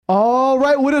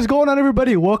right, what is going on,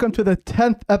 everybody? Welcome to the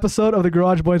 10th episode of the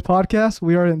Garage Boys podcast.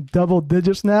 We are in double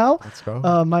digits now. Let's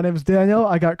go. My name is Daniel.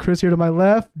 I got Chris here to my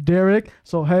left, Derek,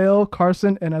 Sohail,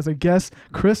 Carson, and as a guest,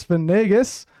 Chris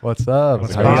Venegas. What's up?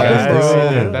 What's How you up, guys guys?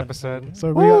 doing? 10th episode.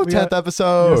 So Woo, we 10th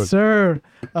episode. Yes, sir.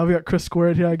 We got Chris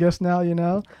Squared here, I guess, now, you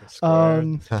know.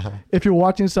 If you're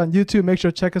watching this on YouTube, make sure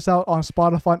to check us out on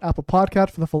Spotify and Apple Podcasts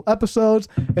for the full episodes,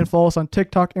 and follow us on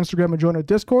TikTok, Instagram, and join our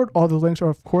Discord. All the links are,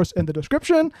 of course, in the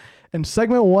description. And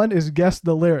segment 1 is Guess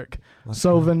the Lyric.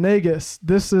 So, Venegas,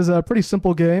 this is a pretty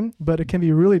simple game, but it can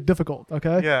be really difficult,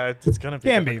 okay? Yeah, it's gonna be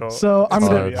Can be. difficult. So, I'm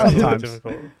hard. going Sometimes.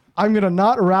 difficult. I'm gonna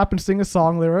not rap and sing a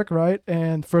song lyric, right?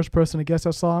 And first person to guess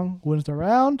that song wins the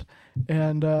round.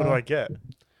 And What do I get?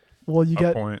 well, you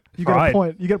get Point. you get a Pride.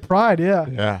 point. You get pride, yeah.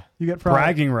 Yeah. You get pride.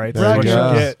 Bragging rights There is what you you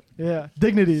go. get. Yeah,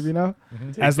 dignity, you know.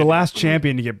 As the last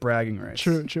champion, you get bragging rights.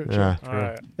 True. Yeah. All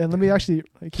right. And let me actually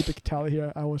keep a tally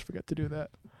here. I always forget to do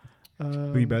that.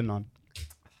 Who you betting on?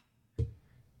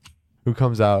 Who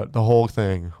comes out? The whole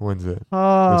thing wins it.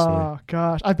 Oh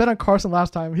gosh, I bet on Carson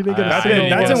last time. He didn't get a That single didn't,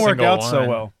 that one. didn't work single out so one.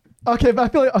 well. Okay, but I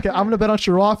feel like I'm gonna bet on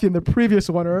Sharafian, the previous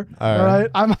winner. All All right.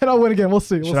 right, I might not win again. We'll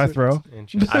see. Should I throw?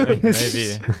 I mean,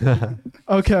 maybe.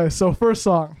 Okay, so first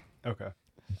song. Okay.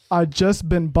 I just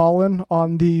been ballin'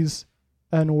 on these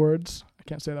N words. I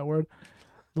can't say that word.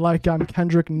 Like I'm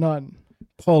Kendrick Nunn.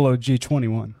 Polo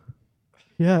G21.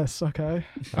 Yes. Okay.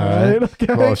 All right.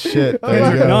 Okay. Well, shit. There you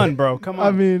Kendrick go. Nunn, bro. Come on.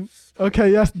 I mean,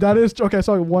 okay. Yes, that is okay.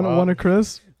 So one of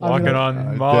Chris. I mean, Walking on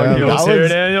damn, molecules that here,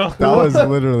 was- Daniel. That was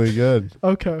literally good.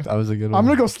 Okay. That was a good one. I'm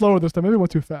gonna go slower this time. Maybe I went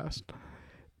too fast.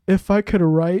 If I could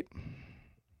write,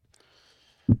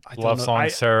 I don't Love know. song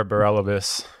Sarah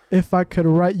Bareilles. if I could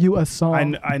write you a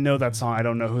song, I know that song. I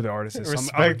don't know who the artist is. So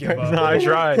I'm Respect. gonna give up. No, I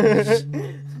tried.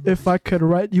 if I could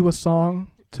write you a song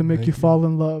to make you fall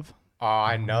in love. Oh,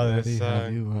 I know this.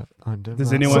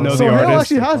 Does anyone know So the Hale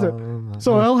artist? actually has it.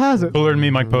 So L has it. Cooler than me,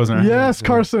 Mike Posner. Yes,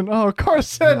 Carson. Oh,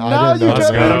 Carson. I Now didn't you know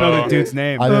get that. I it. don't know the dude's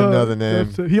name. I didn't know the name.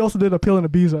 that's it. He also did Appeal in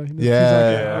Ibiza. He did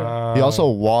Yeah. Ibiza. He also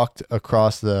walked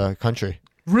across the country.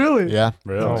 Really? Yeah.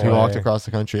 Really? He walked way. across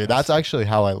the country. That's actually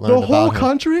how I learned The about whole him.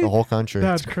 country? The whole country.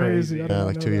 That's crazy. I did Yeah, not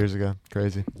like know 2 that. years ago.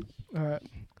 Crazy. All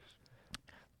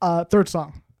right. Third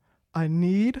song. I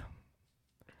need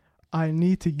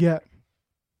to get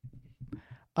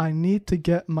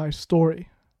my story.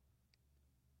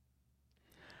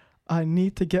 I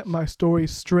need to get my story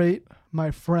straight,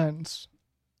 my friends.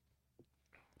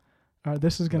 All right,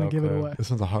 this is going to No give it clue. away. This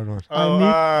one's a hard one. Oh,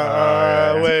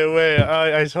 I wait.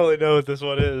 I totally know what this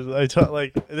one is. This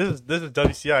is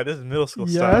WCI. This is middle school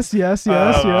stuff.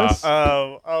 Yes.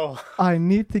 I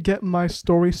need to get my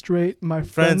story straight, my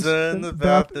friends. Friends in the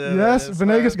bathroom. Yes, It's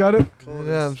Venegas got it.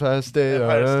 Yeah, I'm trying to stay.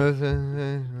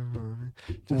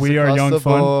 We Are Young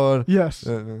Fun. Yes.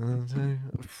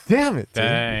 Damn it, dude.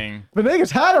 Dang.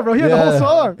 Venegas had it, bro. He had the whole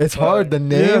song. It's hard. The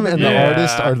name and the Yeah.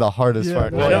 artist are the hardest Yeah.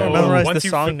 part. Well, I don't Well, memorize once the you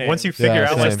song fi- name. once you figure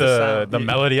out out, like like, the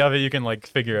melody of it, you can like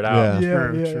figure it out. Yeah. Yeah,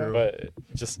 True, yeah, true. But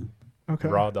just Okay.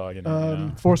 raw dog in it. You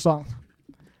know? Fourth song.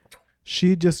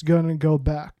 She just gonna go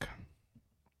back.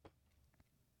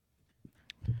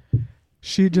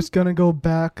 She just gonna go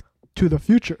back to the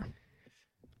future.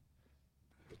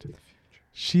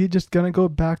 She just gonna go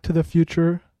back to the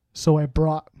future, so I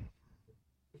brought.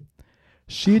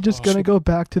 She just gonna go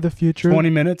back to the future. 20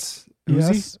 minutes.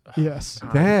 Uzi? Yes.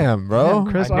 Damn, bro.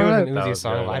 Yeah, Chris, I knew all it right. was an That Uzi was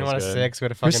song. good, If I that want was a good. 6,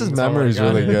 would have fucking. Chris's someone memory is got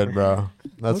really it. good, bro.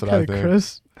 That's what I Okay, think.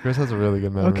 Chris. Chris has a really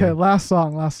good memory. Okay, last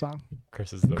song.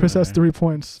 Chris is the Chris has winner. 3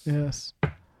 points. Yes.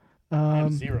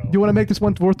 zero. Do you want to make this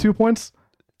one worth 2 points?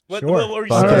 What, Sure. what were you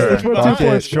Fuck Alright, it. it's worth Fuck 2 it.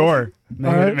 points. Sure.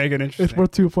 Make, All right. make it It's interesting.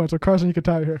 worth 2 points. So Carson, you can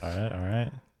tie here. All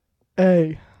right.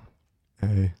 A.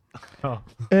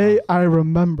 Hey. I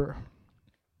remember.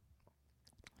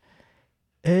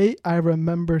 I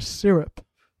remember syrup.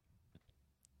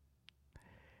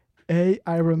 I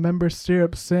remember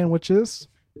syrup sandwiches.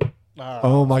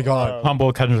 Oh my God.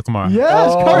 Humble Kendrick Lamar.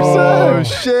 Yes, Oh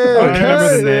Carson. shit. I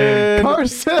remember the name.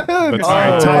 Carson. But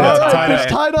tied up.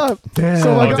 It's tied up. Damn.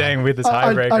 So, Oh, like, dang, we had the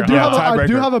I tiebreaker. do Yeah, have I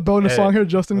do tiebreaker. have a bonus Hey, song here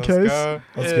just in Let's case. go.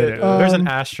 Let's get it. There's an Um,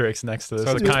 asterisk next to this.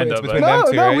 so So it's kind between- of, it's but between them No,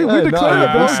 two, no, right? we Yeah, declared no,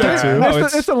 it, bro. we said two. No,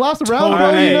 It's the last round, Oh,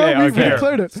 bro. hey, You know, hey, we okay.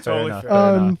 declared it. Fair Totally enough, fair.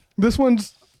 fair enough. This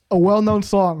one's a well-known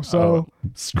song, so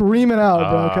scream it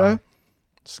out, bro. Okay.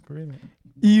 Screaming.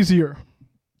 Easier.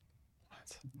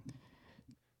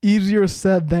 Easier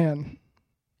said than.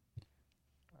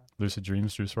 Lucid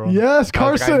Dreams, Juice WRLD. Yes, I think I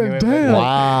Carson. knew it, but Damn.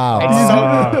 Wow. It's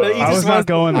so- the I easiest was not one's-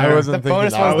 going I there. wasn't The thinking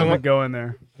bonus that. I was the wasn't one. going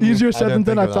there. Easier I said than didn't than.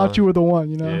 think I of that thought one. you were the one.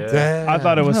 You know. Yeah. Damn. I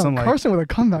thought it was No, some like Carson with a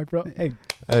comeback, bro. hey,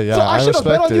 Hey, yeah, So I should have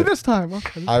bet respect on you it. this time.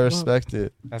 Okay. I respect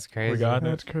it. That's crazy. We got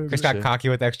That's it. crazy. Chris got Shit. cocky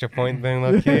with the extra point thing.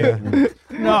 Look, kid.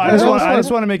 No, I just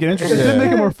want to make it It interesting. did Yeah.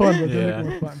 make it more fun. But it did Yeah. make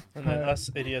it more fun. And then us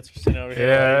idiots are sitting over here.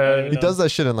 Yeah. not even He know. does that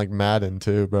shit in like Madden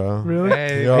too, bro. Really?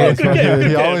 Hey, He always, Good game, good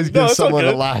he game. always No, gives it's all someone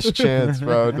a good. last chance,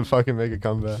 bro, to fucking make a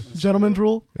comeback. Gentleman's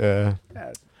rule. Yeah,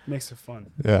 Makes it fun.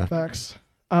 yeah. Facts.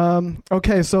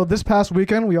 Okay, so this past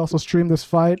weekend we also streamed this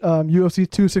fight, UFC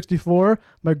 264,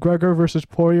 McGregor versus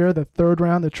Poirier, the third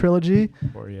round, the trilogy.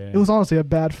 It was honestly a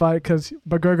bad fight because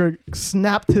McGregor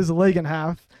snapped his leg in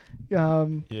half.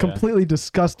 Completely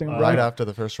disgusting. Bro. Right after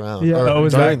the first round. Yeah. Or Oh, it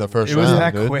was during that- the first It round, was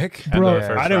that dude. quick, End of Bro, the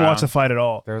first I didn't watch round. the fight at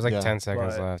all. There was like Yeah. 10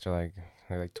 seconds But- left, or like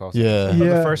 12 Yeah. seconds.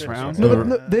 Yeah. The first round. No,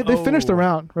 The- but they finished the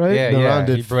round, right? Yeah, The yeah. round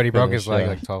did He broke his finish, leg yeah.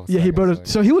 like 12 Yeah, he seconds. broke like- it.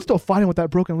 So he was still fighting with that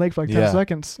broken leg for like 10 Yeah.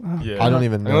 seconds. Yeah. I don't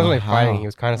even He know. wasn't really how. fighting. He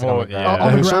was kind of sitting on the Well, ground. On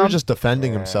he the was sort of ground? just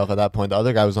defending Yeah. himself at that point. The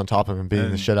other guy was on top of him, beating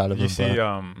the And shit out of him. You see, but-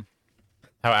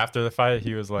 how after the fight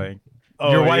he was like, Oh,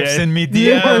 "Your wife yeah. sent me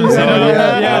Yeah, DMs." yeah, and I'm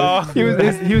yeah, like, Yeah, "Oh." he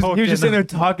was Poking just in him. there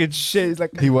talking shit. He's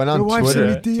like, he went on your wife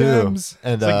Twitter sent me too DMs.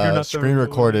 and It's like, you're not the screen real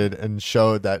recorded and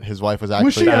showed that his wife was actually.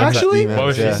 Was she in that actually? email. What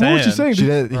was she Yeah. saying? What was she saying? She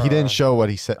didn't. He didn't show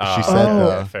what he said. She said.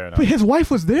 Oh. fair enough. But his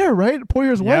wife was there, right?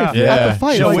 Poirier's Yeah. wife Yeah, at the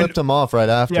fight. she Like, flipped him off right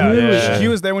after. yeah, Really? Yeah. he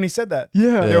was there when he said that.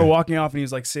 yeah. They were walking off, and he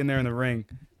was like sitting there in the ring,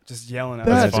 just yelling at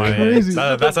That's us. funny. crazy.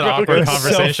 That's an awkward It's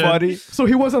conversation. So funny. So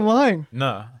he wasn't lying.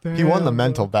 No, He won the Damn,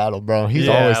 mental bro. battle, bro. He's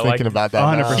Yeah, always like, thinking about that.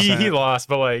 100%. now. he lost,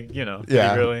 but like did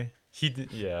Yeah. he really? He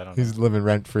did, yeah, I don't know. He's living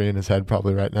rent free in his head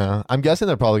probably right now. I'm guessing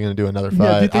they're probably going to do another Yeah, do you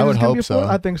fight. think I would there's gonna hope be a fourth? so.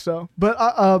 I think so. But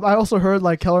I also heard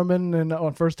like Kellerman and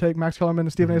on First Take, Max Kellerman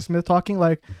and Stephen A. Smith talking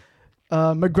like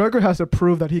McGregor has to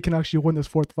prove that he can actually win this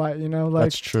fourth fight. You know, like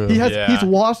That's true. he has. Yeah. He's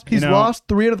lost. He's You know, lost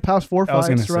 3 out of the past 4 I was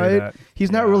gonna fights. say Right. that.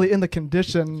 He's not Yeah. really in the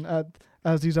condition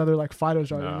as these other like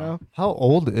fighters are. No. You know. How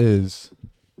old is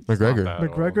McGregor? Not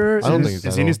that McGregor I don't is, think he's Is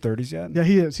that he in his old. 30s yet? yeah,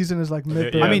 he is. He's in his like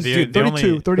mid. Yeah, I mean, the- dude, the 32,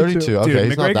 only- 32. Okay, Dude,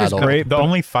 he's not McGregor's that old. great. The but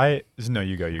only fight is no.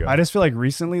 You go. I just feel like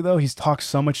recently though he's talked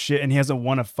so much shit and he hasn't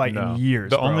won a fight No. in years.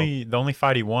 The bro. only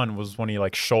fight he won was when he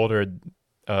like shouldered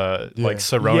Yeah. like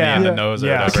Cerrone Yeah. in the Yeah. nose or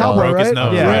Yeah. whatever, Cowboy, broke his right?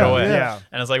 nose yeah, right Yeah. away. Yeah.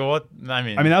 And it's like, what? I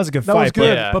mean, That I mean that was a good was fight,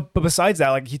 good. Yeah. but besides that,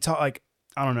 like he taught like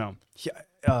I don't know.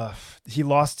 He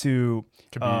lost to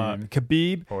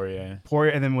Khabib, Poirier.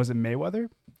 Poirier, and then was it Mayweather?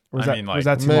 Or was I that mean, was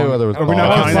like- that too Mayweather long? was Are we not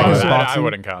awesome. counting that as Yeah. I boxing?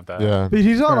 wouldn't count that. Yeah. But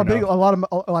he's on Fair a lot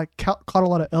of like caught a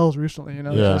lot of L's recently. You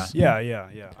know. Yeah. Just- Yeah.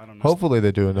 I don't know. Hopefully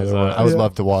they do another Is, one. I would yeah.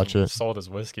 love to watch it. Sold his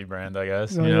whiskey brand, I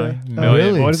guess. Oh, You know, yeah. Oh, million.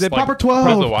 really? What is it? Like, Proper 12.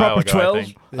 that was a while Proper ago, 12? I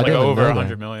think. I Like didn't over know that.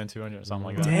 100 million, 200, something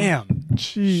like that. Damn,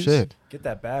 Jeez. Shit. get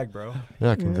that bag, bro.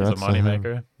 Yeah, It's congrats. a to him.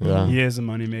 moneymaker. Yeah. He is a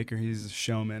moneymaker. He's a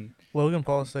showman. Logan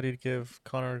Paul said he'd give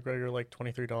Conor McGregor like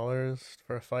 $23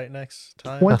 for a fight next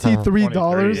time.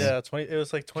 $23. Yeah, 20. It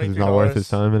was like He's $23. not worth his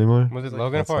time anymore. Was it Like,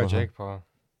 Logan that's Paul or so Jake Paul?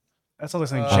 That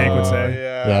sounds like something Jake would say.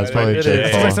 Yeah, it's probably it Jake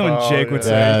is. Paul. It's like something Jake would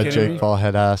say. Yeah, Are you kidding Jake me? Paul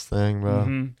head ass thing, bro.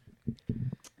 Mhm.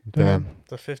 Damn.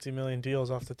 The 50 million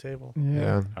deals off the table.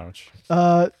 Yeah. Yeah. Ouch.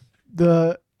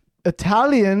 The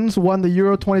Italians won the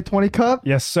Euro 2020 Cup.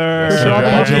 Yes, sir.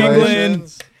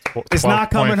 Congratulations. England. It's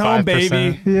not coming home,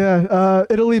 baby. Yeah.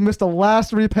 Italy missed the last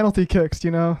 3 penalty kicks.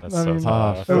 You know. That's I so mean,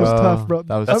 tough. it was Bro, tough, bro.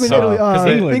 that was I mean, so- Italy.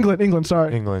 Is it- England.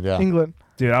 Sorry. England, yeah. England.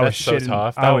 Dude, I was That's so shitting.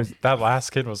 tough. I was. That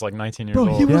last kid was like 19 years Bro,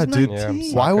 old. he was Yeah, dude.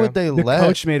 19. Why would they The let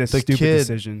coach made a the stupid kid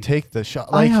decision. take the shot?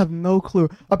 I Like, have no clue.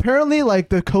 Apparently, like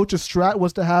the coach's strat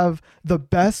was to have the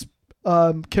best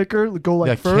kicker go like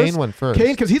yeah, first. Kane went first.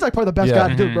 Kane, because he's like probably the best Yeah. guy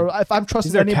to do it, bro. If I'm He's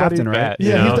trusting their anybody, captain, right? Vet, yeah,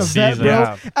 you know, he's the vet, seasoned. bro.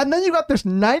 Yeah. And then you got this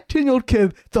 19-year-old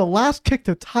kid, the last kick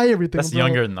to tie everything. That's bro.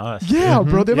 younger than us. Yeah,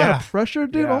 bro. The amount Yeah. of pressure,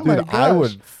 dude. Yeah. Oh my Dude, gosh. I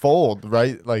would fold,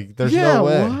 right? Like, there's Yeah, no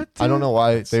way. what, I don't dude? know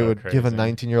why That's they so would give a crazy.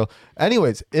 19-year-old.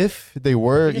 Anyways, if they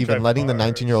were You can even drive letting the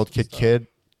cars 19-year-old and stuff. kid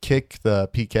kick the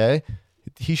PK,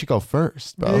 he should go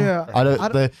first, bro. Yeah. I don't, I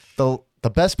don't- the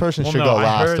best person Well, should no, go I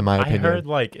last, heard, in my opinion. I heard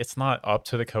like it's not up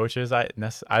to the coaches. I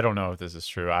don't know if this is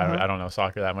true. Uh-huh. I don't know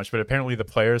soccer that much, but apparently the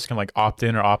players can like opt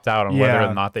in or opt out on whether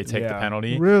Yeah. or not they take the Yeah.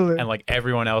 penalty. Really? And like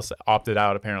everyone else opted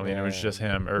out apparently, and it was Yeah. just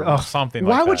him or Ugh. something.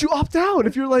 Why like would that. you opt out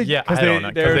if you're like, Yeah, I 'Cause don't know.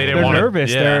 they're- Because they didn't they're want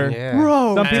nervous. Yeah. They're- Yeah.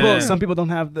 bro? Some people, And- some people don't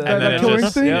have the. And then that it killer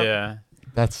just instinct? yeah.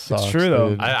 That sucks, true, though.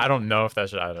 dude. I don't know if that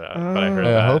should. But I heard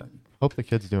Yeah, that. hope the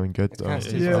kid's doing good, It's though. kind of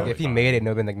stupid. Yeah. Like, if he made it,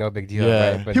 no been like no big deal.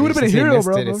 Yeah. Right? But He would've been a since hero, missed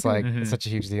bro. It, it's like Mhm. it's such a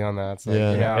huge deal now. It's like,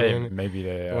 Yeah. you know, I Hey, mean, maybe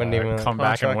they wouldn't even come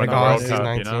back and like win the oh, World he's Cup.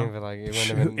 19, You know, but like it wouldn't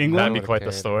have been. England? that'd be no quite the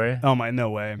one story. Oh my, no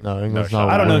way. No, England's No not shot.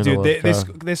 I don't know, winning the dude. World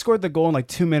Cup. They scored the goal in like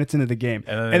 2 minutes into the game,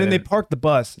 And and then they parked the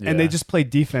bus and they Yeah. just played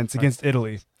defense against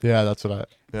Italy. Yeah, that's what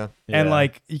yeah. And Yeah.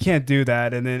 like you can't do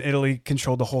that. And then Italy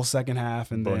controlled the whole second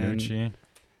half. And then Bonucci.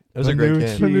 It was a great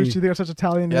Bonucci. game. Bonucci, they are such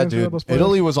Italian Yeah, names for dude. those players.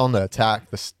 Italy was on the attack.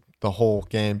 the whole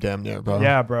game, damn near, bro.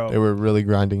 Yeah, bro. They were really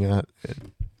grinding at it.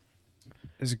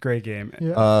 It was a great game.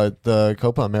 Yeah. The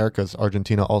Copa Americas,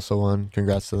 Argentina also won.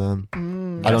 Congrats to them.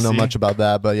 I don't know Messi. much about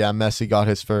that, but yeah, Messi got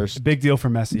his first Big deal for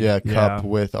Messi. cup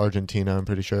with Argentina. I'm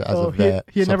pretty sure as Oh, of that.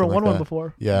 he had never something won like one that.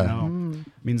 before. Yeah. No. Mm.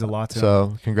 Means a lot to him.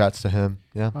 So congrats to him.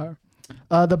 Yeah. All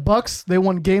right. The Bucks, they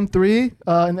won Game 3 in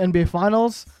the NBA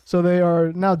Finals, so they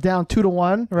are now down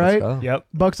 2-1. Right? Let's go. Yep.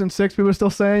 Bucks and 6. People are still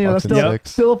saying, Bucks that's and still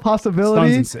 6. still a Suns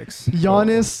possibility. in 6.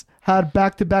 Giannis had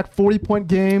back-to-back 40-point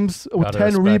games with Gotta 10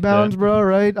 respect rebounds, it. bro.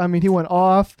 Right? I mean, he went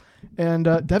off, and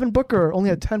Devin Booker only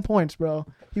had 10 points, bro.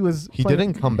 He He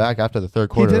didn't come back after the third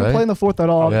He quarter, didn't right? play in the fourth at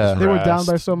all. Yeah. They were down Rest.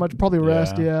 by so much. Probably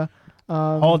rest. Yeah.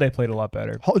 Holiday played a lot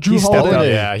better. Drew He stepped Holiday. up.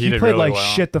 Yeah, He he did played really like well.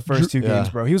 shit the first 2 Yeah. games,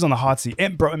 bro. He was on the hot seat.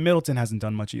 And bro, Middleton hasn't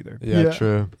done much either. Yeah, Yeah.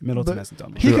 true. Middleton But hasn't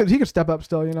done much. He could step up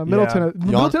still, Middleton.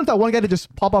 Middleton's that one guy to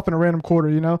just pop up in a random quarter,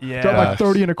 Drop Yeah. like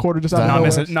 30 in a quarter just out of Not Not nowhere.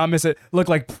 miss it. Not miss it. Look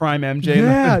like prime MJ. in the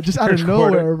Yeah, just out of first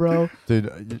quarter. nowhere, bro.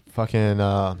 Dude, fucking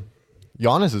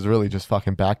Giannis is really just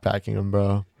fucking backpacking him,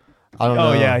 bro. I don't know.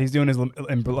 Oh yeah, he's doing his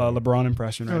LeBron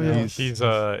impression right Oh, now.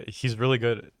 yeah. He's really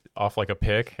good off like a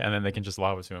pick, and then they can just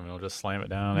lob it to him, and he'll just slam it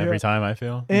down Yeah. every time. I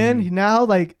feel. And now,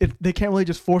 they can't really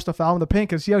just force the foul in the paint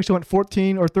because he actually went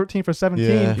 14 or 13 for 17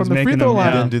 Yeah. from He's the free making throw them, He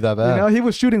line. didn't do that bad. He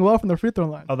was shooting well from the free throw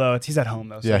line. Although he's at home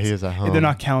though. So Yeah, he it's- is at home. They're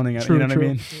not counting it. True, You know what true. I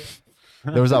mean?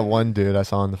 There was that one dude I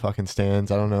saw in the fucking stands.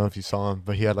 I don't know if you saw him,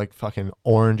 but he had like fucking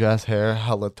orange ass hair,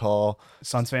 hella tall.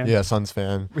 Suns fan. Yeah, Suns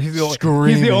fan. He's the only- Screaming.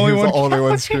 he's the only He was one the only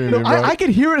one screaming, No, bro. I could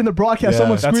hear it in the broadcast. Yeah.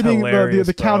 Someone That's screaming the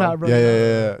hilarious, count bro. out, bro.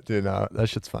 yeah. Dude, no, that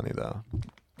shit's funny though.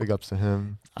 Big ups to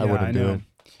him. I Yeah, wouldn't I do know. it.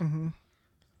 hmm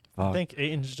I Fuck. think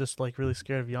Aiton's just like really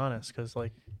scared of Giannis because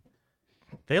like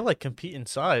they like compete in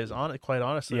size. On it, quite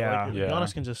honestly. Yeah. Like, yeah. Yeah.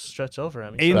 Giannis can just stretch over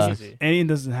him. He's Aiden's, so easy. Aiden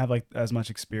doesn't have like as much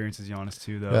experience as Giannis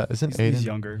too though. Yeah, isn't he's Aiden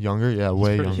younger. Younger, yeah,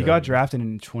 way pretty- younger. He got drafted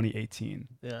in 2018.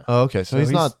 Yeah. Oh, okay, so,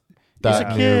 he's not He's that a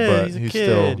new, kid. but He's a he's kid.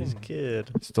 still He's a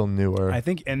kid. still newer. I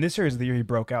think, and this year is the year he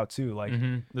broke out too. Like,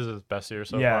 This is his best year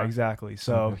so yeah, far. exactly.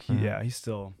 So Mhm. he's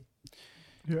still.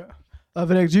 Yeah.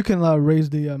 Vinex, you can raise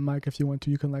the mic if you want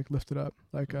to. You can lift it up,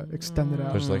 extend it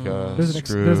out. There's like a There's an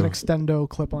screw. there's an extendo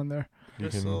clip on there. You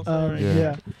This can- little Yeah. thing,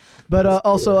 Yeah. But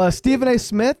also Stephen A.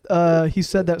 Smith, he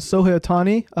said that Shohei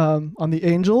Ohtani on the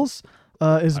Angels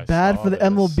is I bad saw for the this.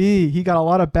 MLB. He got a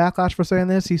lot of backlash for saying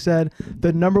this. He said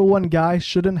the number one guy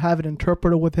shouldn't have an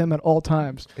interpreter with him at all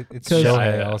times. It's 'Cause-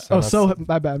 Shohei also. Oh, that's- so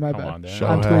my bad. Come on, Dan.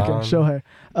 I'm Shohei. tweaking. Shohei.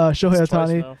 Shohei It's twice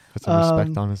Ohtani. now. Put some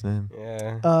respect um, on his name.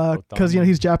 Yeah. Because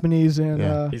he's Japanese and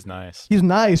Yeah. He's nice. he's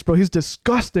nice, bro. He's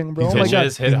disgusting, bro. He's Oh my God.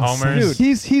 Pitches, hit insane. homers. Dude,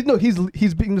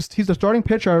 he's the starting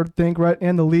pitcher, I think, right,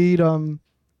 and the lead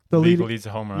leads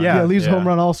home run. Yeah. leads home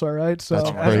run also, right? So That's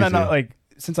Hasn't that Crazy. not like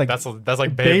since like That's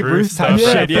like Babe Babe Ruth Ruth type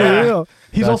stuff. shit, for yeah. real.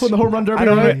 He's also in the home run derby, I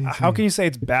don't right? know. How can you say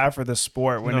it's bad for the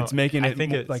sport when No, it's making I it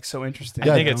think it's- like so interesting?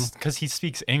 Yeah, I think you know? it's because he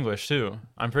speaks English too.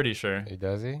 I'm pretty sure.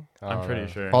 Does he? I'm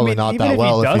pretty sure. Probably mean, not even that if he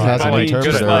well if he doesn't, has an probably good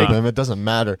interpreter enough. with him. It doesn't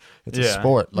matter. It's a Yeah.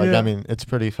 sport. Like Yeah. I mean, it's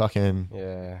pretty fucking.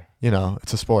 Yeah.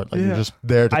 It's a sport. Like Yeah. you're just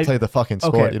there to I- play the fucking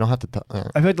sport. okay. You don't have to.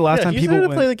 I feel like the last time he's people there to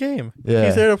went, play the game. Yeah.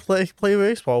 He's there to play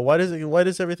baseball. Why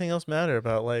does everything else matter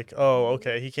about like, oh,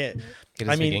 okay, he can't. He I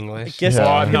doesn't speak mean, English. guess Yeah.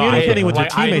 what? No, Communicating with your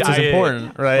like, I- teammates is I-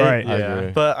 important, right? Right. I Yeah.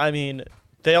 agree. But I mean,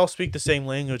 they all speak the same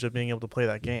language of being able to play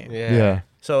that game. Yeah.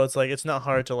 So it's like it's not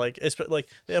hard to like. It's like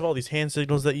they have all these hand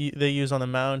signals that they use on the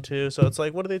mound too. So it's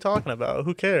like, what are they talking about?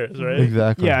 Who cares, right?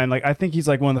 Exactly. yeah, and like I think he's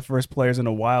like one of the first players in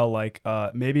a while, like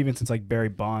maybe even since like Barry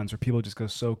Bonds, where people just go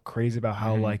so crazy about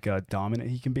how Mhm. like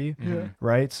dominant he can be, Yeah.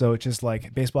 right? So it's just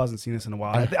like baseball hasn't seen this in a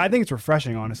while. I think it's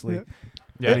refreshing, honestly. Yeah.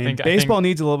 Yeah, I mean, baseball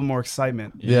needs a little bit more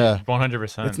excitement. Yeah.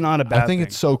 100%. It's not a bad I think thing.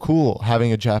 it's so cool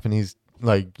having a Japanese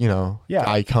Yeah.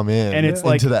 guy come in And it's into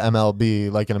like- the MLB,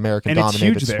 like an American and it's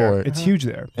dominated huge there. sport. It's huge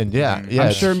there. And yeah, Mhm. yeah, I'm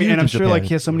it's sure, huge and I'm in sure like Japan.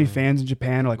 he has so many fans in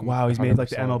Japan. Like, wow, he's made like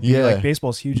the 100%. MLB. Yeah. Like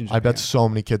baseball's huge in Japan. I bet so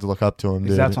many kids look up to him,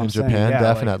 dude. That's what in I'm saying, Japan, yeah,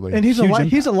 like- definitely. And he's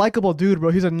Huge a likable dude,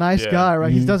 bro. He's a nice Yeah. guy,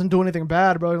 right? He Mhm. doesn't do anything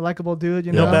bad, bro. Likable dude,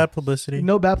 you no know. bad publicity.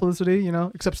 No bad publicity,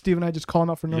 except Steve and I just calling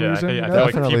out for no yeah, reason. I you know? feel like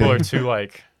Definitely. people are too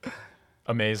like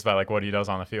amazed by like what he does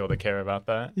on the field to care about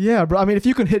that. Yeah, bro. I mean, if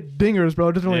you can hit dingers, bro,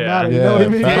 it doesn't really Yeah. matter. You Yeah, know what I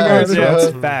mean? facts, yeah, bro.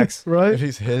 it's facts. Right? if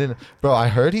he's hitting, bro, I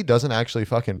heard he doesn't actually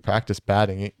fucking practice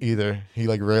batting either. He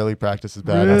like rarely practices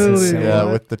batting. Really? insane. Yeah,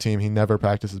 What? with the team, he never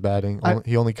practices batting. I-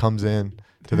 He only comes in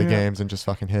to the Yeah. games and just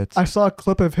fucking hits. I saw a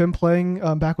clip of him playing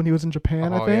back when he was in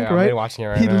Japan, I Oh, think, yeah, I'm right? watching it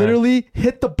right He now. literally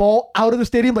hit the ball out of the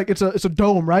stadium like it's a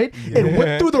dome, right? It went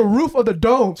Yeah. through the roof of the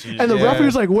dome, and the Yeah.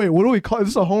 referee's like, "Wait, what do we call? Is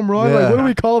this a home run? Yeah. Like, what do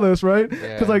we call this, right?"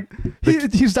 Because Yeah. like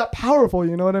he's that powerful,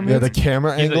 you know what I mean? yeah, the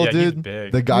camera He's a- angle, yeah, he's dude.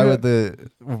 big. The guy Yeah. with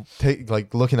the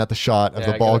looking at the shot of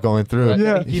Yeah, the ball gotta- going through.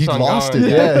 Yeah. He keeps on lost going. it.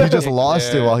 Yeah, he just Yeah.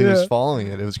 lost it Yeah. while he Yeah. was following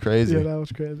it. It was crazy. Yeah, that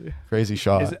was crazy. Crazy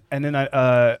shot. And then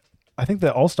I think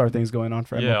the All Star thing's going on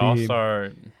for Yeah, MLB. All Star. I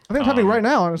think it's happening right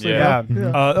now, honestly. yeah. Yeah.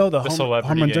 Yeah. The The celebrity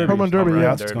home run game. derby. Home run derby,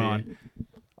 yeah. That's going on.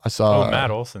 I saw. Oh,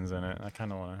 Matt Olson's in it. I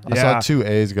kind of want to. I Yeah. saw two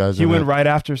A's guys. He in went it. right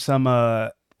after some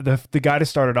the guy that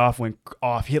started off went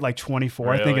off. He hit like 24,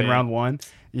 I think, in Really? round 1.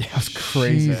 Yeah, it was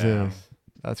crazy. Jesus,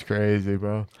 that's crazy,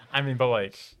 bro. I mean, but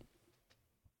like,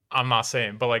 I'm not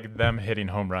saying, but like them hitting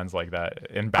home runs like that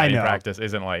in batting know. practice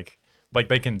isn't like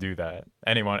they can do that.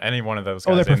 Any one of those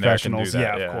Oh, guys they're in there can do professionals.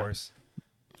 that. Yeah, of course.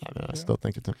 I mean, I still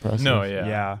think it's impressive. No, yeah.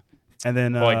 Yeah. And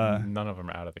then But, like none of them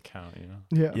are out of the count, you know.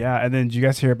 Yeah. yeah, and then did you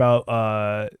guys hear about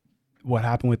what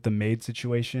happened with the maid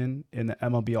situation in the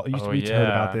MLB? You heard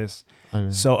about yeah. this. I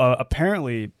mean, So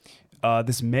apparently,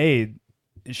 this maid,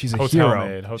 she's a Hotel hero.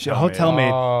 maid, She- a hotel hotel maid.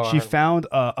 maid. Oh, She I- found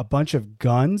a bunch of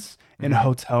guns in a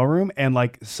hotel room, and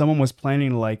like someone was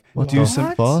planning to like What do the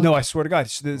some. fuck? No, I swear to God,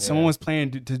 someone Yeah. was planning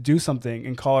to do something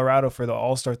in Colorado for the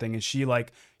All Star thing, and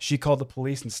she called the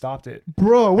police and stopped it.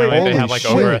 Bro, wait. I think they holy had like shit.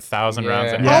 over 1,000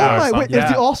 rounds in Yeah. there Oh or my! Wait, something. is the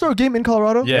Yeah. All Star game in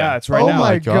Colorado? Yeah. It's right Oh now.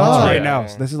 my God. God. It's right Yeah. now.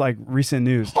 So this is like recent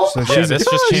news. So Yeah, she's this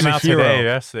just she's came a out hero. today,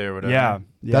 yesterday, or whatever. Yeah,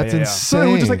 That's yeah. insane. So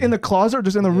it was just like in the closet or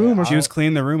just in the room or She was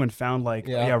cleaning the room and found like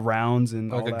Yeah. rounds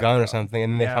and like all a that gun or stuff. something,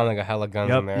 and then they Yeah. found like a hella guns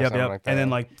in there or something like that. And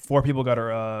then like 4 people got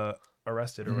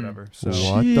arrested or whatever. So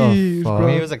What Jeez, the bro. fuck?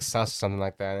 maybe it was like sus or something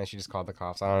like that, and then she just called the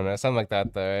cops. I don't know, something like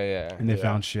that though. Yeah. and they Yeah.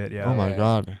 found shit. Yeah. Oh my Yeah.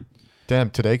 god. Damn,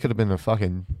 today could have been a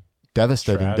fucking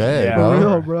devastating Tragedy. day, Yeah. For bro.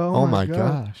 real, bro. Oh my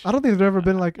gosh. I don't think there's ever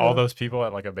been like All those people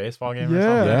at like a baseball game or Yeah.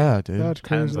 something. Yeah, dude. That's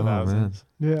Tens crazy. of Oh, man. thousands.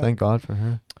 Yeah. Thank God for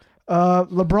her.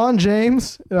 LeBron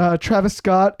James, Travis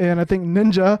Scott, and I think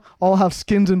Ninja all have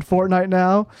skins in Fortnite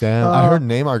now. Damn, I heard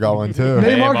Neymar got one too.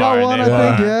 Neymar got Neymar, one, I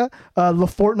Neymar. think. Yeah. The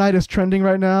Fortnite is trending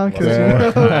right now. 'Cause,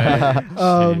 Yeah.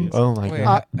 Um, Jeez. Oh my Wait,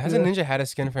 god. hasn't Ninja had a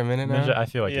skin for a minute now? Ninja, I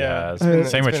feel like Yeah. he has.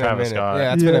 It's Same with been a Travis minute. Scott.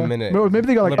 Yeah, it's been a minute. Maybe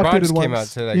they got like LeBron updated just ones. came out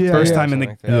to like Yeah, First yeah. time in the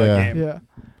something like that. Yeah. game. Yeah.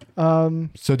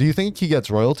 So do you think he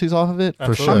gets royalties off of it? For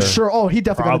Absolutely. sure. I'm sure. Oh, he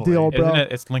definitely got a deal, Probably. bro. Isn't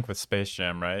it? It's linked with Space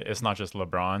Jam, right? It's not just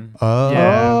LeBron. Oh.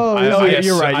 Yeah. Oh, I, yeah. I yeah, assu-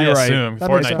 you're right, I you're right. assume That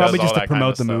makes Fortnite sense. does Probably all just to that kind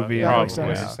promote of the stuff. movie. Yeah, Probably.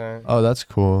 makes sense. Yeah. Oh, that's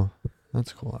cool.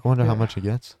 That's cool. I wonder how Yeah. much it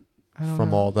gets I don't from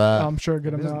know. all that. I'm sure a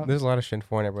good There's, amount. there's a lot of shit in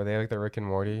Fortnite, bro. They have like the Rick and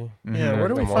Morty. Yeah, where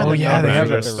do we The find Oh, Morty- yeah, they the have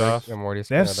Rick- that the stuff. Rick and Morty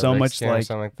They have skin or the so Rick much, skin or like-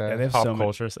 something like that. yeah, they have Pop so much.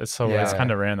 culture. It's so Yeah. it's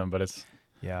kind of random, but it's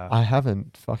Yeah. I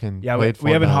haven't fucking Yeah, we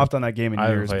played haven't Fortnite hopped on that game in I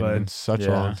haven't years, played but in such a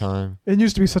Yeah. long time. It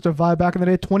used to be such a vibe back in the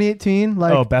day. 2018,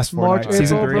 like Oh, best March, Fortnite. April,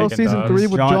 Season bro. three. Season 3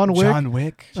 with John Wick. John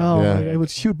Wick. Oh, Yeah. my God, it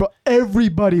was huge, bro.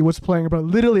 Everybody was playing, bro.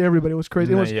 Literally everybody. It was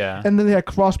crazy. It was, yeah. and then they had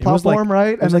cross-platform,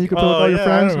 right? And then you could play with all your I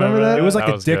friends. Remember remember that? It was like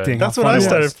That was good. addicting. That's how when fun I it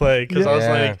started was. playing because Yeah.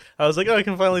 I was like, oh, I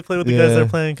can finally play with the guys that Yeah. are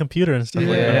playing computer and stuff Yeah,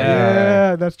 like that.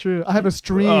 yeah, that's true. I have a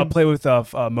stream. Play with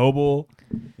mobile.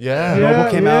 Yeah. Yeah.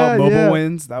 Mobile came out. Mobile yeah.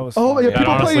 wins. That was. Oh, fun. yeah, That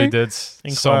people honestly playing- did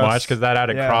In so class. much because that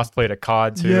added Yeah. crossplay to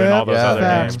COD too Yeah, and all those yeah. other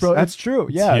Facts, games. bro. That's true.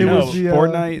 Yeah, huge. no, It was the,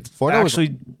 Fortnite Fortnite was-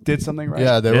 actually did something right.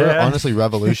 Yeah, they were Yeah. honestly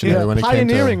revolutionary Yeah, when it came to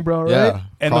pioneering, bro, right? Yeah,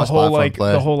 and the whole cross-platform like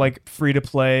play. the whole like free to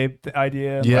play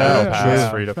idea. Yeah, Battle yeah, Pass, yeah.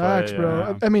 free to play. Facts, bro.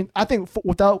 yeah. I mean, I think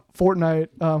without Fortnite,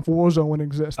 Warzone wouldn't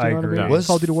exist. You I know what agree. I mean? Was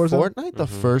Call of Duty Warzone. Fortnite the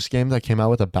first game that came out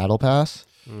with a battle pass?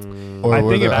 Mm. Or I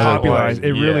were think it there other popularized.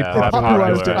 It ones? really Yeah, It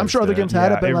popularized it. I'm sure other it. games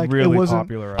had it, but it like really it wasn't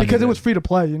popularized because it it. was free to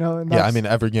play. You know. And Yeah, I that's- mean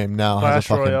every game now Clash has a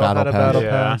fucking Royale battle had a pass. battle Yeah.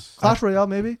 pass. Clash Royale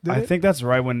maybe. Did I it? think that's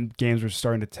right when games were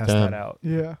starting to test Damn. that out.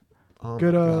 Yeah. Oh my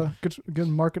Good. God. Good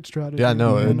market strategy. Yeah,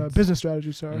 no, And, it's- business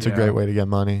strategy. Sorry. It's a Yeah. great way to get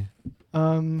money.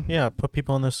 Yeah, put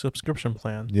people on their subscription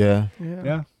plan. Yeah. Yeah.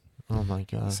 Yeah, Oh my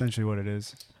god. essentially what it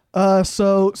is.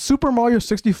 So Super Mario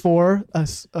 64,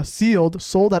 sealed,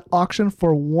 sold at auction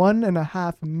for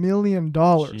 $1.5 million.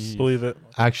 Jeez. Believe it.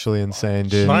 Actually insane,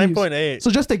 dude. Jeez. 9.8.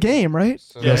 So just a game, right?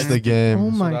 So Just the game.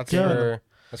 Oh my that's god.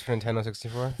 that's for Nintendo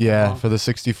 64. Yeah, for the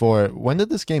 64. When did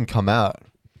this game come out?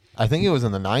 I think it was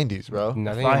in the 90s, bro.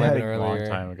 No, I think I it might had have been A long earlier.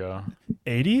 time ago.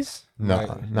 80s, No,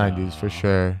 Like- 90s for No.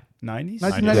 sure. 90s.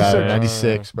 1996. Yeah,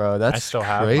 96, bro. That's still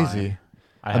have crazy. mine.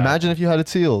 I have- Imagine if you had it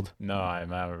sealed. No, I'm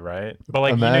not right. But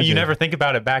like you Imagine. never think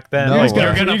about it back then. No like, way.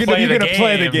 you're gonna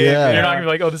play the game. Yeah. You're not gonna be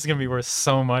like, oh, this is gonna be worth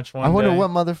so much one I wonder day. what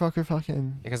motherfucker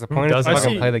fucking. Because the Who point is to doesn't?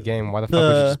 fucking I play see the game. Why the fuck would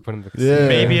you the- just put in the Yeah.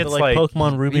 Maybe The, it's like like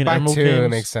Pokemon Ruby you and buy Emerald two, games. it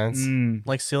makes sense. Mm.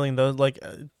 Like sealing those, like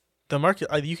the market.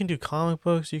 You can do comic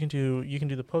books. You can do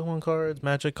the Pokemon cards,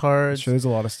 Magic cards. Sure, there's a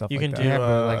lot of stuff You like can that. do, Yeah,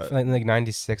 but like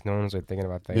 96, no one was really thinking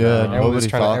about that. Yeah, everyone was nobody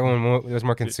trying. thought- Everyone there was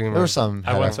more consumer. There were some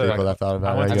I went headache to, people like, that thought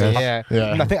about I went it. to- I Yeah,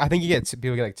 guess. Yeah. I think you get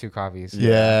people get like 2 copies.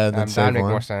 Yeah, and then that would save make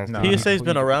one. more sense. No. PSA's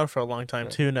been around for a long time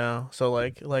too now. So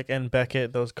like and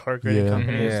Beckett, those card grading Yeah.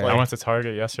 companies. Yeah. Like, I went to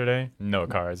Target yesterday. No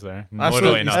cards there.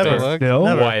 Absolutely Literally never. nothing. Still?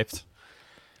 Never. Wiped.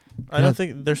 I don't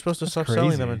think they're supposed to stop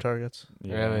selling them in Targets.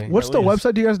 Really? What's At the least.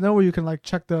 website? Do you guys know where you can like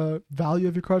check the value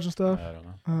of your cards and stuff? I don't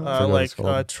know. forgot what Like it's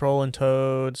called. Troll and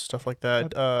Toad, stuff like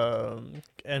that.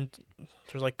 And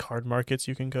there's like card markets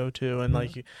you can go to, and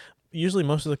like usually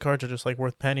most of the cards are just like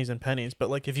worth pennies and pennies. But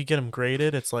like if you get them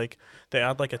graded, it's like they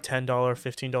add like a $10,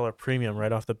 $15 premium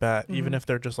right off the bat, even Mhm. if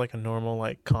they're just like a normal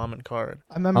like common card.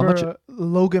 I remember much-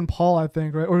 Logan Paul, I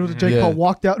think, right? Or was it Mhm. Jake Yeah. Paul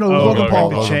walked out? No, it was Oh, Logan Logan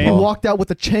Paul. Paul. Chain. He walked out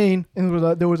with a chain, and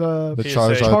there was a The PSA.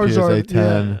 Charizard PSA Charizard,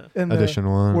 10 in there edition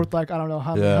one. worth like I don't know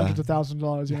how many Yeah. hundreds of thousands of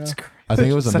dollars. You know, I think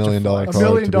it was Such $1 million flex. $1 card.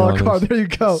 million to be honest. card. There you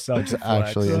go. Such It's a flex.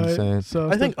 actually Right. insane. So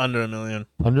I think under $1 million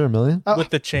Under $1 million? Uh,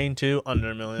 with the chain too.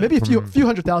 Under $1 million. maybe a Mm. few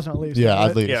hundred thousand at least. Yeah, right?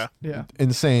 at least. Yeah. Yeah.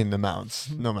 Insane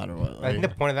amounts, no matter what. I think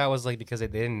Like, the point of that was like because they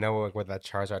didn't know what that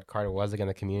Charizard card was like in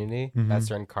the community, Mhm. that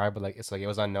certain card, but like it's like it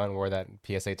was unknown where that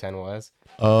PSA 10 was.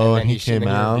 oh, then and he came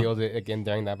out. revealed it again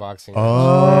during that boxing.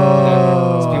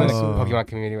 Oh. So people in the Pokemon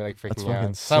community were like That's freaking fucking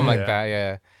out. Something sick. like that,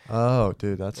 yeah. Oh,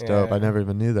 dude, that's dope. I Yeah. never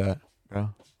even knew that, bro.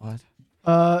 What?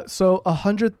 So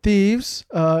 100 Thieves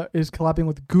is collabing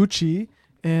with Gucci,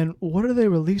 and what are they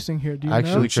releasing here? Do you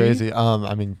Actually know? crazy.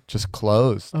 I mean, just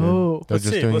closed. Dude. Oh. They're Let's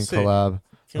just see, doing a let's see. collab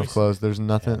Can of we clothes. There's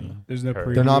nothing. There's no They're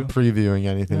preview. They're not previewing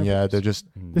anything yet. They're just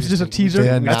This is just a teaser. they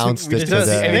That's- announced we it just- that's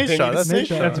today. Nate shot. That's Nate Nate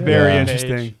shot. shot. That's very Yeah.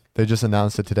 interesting. They just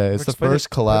announced it today. It's the Just play first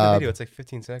play the collab. video. It's like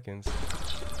 15 seconds.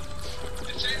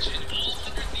 Attention, all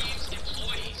 100 Thieves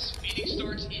employees. Meeting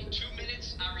starts in 2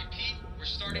 minutes. I repeat, we're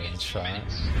starting in 2 Shot.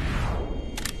 minutes.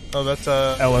 Oh, that's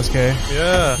LSK.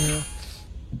 yeah. Yeah.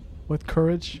 With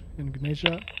Courage and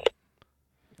Ganesha.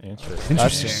 Interesting. That's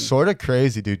Interesting. sort of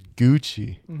crazy, dude.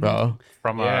 Gucci, bro.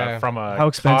 From Yeah. a How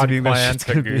expensive COD do you think that plan shit's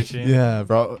to gonna be? Gucci. Yeah,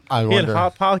 bro. I He had wonder.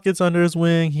 Hot Pockets under his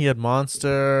wing. He had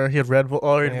Monster. He had Red Bull.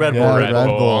 Oh, he had Yeah. Red Yeah, Bull. Red Red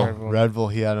Bull. Bull. Red Bull. Red Bull.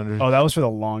 He had under. Oh, that was for the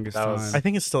longest That was- time. I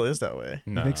think it still is that way.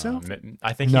 No, think so?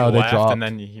 I think No, he they left dropped. and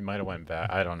then he might have went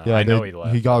back. I don't know. Yeah, I know they- he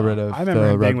left. he got rid of I remember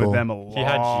the him Red being Bull. with them a long He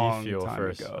had G Fuel time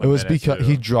first. ago. It was minute because too.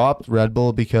 he dropped Red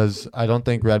Bull because I don't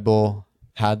think Red Bull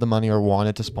had the money or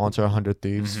wanted to sponsor 100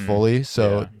 Thieves Mhm. fully.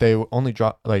 So Yeah. they only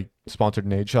dropped sponsored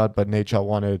Nate Shot, but Nate Shot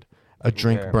wanted a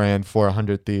drink Yeah. brand for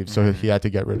 100 Thieves, so Mhm. he had to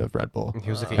get rid of Red Bull. He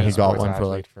was like And an he got esports one for,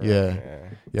 like- athlete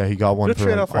yeah. He got one Good for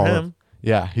trade like, off for all of- him.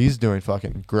 Yeah, he's doing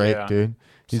fucking great, Yeah. dude.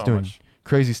 He's So doing much.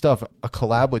 crazy stuff. A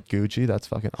collab with Gucci, that's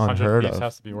fucking 100 unheard Thieves of.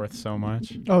 has to be worth so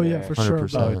much. Oh yeah, Yeah, for sure.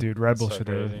 100%. Oh, dude, Red Bull So should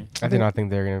have. crazy. I did not think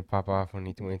they were gonna pop off when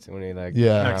he like.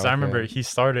 Yeah. No, because I okay. remember he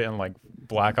started in like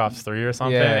Black Ops 3 or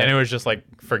something, Yeah. and it was just like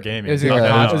for gaming. It was, Yeah, like,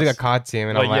 it it was like a COD team,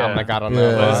 and Like, I'm yeah. like, I don't Yeah.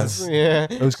 know. But this is- Yeah.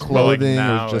 It was But, like, clothing.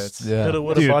 now it was just it's- yeah.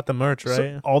 Would have Dude, bought the merch, right?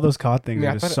 So, all those COD things Yeah,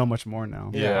 I are just thought- so much more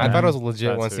now. Yeah. I thought it was legit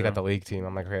That once he too. got the league team.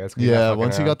 I'm like, okay, that's Yeah,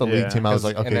 once he got the league Yeah. team, I was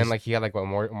like, okay. And then like he had like what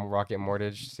Rocket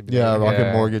Mortgage. to be yeah, like,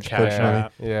 Rocket Mortgage Cap. pitch money.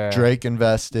 Yeah. Drake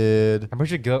invested. I'm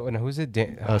pretty sure who's it?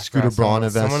 Scooter Braun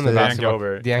someone in the invested. Dan basketball-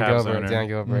 Gilbert, Dan Cavs Gilbert. owner. Dan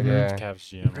Gilbert. Mhm. Yeah. Cavs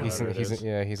GM. He's in, whatever it he's is. in,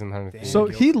 yeah, he's in 100. So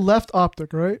he left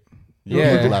Optic, right?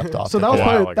 Yeah. He left off. So that was Yeah.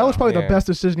 probably While that was probably ago. the best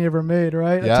decision he ever made,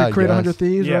 right? Yeah, to create I 100 guess.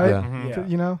 Thieves, Yeah. right? Yeah. Mhm. Yeah.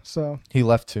 You know, so He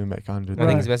left to make 100. I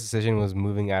think his best decision was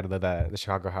moving out of the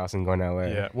Chicago house and going to LA.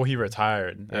 Yeah. Well, he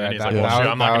retired, and then he's that- like, "Well, that shit, was-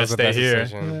 I'm not that gonna was the stay best here."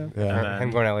 decision. yeah. Yeah. And then-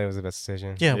 Him going to LA was the best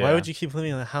decision. Yeah, why Yeah. would you keep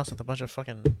living in a house with a bunch of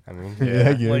fucking I mean, Yeah,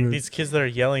 like yeah. these kids that are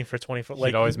yelling for 24 He'd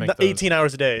like always make the those- 18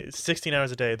 hours a day, 16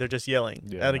 hours a day, they're just yelling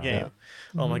Yeah. at a game.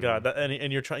 Yeah. Oh my god.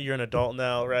 And you're an adult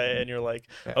now, right? And you're like,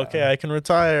 Yeah. okay, I can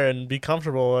retire and be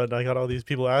comfortable, and I got all these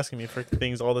people asking me for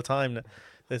things all the time.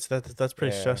 That's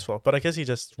pretty Yeah. stressful. But I guess he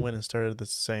just went and started the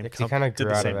same he company, kind of did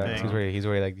grew the out of same that. thing.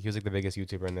 He was like the biggest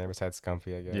YouTuber in there besides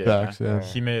Scumfy, I guess. Yeah. Facts, yeah.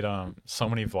 He made so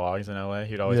many vlogs in LA.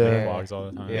 He'd always Yeah. make vlogs all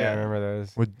the time. Yeah, I remember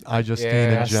those. With I Justine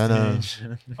Yeah, and Jenna.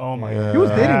 Oh my Yeah. god. He was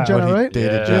dating When Jenna, he right?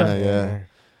 Dated Yeah. Jenna, yeah.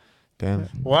 Damn.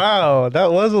 Wow,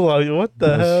 that was a long. What the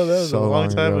That was hell? That was so a long long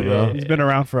time ago, ago. bro. He's been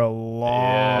around for a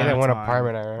long He had that one time.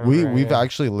 apartment. I remember. We've yeah.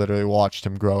 actually literally watched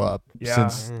him grow up Yeah.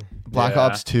 since Mhm. Black Yeah.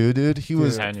 Ops 2, dude. He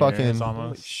was 10 years fucking. Holy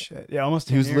almost. shit. Yeah, almost.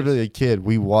 He 10 was years. literally a kid.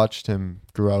 We watched him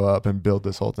grow up and build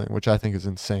this whole thing, which I think is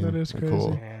insane That is and cool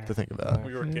crazy. Yeah. to think about.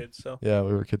 We were Yeah. kids, so Yeah,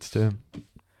 we were kids too.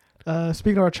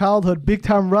 Speaking of our childhood, Big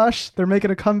Time Rush, they're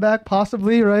making a comeback,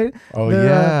 possibly, right? Oh They're,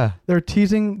 yeah. They're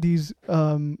teasing these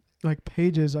like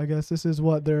pages. I guess this is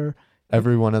what their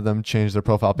every one of them changed their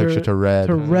profile picture They're- to red.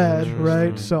 to red,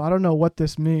 right? Mm. So I don't know what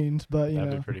this means, but you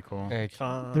That'd know, be pretty cool. Hey,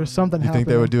 there's something You happening. think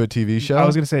they would do a TV show? I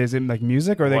was gonna say, is it like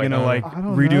music, or are they Why gonna not? like I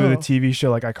don't redo know. the TV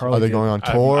show like iCarly? Are they did? going on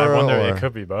tour? I wonder. or? It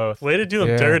could be both. Way to do him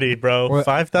Yeah. dirty, bro. Well,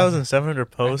 5,700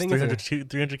 posts, think it's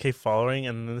 300K following,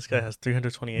 and then this guy has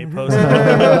 328 posts.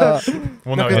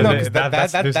 Well, no, No, 'cause is it-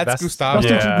 that's Gustavo.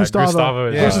 That's Yeah, Gustavo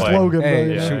is versus like- Logan. Hey,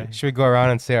 bro, yeah. should we go around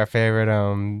and say our favorite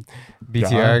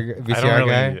BTR I BTR don't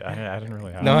guy? really. I didn't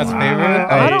really have. No, it's one. favorite.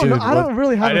 I don't Dude, know. I don't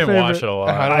really have I a didn't favorite. watch it a lot.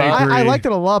 I I agree. liked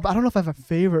it a lot, but I don't know if I have a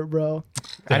favorite, bro.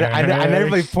 I never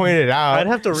really pointed it out. I'd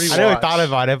have to rewatch. I never thought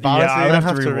about it, but Yeah, honestly, I would I'd have to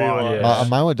have to rewatch. rewatch.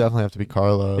 Mine would definitely have to be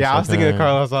Carlos. yeah, I was thinking of think.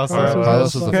 Carlos also. Carlos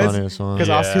Carlos was the Because- funniest one. Because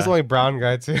Yeah. he's the only brown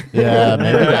guy too. Yeah,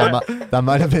 maybe that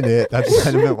might have been it. That might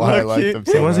have been why I liked him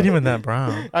so He wasn't much. even that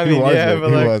brown. I He mean, wasn't, yeah, but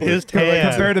he like wasn't. His tan.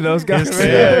 Compared to those guys.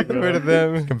 yeah, compared to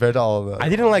them. Compared to all of them. I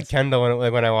didn't like Kendall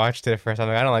when I watched it first. I'm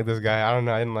like, I don't like this guy. I don't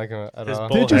know. I didn't like him at His all.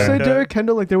 bull Didn't you say haircut. Derek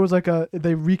Kendall? Like there was like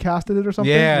they recasted it or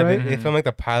something, Yeah, right? they filmed like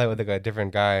the pilot with like a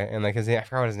different guy, and like his name, I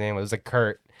forgot what his name was. It was like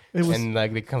Kurt, It was. and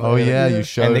like they Oh completely, yeah, Yeah. you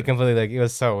showed. and they completely like it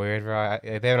was so weird, bro.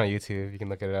 They have it on YouTube. You can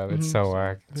look it up. It's Mhm. so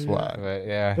whack. It's Yeah. whack. But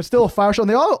yeah, It's still a fire show, and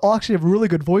they all actually have really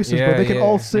good voices, bro. Yeah, They can yeah.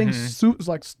 all sing Mhm.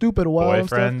 like stupid well and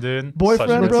stuff. Boyfriend, dude. Such a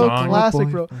Boyfriend, good bro, song. classic,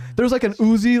 bro. There's like an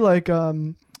Uzi like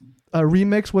a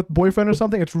remix with Boyfriend or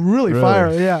something. It's really Really?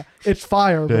 fire. Yeah, it's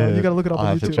fire, bro. Dude, You gotta look it up I'll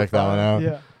on have YouTube. to check that one out.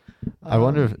 Yeah. I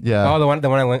wonder if oh the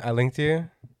one I linked to you.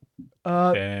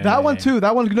 That one too.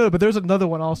 That one's good, but there's another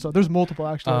one also. There's multiple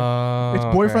actually. It's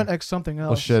Boyfriend X something else.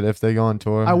 well, shit, if they go on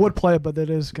tour, I would play it, but it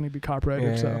is gonna be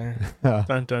copyrighted. So. Yeah.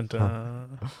 Dun, dun,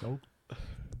 dun.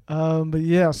 But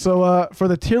yeah, so for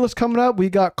the tier list coming up, we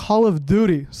got Call of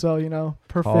Duty. So you know,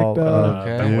 perfect. Call of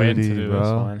Okay. Been waiting to Duty, do this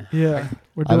bro. one. Yeah,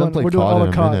 we're I haven't doing played all COD the in a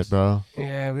minute, cards. bro.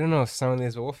 Yeah, we don't know some of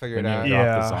these, but we'll figure it When you out. drop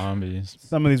Yeah. the zombies.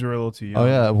 Some of these were a little too young. Oh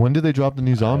yeah, when did they drop the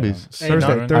new zombies?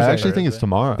 Thursday. I actually think it's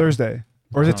tomorrow. Thursday,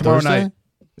 or is it tomorrow Thursday? night?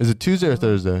 Is it Tuesday or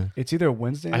Thursday? It's either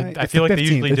Wednesday night. I It's feel the like they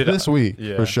 15th. usually It's did it. this week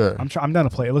Yeah. for sure. I'm down to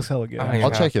play. It looks hella good. I don't even I'll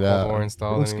have check it Cold out. War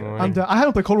installed Looks good. anymore. I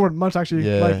haven't played Cold War in months actually.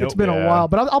 Yeah. Like it's been a Yeah. while,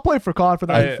 but I'll play for COD for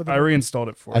that. for the, I reinstalled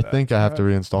it for I that. think I have to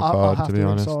reinstall I'll COD have to be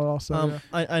honest. install it also.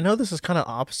 yeah. I know this is kind of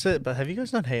opposite, but have you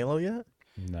guys done Halo yet?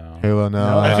 No. Halo, no.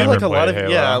 No, I feel never like a lot of played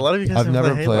yeah, a Halo. lot of you guys I've have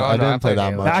never played played. Halo. Oh, I no, I didn't play played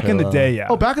that Halo. much. back in the Halo. day, yeah.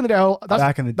 Oh, back in the day,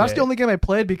 Back in the that's day. the only game I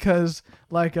played because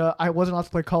like I wasn't allowed to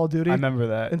play Call of Duty I remember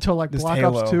that. until like This Black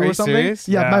Halo. Ops 2 Are or you something. serious?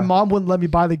 Yeah, Yeah. my mom wouldn't let me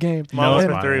buy the game. Modern was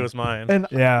Warfare mine. 3 was mine. And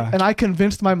Yeah. and I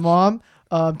convinced my mom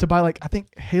to buy like I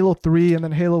think Halo 3 and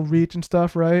then Halo Reach and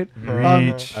stuff, right?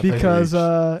 Reach. I played Because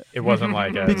Reach. It wasn't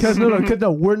like as, because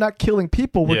no, we're not killing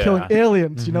people, we're Yeah. killing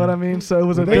aliens. You know what I mean? So it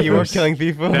was a Wait, you were difference. killing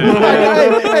people?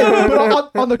 Hey,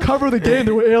 but on the cover of the game,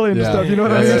 there were aliens and Yeah. stuff. You know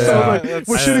what I mean? That's- So yeah. like,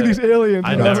 we're shooting these aliens.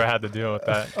 I you know? never had to deal with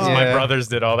that. 'Cause my Yeah. brothers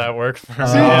did all that work for me.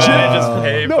 See, and Jay- they just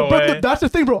paved No, the but way. that's the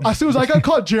thing, bro. As soon as I got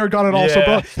caught, Jared got it also,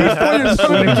 bro. Yeah. He's 4 years So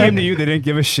when it old. came to you, they didn't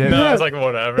give a shit. No, Yeah. it's like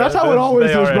whatever. That's how it always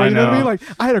They is, bro. already You know what I mean? know. Like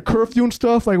I had a curfew and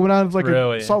stuff. Like when I was like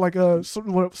Really?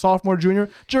 sophomore, junior,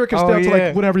 Jared can Oh, stay up to yeah.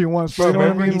 like whatever he wants. Bro, Bro, you know what I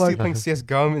remember mean? he used to Like, playing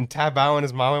CS::GO and tab out when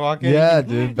his mom would walk in? Yeah,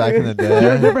 dude, back in the you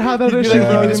day. never had that He'd be issue, like, bro.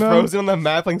 he'd be You just know? frozen on the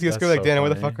map playing CS::GO. That's Like, so damn, where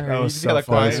the funny. fuck are That you? was Just so get like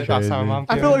funny. quiet. That's That's how my crazy. mom.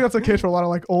 I feel like that's the case for a lot of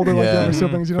like older, like Yeah. younger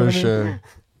siblings. You know For what I mean? sure.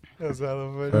 That's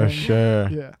hella funny. For sure.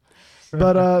 Yeah.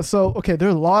 But so okay,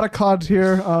 there's a lot of CODs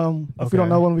here. If we don't Okay.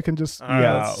 know one, we can just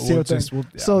Yeah, see what thing. yeah.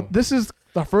 So this is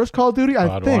the first Call of Duty, I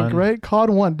COD think, 1. right? COD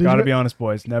 1. Did Gotta you, be honest,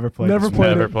 boys. Never played. Never this played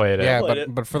one. Never it. played it. Yeah, Played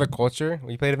it. but for the culture,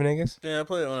 you played it in Vegas? Yeah, I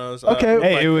played it when I was Okay.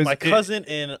 Hey, my, it was- my it- cousin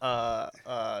in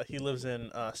he lives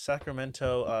in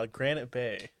Sacramento, Granite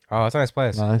Bay. Oh, it's a nice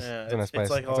place. Nice. Yeah, It's a nice it's place.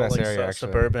 like It's a all nice like area, actually.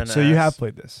 suburban. So you have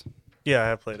played this. Yeah, I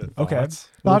have played it. Okay. Thoughts?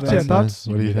 Well, Yeah, then- thoughts?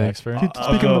 What do you You're the think? expert? Keep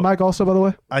speaking to the mic also, by the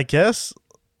way. I guess.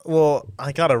 Well,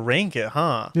 I gotta rank it,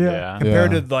 huh? Yeah.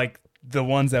 Compared Yeah. to like the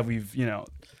ones that we've,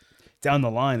 down the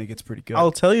line, it gets pretty good.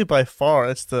 I'll tell you by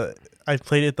far, I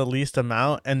played it the least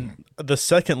amount, and the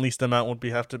second least amount would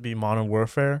have to be Modern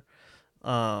Warfare.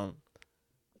 I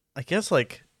guess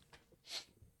like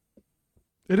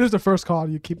It is the first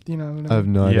COD. You keep, you know. I have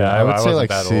no idea. Yeah, I would I say wasn't like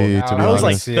that C, old. to be I was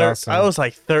like honest. Yeah, awesome. I was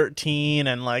like 13,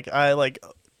 and like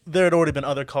there had already been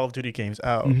other Call of Duty games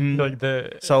out. Mhm. Like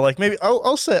the So like maybe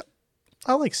I'll say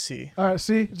I like C. All right,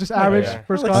 see, just average yeah.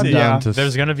 first I like COD. C. down Yeah. to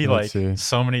there's gonna be let's like see.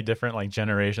 so many different like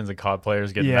generations of COD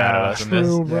players getting Yeah. mad at us in this.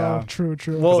 True, bro. Yeah. True.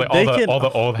 'Cause, Well, like they all can. the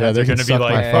old Yeah, heads they are can gonna be suck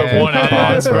like my fuck fucking one at cock,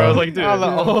 odds, bro. I was like, dude, All the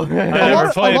old- I A never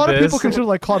lot, played a lot of this. people consider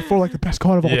like COD 4 like the best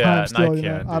COD of all Yeah, time. and Still, I you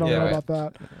know, can't I don't do know that. about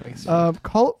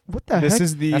that. What the This heck?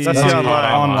 is the That's COD Online.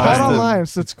 COD That's Online.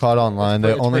 So It's called online.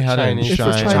 They It's only for had it in Chinese. It's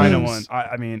for China. China Chinese. one.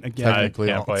 I mean, again, I Technically,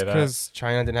 can't play that. because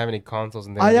China didn't have any consoles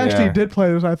and I things. actually Yeah. did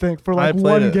play this. I think for like I played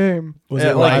one it. game. Was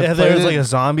Yeah, it like I there played was it- like a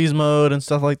zombies mode and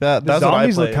stuff like that. the That's what I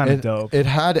zombies look played. kind of It- dope? It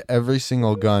had every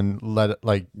single gun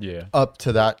like Yeah, up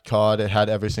to that COD. It had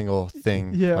every single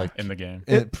thing. Yeah. Like in the game.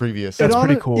 previous. That's pretty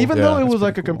honest- cool. Even Yeah, though it that's was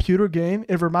like pretty a cool. computer game,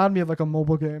 it reminded me of like a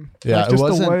mobile game. Yeah, like it just the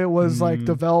wasn't- way it was like Mm.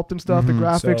 developed and stuff, the Mhm.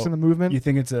 graphics So, and the movement. You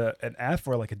think it's an F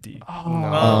or like a D? Oh.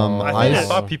 No. I I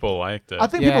thought people liked it. I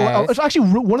think Yeah, people. It's actually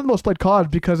one of the most played COD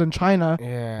because in China,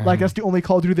 Yeah. like that's the only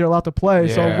Call of Duty they're allowed to play.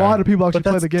 So a Yeah. lot of people actually But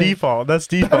play that's the game. default. That's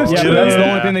default. is Yeah, true. but that's the Yeah.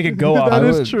 only thing they could go off. That I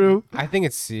is would- true. I think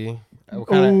it's C. What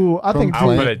kinda- Ooh, I think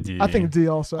I'll D. put a D. I think D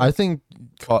also. I think,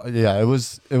 yeah,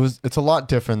 it's a lot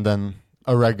different than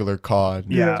a regular COD.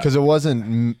 Yeah. Because it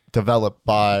wasn't developed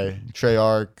by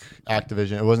Treyarch,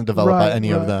 Activision. It wasn't developed by Right, any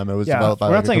of right. them. It was Yeah, developed by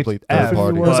we're like not a saying complete it's F, third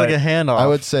party. it It was like But- a handoff. I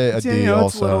would say a It's, D you know,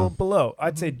 it's a little also. below.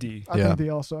 I'd say D. I yeah. think D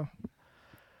also.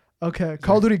 Okay,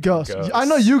 Call of Duty Ghosts. Ghosts. I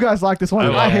know you guys like this one. I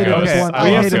I, love hated Ghosts. this Okay, one. I we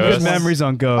I have hated some this good one. memories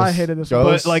on Ghosts. I hated this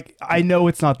Ghosts. one. But like, I know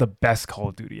it's not the best Call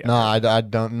of Duty. No, Ever. I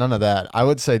don't. None of that. I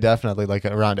would say definitely like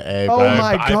around A. Oh but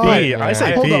my I god! B. I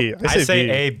say Hold B. up. I say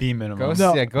B. A, B minimum. Ghost,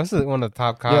 No. yeah, Ghost is one of the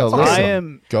top Yo, CODs. listen, I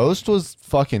am. Ghost was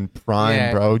fucking prime,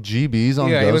 Yeah. bro. GBs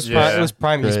on Yeah, Ghost. Yeah. it was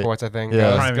Prime Great. Esports, I think.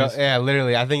 Yeah. Ghost. Prime Yeah,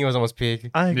 literally. I think it was almost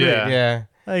peak. I agree. Yeah. Yeah.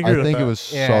 I agree I with think that. it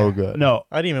was Yeah. so good. No,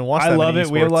 I didn't even watch. I that love many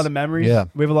it. We have a lot esports. of memories. Yeah.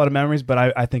 We have a lot of memories, but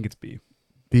I think it's B.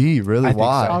 B, really? I think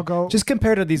Why? I'll go. Just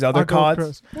compared to these other I'll go with CODs.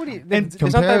 Chris. What do you, And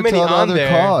there's not Compared that many to the on other there.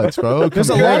 CODs, bro. There's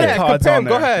a Compare lot it. of CODs compare on 'em. Go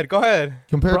there. ahead. Go ahead.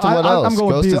 Compared to Bro, what I, else? I'm going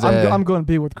Ghost B. is A. I'm going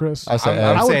B with Chris. I say I'm- A.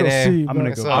 I'm I would saying go A. C. I'm gonna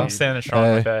but- go I'm B. standing strong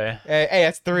Hey. with A. Hey,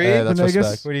 that's 3. Hey, that's Venegas?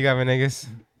 respect. What do you got, niggas?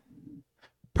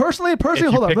 Personally, If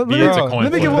you hold on. pick Let B, me it's a Bro, coin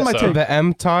let me give flip, one my so- take. The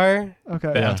M-Tar.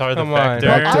 Okay. The Yeah. Antar, the Come on. Vector,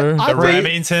 I the think-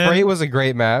 Remington. Freight was a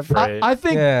great map. I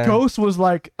think Yeah. Ghost was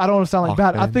like, I don't want to sound like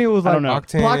bad. I Octane. think it was I like don't know.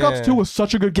 Octane, Black Ops yeah. 2 was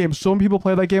such a good game. So many people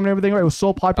played that game and everything. Right? It was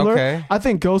so popular. Okay. I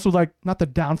think Ghost was like not the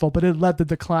downfall, but it led the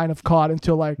decline of COD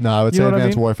until like. No, I would You say know what I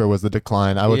Advanced mean? Warfare was the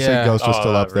decline. I would say Yeah. Ghost was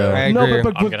still up really? there. I No, agree.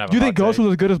 but I'm gonna have do you a think hot Ghost take.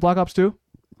 was as good as Black Ops 2?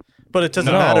 But it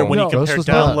doesn't No. matter when No. you compare Ghost was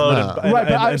not, download no. and, Right, but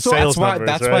and, I- and so sales That's why. numbers,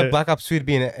 That's right? why Black Ops 2 would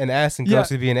be an S and Yeah.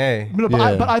 Ghost would be an A. No,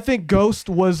 Yeah. but I think Ghost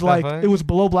was like Right. it was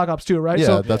below Black Ops 2, right? Yeah,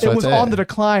 so that's it what was I'm on saying. the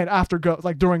decline after Ghost,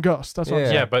 like during Ghost. That's what I'm Yeah.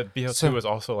 saying. Yeah, but BO2 So- was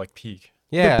also like peak.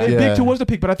 Yeah. Big, Yeah. Big 2 was the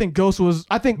peak, but I think Ghost was.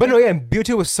 I think. But no, yeah,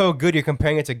 BO2 was so good. You're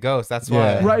comparing it to Ghost. That's why.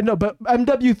 Yeah. Right, no, but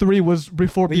MW3 was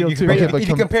before But you BO2. compare, Okay, if but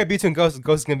you compare B2 and Ghost,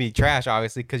 Ghost is gonna be trash,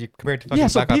 obviously, because you compare it to fucking Yeah,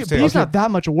 so Black Ops 2. B's not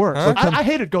that much worse. Huh? Like, I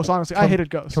hated Ghost, honestly. I hated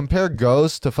Ghost. Compare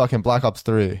Ghost to fucking Black Ops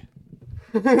 3.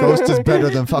 Ghost is better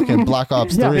than fucking Black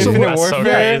Ops 3. Yeah, so Infinite That's so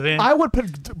Warfare. crazy. I would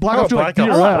put Black Oh, Ops 2 like Black B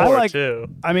or Ops less. I 4 like- too.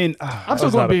 I mean, I'm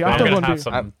still going B. I'm I'm still gonna going have B.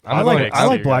 some. I'm I like- like I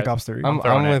like Black guys. Ops 3. I'm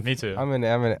throwing it. with Me too. I'm in A.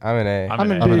 I'm in A.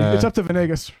 B. in A. It's up to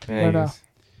Venegas right now.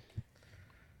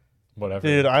 Whatever.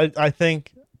 Dude, I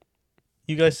think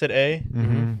you guys said A.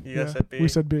 Mhm. You guys Yeah, said B. we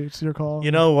said B. It's your call.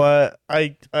 You know what?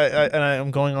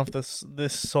 I'm going off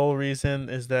this sole reason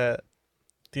is that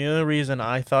the only reason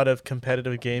I thought of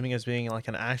competitive gaming as being like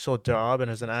an actual job and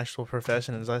as an actual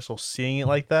profession and as actual seeing it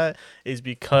like that is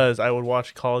because I would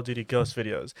watch Call of Duty Ghost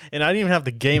videos and I didn't even have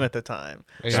the game at the time.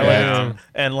 Yeah.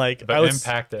 And like The I would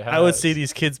impact it has. I would see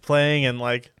these kids playing and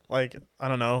like I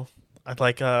don't know. I'd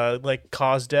like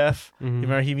CosDef. You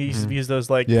remember he used to use those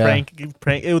like Yeah.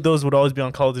 prank. Those would always be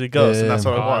on Call of Duty Ghost, Yeah, and that's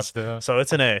yeah. what I watched. Costa. So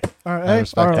it's an A. All right, I A.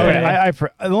 respect All that. right. Okay,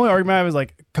 the only argument I have is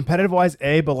like competitive wise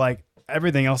A, but like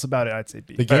everything else about it, I'd say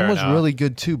B. The game Fair was enough. really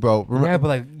good too, bro. Yeah, but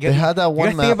like They had that you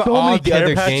one gotta think map. about So all many the care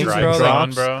other packages, games, Strike bro. Zone,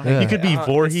 Like, bro. Yeah. You could be it's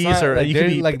Voorhees not- or like, you they're- could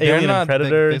be like, they're Alien not, and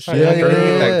Predator. like, shit. Yeah, they're yeah, not yeah,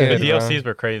 that yeah. The good, bro. DLCs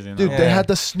were crazy. Dude, though. they Yeah. had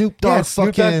the Snoop Yeah, Dogg Snoop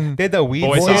Dogg, fucking. they had the weed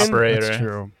Voice skin. operator. That's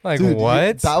true. Like Dude,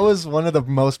 what? That was one of the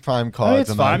most prime I mean, cards. it's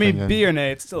in my fine. I mean, opinion. B or an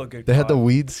A, it's still a good. They had the COD.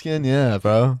 weed skin, yeah,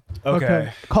 bro.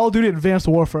 Okay. Call of Duty Advanced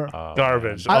Warfare.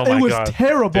 Garbage. I- Oh my it was god.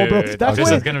 terrible, bro. Dude, That's this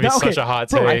when is gonna be that- such okay, a hot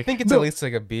bro, take. I think it's No. at least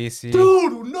like a B, C.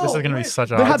 Dude, no. This is gonna be way.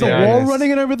 such a They hot had the take. Yeah, wall it is.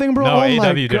 running and everything, bro. No, oh my AW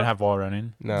God. didn't have wall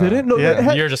running. No. Did it? No, Yeah. it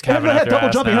had, You're just it had capping out your double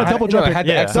ass jumping. It now. had double No, it jumping. had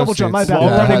the Yeah. Double jump. My exosuits. bad. Wall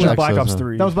Yeah, running I was had Black Ops exos,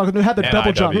 3. That was back. It had the And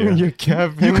double jump. IW.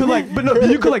 You could like, but no,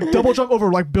 you could like double jump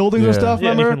over like buildings and Yeah. stuff.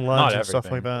 Yeah, and you Remember? can lunge Not and stuff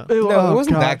like everything. that. It, No, oh, it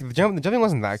wasn't God. that. The jumping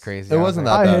wasn't that crazy. It wasn't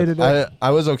I that hated bad. it. I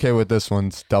was okay with this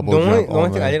one's double The only, jump the only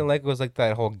thing only. I didn't like was like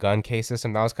that whole gun case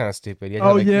system. That was kind of stupid. You had,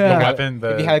 Oh, like, yeah. You The had, weapon,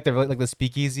 if you had like the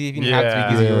speakeasy, if you didn't Yeah.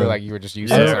 have speakeasy, Yeah. you were just Yeah,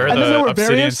 useless. or And then the there were Obsidian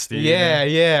variants. Steed.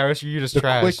 Yeah, or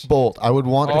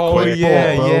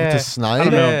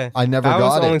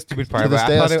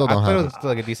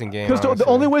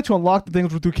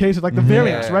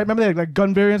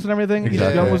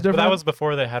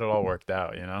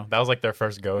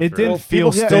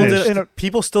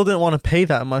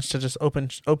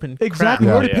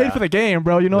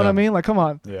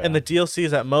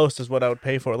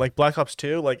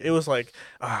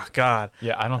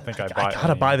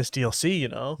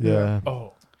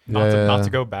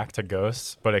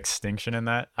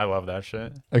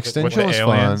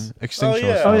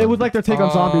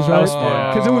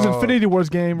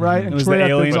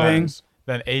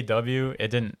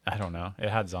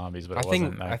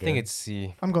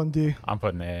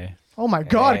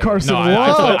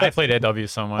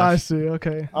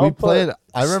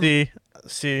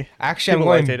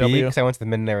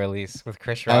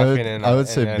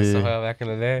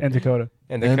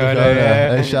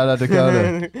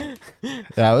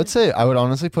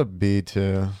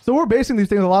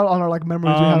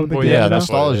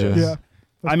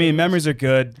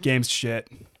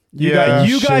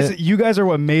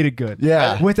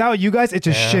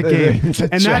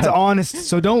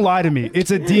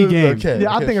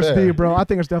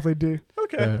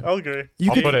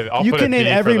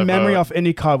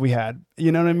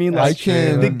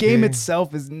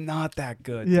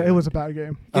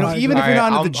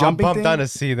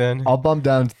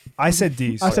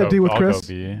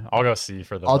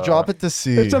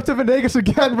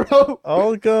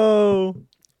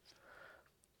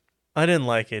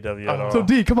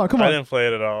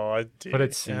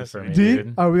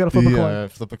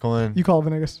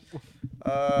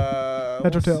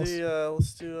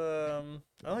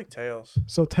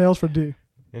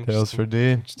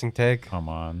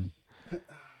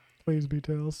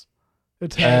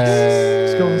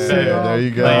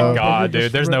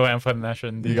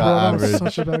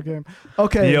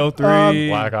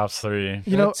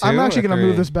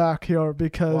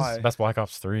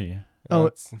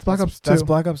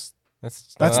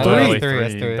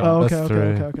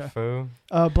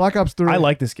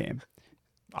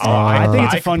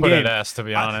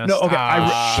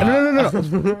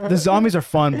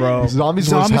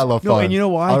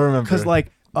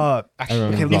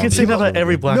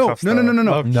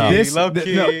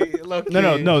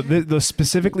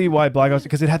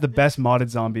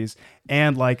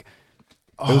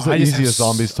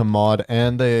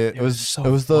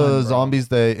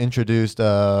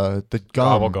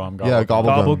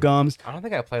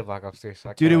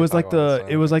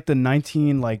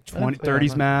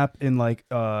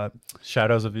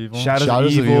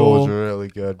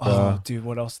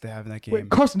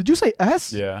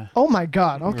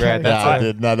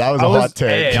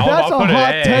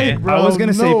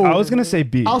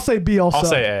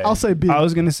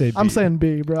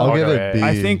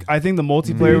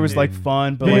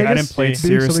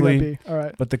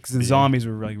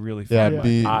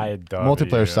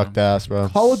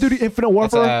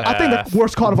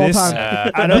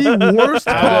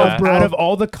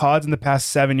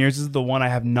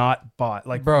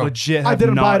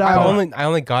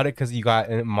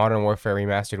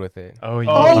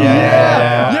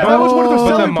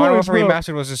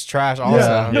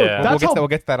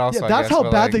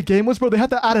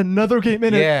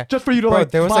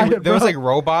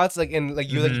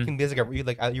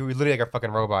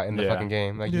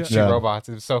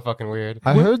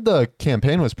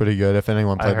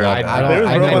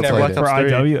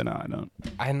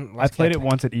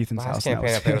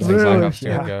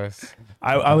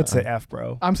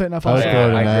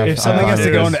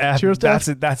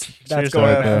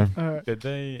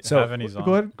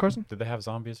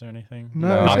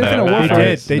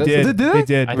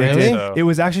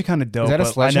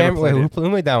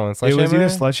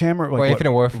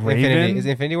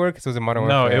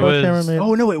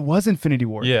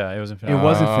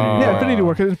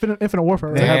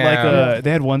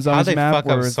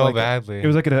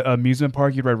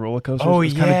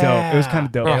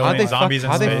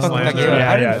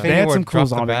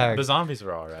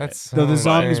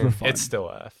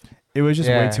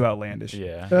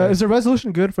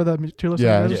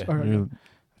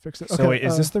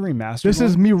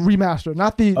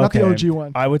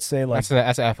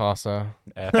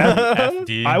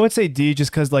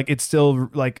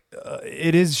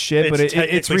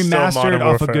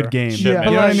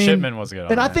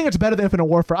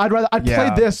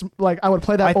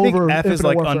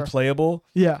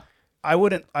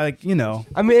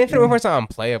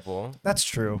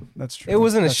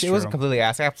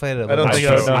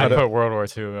put World War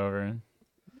II over.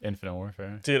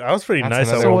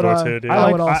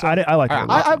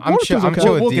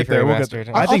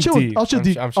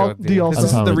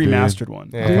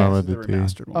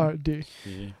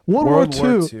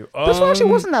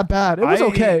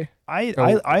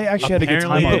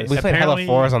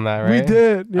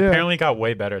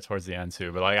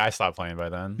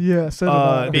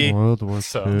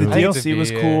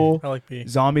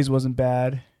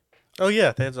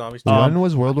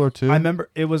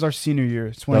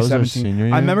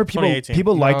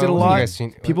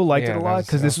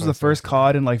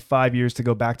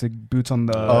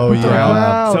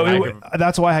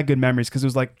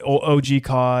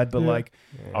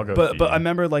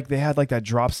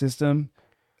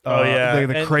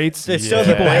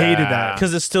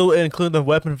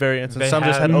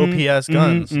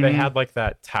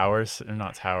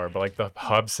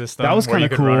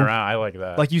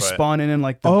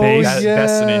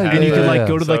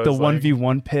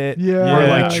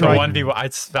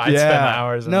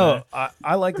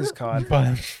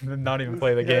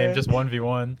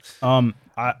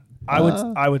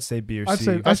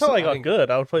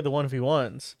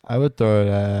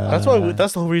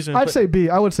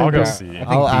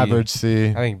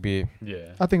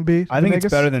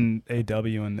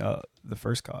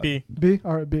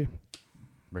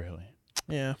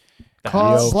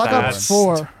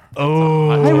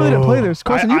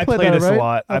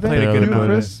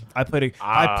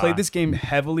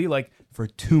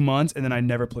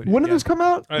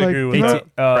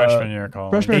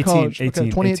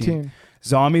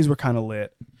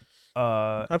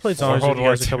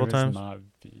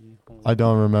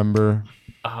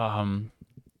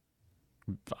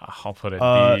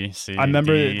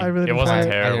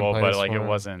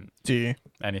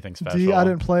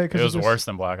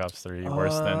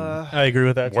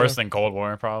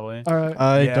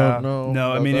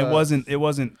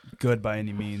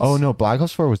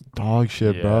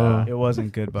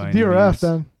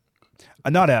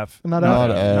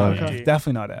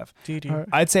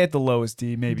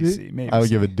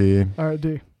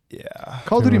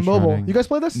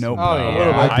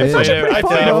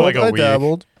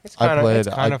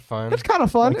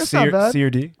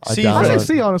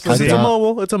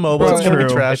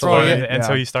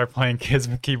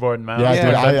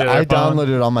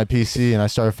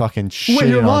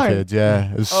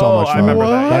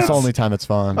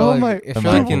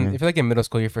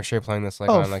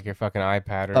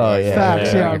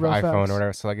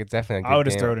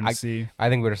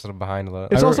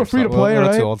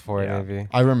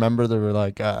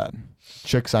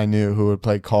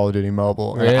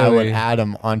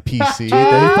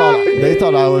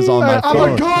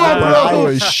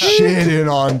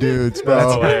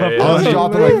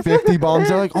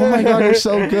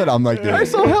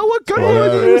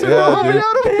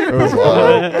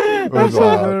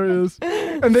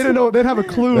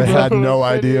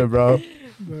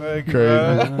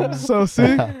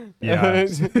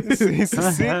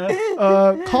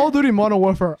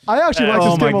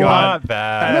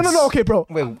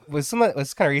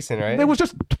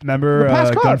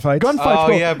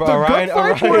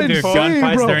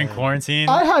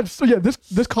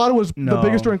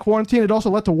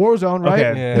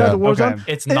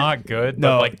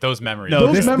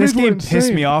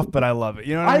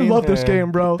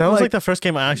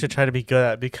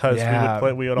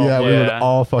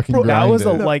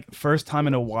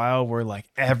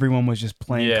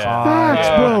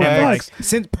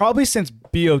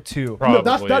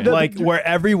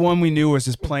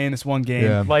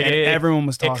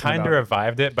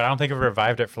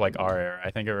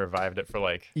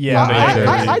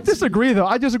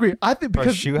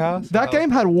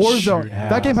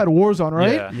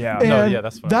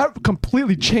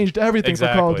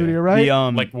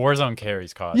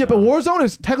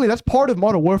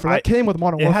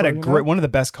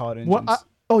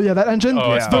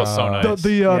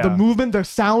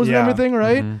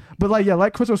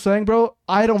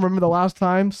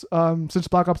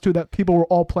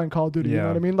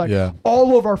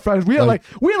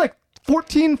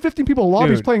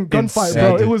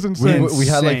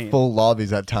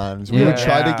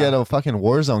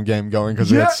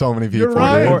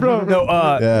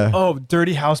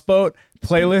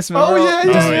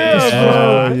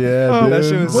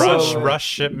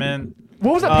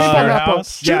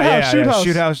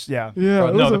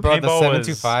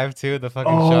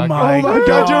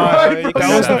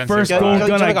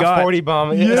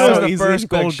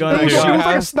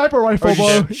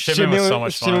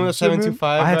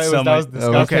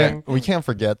 don't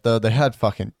forget though, they had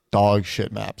fucking dog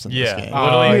shit maps in Yeah, this game.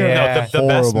 literally. yeah. No, the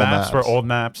best Horrible maps were maps. old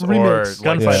maps Remakes. or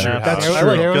like Gunfight shoot maps. house. That's There was-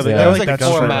 true. there was- Good- there I was like like that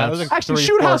four gunfight maps. maps. There was like Actually, three,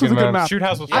 Shoot four House was a good maps. map. Shoot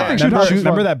house was I fun. think Shoot House was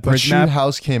Remember fun. that But bridge Shoot map?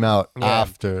 House came out Yeah.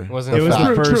 after. Wasn't the it? It was the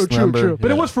fact. True, first, true, remember? true.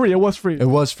 But it Yeah. was free. It was free. It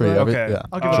was free. Okay. Yeah.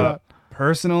 I'll give it that.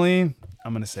 Personally,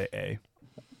 I'm gonna say A.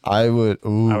 I would.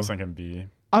 Ooh. I was thinking B.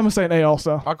 I'm gonna say an A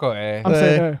also. I'll go A. I'm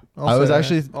saying A. I was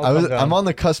actually. I'll come I'm down. on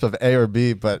the cusp of A or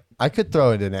B, but I could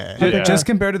throw it in A. Yeah. Just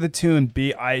compared to the 2 and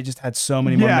B, I just had so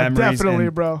many more Yeah, memories. definitely,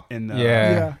 in, bro. In the,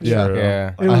 Yeah. Yeah. True. Yeah.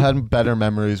 It I was- had better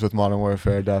memories with Modern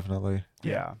Warfare, definitely.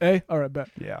 Yeah. A. All right, bet.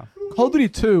 Yeah. Call of Duty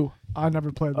 2. I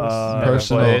never played this. Never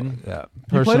Personally, played. yeah.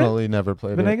 played it? Personally, never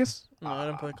played it. Venegas? No, I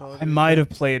didn't play Call of I Duty. might have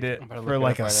played it better look for it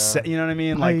like up a right set. now. You know what I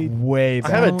mean? Like I- way I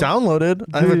back. have it downloaded.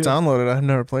 I have Dude. it downloaded. I've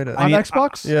never played it. I mean, On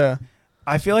Xbox? Yeah.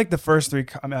 I feel like the first 3.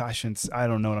 I mean, I shouldn't. I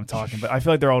don't know what I'm talking, but I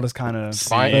feel like they're all just kind of Just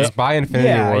buy Infinity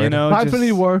yeah, Ward. you know, Not just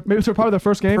Infinity War. Maybe it's probably their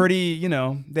first game. pretty. You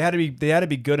know, they had to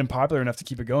be good and popular enough to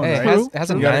keep it going, Hey, right? it has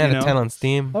a You 9 gotta, out you of know. 10 on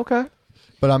Steam. Okay.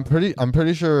 But I'm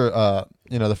pretty sure.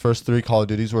 The first 3 Call of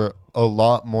Duties were a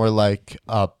lot more like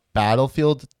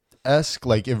Battlefield esque.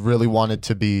 Like it really wanted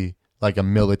to be like a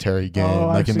military game, Oh,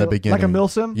 I like in see. the beginning. Like a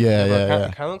milsim? Yeah, Bro, yeah, it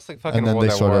yeah. kind of looks like fucking And then World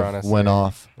they at sort War, of honestly. went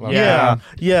off. Love Yeah.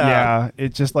 Yeah. Yeah,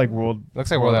 it's just like world.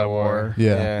 Looks like World at War.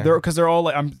 Yeah. They're all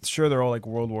like. I'm sure they're all like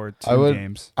World War I II would-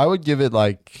 games. I would give it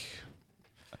like.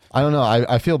 I don't know.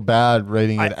 I feel bad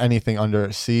rating it I- anything under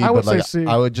a C, I but would say like C.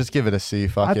 I would just give it a C.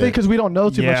 Fuck I it. think because we don't know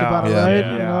too much Yeah. about it, Yeah. right?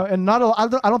 Yeah. You know, and not a,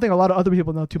 I don't think a lot of other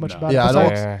people know too much about yeah, it. I don't.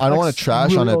 besides- Yeah. I don't like want to trash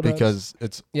really on it old heads. because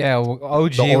it's Yeah, well,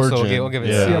 OG. The So origin. we'll give it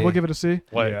Yeah. a C. Yeah, we'll give it a C.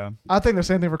 Like, Yeah. I think the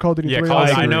same thing for Call of Duty yeah, 3. Call of I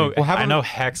Duty. I agree. know. Well, how I about- know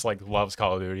Hex like loves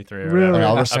Call of Duty 3. Or Really? whatever,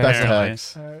 I'll respect apparently.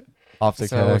 Hex. All right. Optic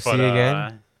So- Hex. See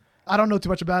again? I don't know too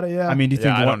much about it. Yeah. I mean, do you Yeah,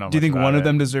 think I don't one, know do you much think about one of it.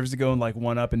 them deserves to go in like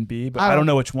 1 up and B? But I I don't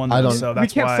know which one. I though, don't- So we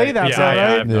that's can't why, say that, Yeah, so, yeah, right? I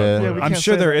have no Yeah. clue. we I'm can't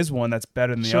sure say there that. is one that's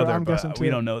better than the Sure, other, I'm guessing but too. we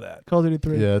don't know that. Call of Duty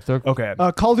 3. Yeah, they're Okay.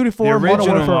 Call of Duty 4, Modern original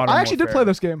Warfare. Modern I actually did Warfare. play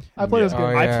this game. I played this Yeah. game.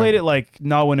 Oh, I yeah. played it like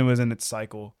not when it was in its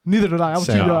cycle. Neither did I. I was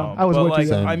too Same. young. I was but way like, too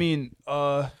young. Same. I mean,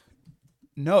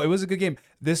 no, it was a good game.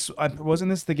 Wasn't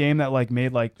this the game that like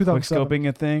made like quick 2007. scoping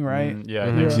a thing, right? Yeah, I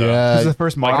Mhm. think so. Yeah. This is the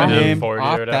first Like modern the game. M40 or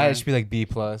Off whatever. that, it should be like B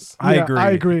plus. I Yeah, agree.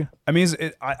 I agree. I mean,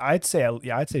 I'd say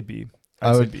B. I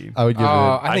I'd say would. B. I would give it.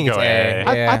 I think I'd it's go A.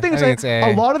 A. Yeah, I think it's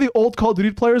A. a lot of the old Call of Duty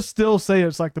players still say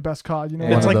it's like the best COD. You know,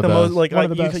 One It's of like the the most best. like One of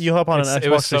the you, best. you hop on an It Xbox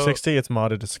was so- 360. It's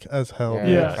modded as hell.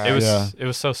 Yeah. Yeah. It was Yeah. it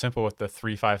was so simple with the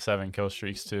 357 kill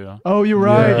streaks too. oh, you're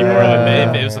right.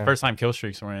 Yeah. Yeah. It was the first time kill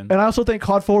streaks were in. And I also think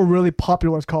COD 4 really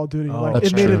popular as Call of Duty. Oh, like that's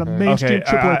it made true. it a mainstream Okay,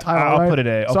 triple A title. I'll right? put it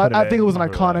A. So I think it was an I'll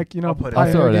put it iconic, you know, I'll put it A.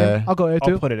 I'll throw it pioneer A. game. I'll go A I'll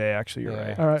too. put it A. Actually, you're Yeah.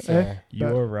 right. All right, Yeah. A.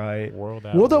 You're right. World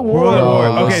World at War. World at War.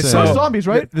 Oh, Okay, listen. so First zombies,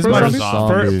 right? This is First my zombies?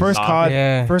 Zombies. first COD.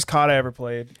 Yeah. First COD I ever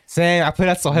played. Same. I played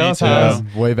at Sohail's too. house.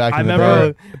 Way back I in the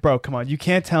remember, day. bro. Come on, you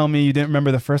can't tell me you didn't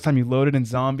remember the first time you loaded in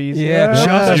zombies. Yeah.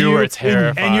 Just You were and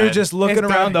terrified. you're just looking It's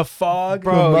around the- the fog,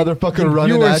 Bro, The motherfucker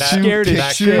running were at you. scared as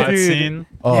kick shit, That dude. scene.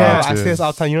 Oh, Yeah, I dude. say this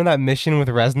all the time. You know that mission with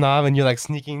Reznov and you're like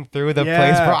sneaking through the Yeah.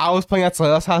 place, bro? I was playing at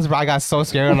Sohail's house, bro. I got so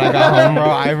scared when I got home, bro.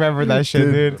 I remember that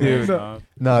shit, dude.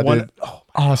 No, One- dude.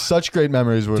 Oh, such great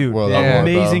memories with Dude, World yeah. at War,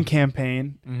 bro. amazing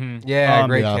campaign. Mm-hmm. Yeah,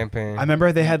 great Yeah. campaign. I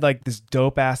remember they had like this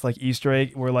dope ass like Easter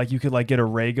egg where like you could like get a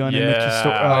ray gun in the, Yeah. in the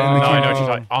No, I know what campaign. you're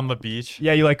talking on the beach.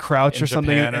 Yeah, you like crouch In or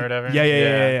something. Japan or whatever?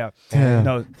 Yeah. Damn.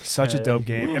 No, such a dope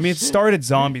game. I mean, it started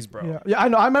zombies, bro. Yeah, I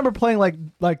know. I remember playing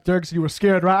like Dirk, you were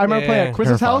scared, right? I remember playing at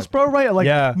Chris's Terrified. house, bro, right? At, like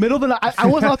Yeah. middle of the night. I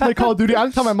wasn't allowed to play Call of Duty. I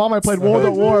didn't tell my mom I played World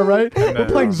at War, right? We're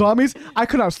playing zombies. I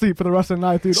could not sleep for the rest of the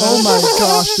night, dude. Oh my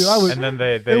gosh, dude. I was. And then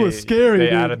they it was scary, They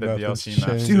dude. added the Nothing's DLC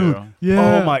maps changed. too.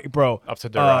 Yeah. Oh my, bro. Up to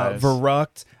Darius.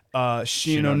 Verruct,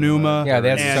 Shinonuma, Yeah, they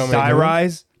had and so many Die good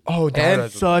Rise. Oh, And damn.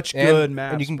 Such And- good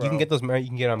maps, and you can get those. You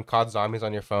can get COD Zombies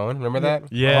on your phone. Remember that?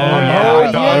 Yeah.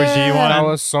 Oh, the yeah. OG one. That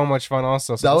was so much fun.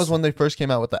 Also, That was when they first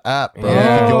came out with the app, bro.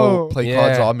 Yeah. You could Oh. go play Yeah.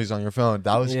 COD Zombies on your phone.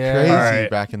 That was Yeah. crazy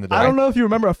Alright. back in the day. I don't know if you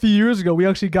remember a few years ago, we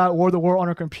actually got World at War on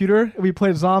our computer. We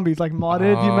played zombies, like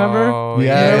modded. Do you remember? Oh,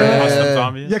 Yeah. Remember Yeah. custom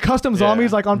zombies. Yeah, custom Yeah.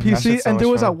 zombies like on That PC. shit's so And there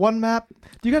much was fun. that one map.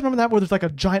 Do you guys remember that where there's like a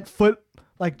giant foot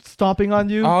like stomping on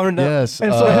you? Oh no. Yes.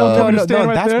 And so he'll tell me to stand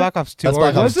right that's there. Black Ops 2 That's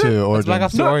Black Origins. Ops 2 That's Origins. Black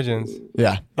Ops 2 Origins.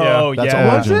 Yeah. Oh That's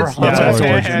yeah, Origins. Was it? That's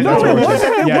Yeah, Origins. No, it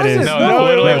wasn't. It Yeah, it wasn't. is. No, No,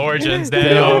 literally no. Origins.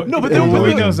 Daniel. No, but Yeah, there was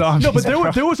we know zombies, no, but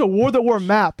bro. there was a World at War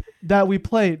map that we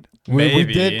played. We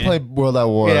Maybe. did play World at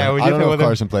War. Yeah, we I did don't play know if World at-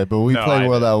 Carson played, but we No, played I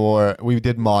World at War. We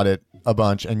did mod it. a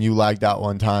bunch and you lagged out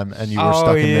one time and you were Oh,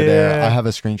 stuck in midair. yeah. I have a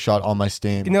screenshot on my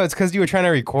Steam. You know, it's because you were trying to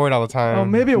record all the time. Oh,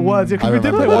 maybe it was. Yeah, I because we did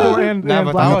play remember World that. War and Nah,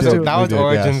 but Black that Ops was 2. that was We did,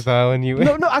 Origins yes. though, and you.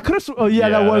 No, I could have. Oh, yeah, Yeah,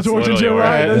 that was that's Origins. You're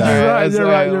literally right. Origins. You're right. That's You're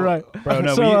right. right. You're right. Bro,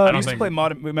 no, So, we uh, used to play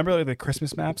modern. Remember like the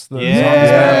Christmas maps? The Yeah, zombies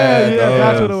yeah, map?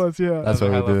 that's those. what it was. Yeah. That's what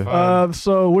we hella do. fun.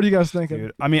 So, what are you guys thinking?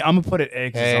 Dude, I mean, I'm gonna put it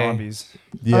A 'cause A. zombies.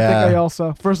 I think I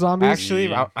also first zombies.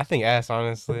 Actually, I think S.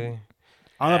 Honestly.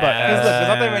 I don't know about Because S. look, there's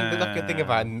not that many. Look, think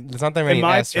about it. There's not that many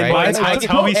my- S, in right? my- And I,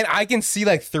 tell me- and I can see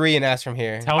like 3 in S from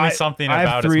here. Tell me something I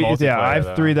about have 3. its multiplayer. Yeah, I have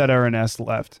though. 3 that are in S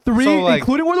left. 3, So, like-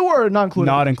 including World of War, or not including?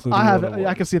 Not including I have. World of War.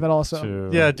 I can see that also. 2.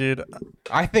 Yeah, dude.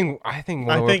 I think World I of think-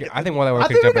 War I could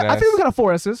think jump we in got. I S. think we got a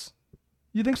 4 S's.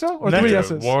 You think so, or Next 3 Dude,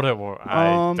 S's? World at War. I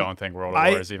Um, don't think World of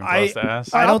I- War is even I- close to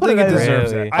S. I I'll don't put think it it at A.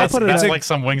 deserves Really? it. I That's, put it that's at like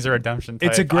some Wings of Redemption.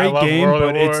 It's a type. I great love game, World but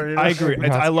of it's. War, you I know? agree.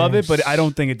 That's I love it, but games. I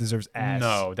don't think it deserves S.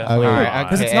 No, definitely would- not.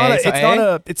 because it's Okay, not a. so It's A? not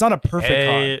a. It's not a perfect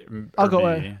A, card. I'll or go B.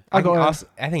 A. I'll go A.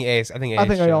 I think A. I think A. I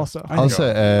think A sure. also. I'll say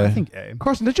I A. think A.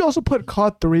 Carson, did you also put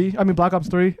COD 3? I mean Black Ops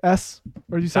 3 S,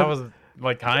 or you said That was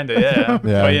like kind of yeah.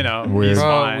 Yeah, But you know, weird. he's Bro,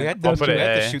 fine. we had I'll to, put we it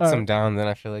had to A. shoot Alright. some down. Then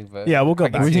I feel like, but Yeah, we'll go I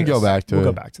can back. We see can this. go back to We'll it.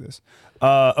 go back to this.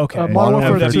 Okay. Modern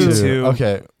Warfare Warfare 2.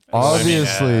 Okay.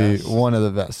 Obviously, yes. one of the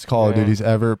best Call of Yeah. Duties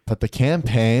ever, but the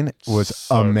campaign was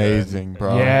So good. amazing,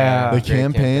 bro. Yeah. the Great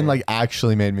campaign campaign. like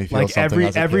actually made me feel Like something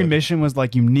as a every kid. mission was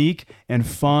like unique and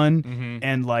fun Mhm.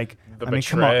 and like The I mean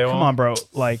come betrayal. on bro,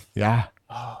 like Yeah,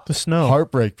 The snow.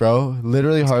 heartbreak, bro.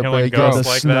 Literally heartbreak. girls the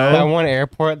like snow. That one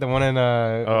airport, the one in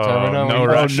Terminal. no where you-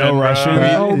 Russian, no bro. Russian.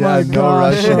 Right? Oh yeah, my no God.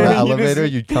 rush in the You elevator.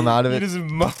 You'd come out of You it. just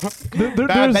There- that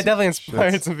there's- definitely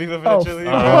inspired some people Oh, eventually.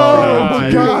 oh my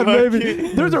dude. God,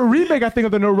 maybe. There's a remake I think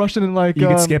of the No Russian in like you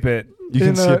can skip it. You can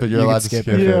in, skip it. You're you allowed can to skip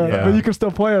skip it. it. Yeah, Yeah. but you can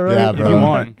still play it, right? Yeah, If bro. you If you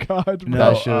want. God, No,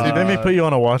 That shit. Dude, they may put you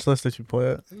on a watch list if you play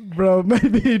it. bro,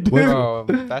 maybe, dude. Bro,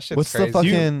 that shit's What's the crazy.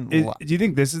 fucking? Do you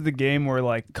think this is the game where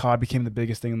like COD became the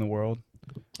biggest thing in the world?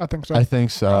 I think so. I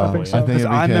think so. I think so. I think Because it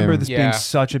I remember became. this Yeah. being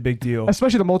such a big deal.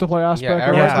 Especially the multiplayer Yeah, aspect.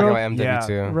 everyone's right, talking bro? about MW2.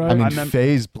 Yeah. Right. I mean, remember-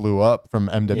 FaZe blew up from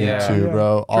MW2, Yeah.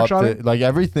 bro. Trick Off shotty? the, like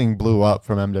everything blew up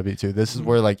from MW2. This is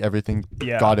where like everything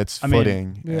Yeah. got its I mean,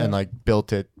 footing yeah. and like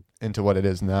built it into what it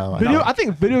is now. I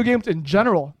think video games in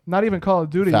general, not even Call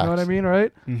of Duty, you know what I Facts. mean,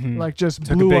 right? Mhm. Like just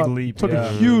Took a blew big up. leap, Took yeah. a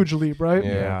huge leap, right?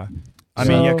 Yeah. Yeah. I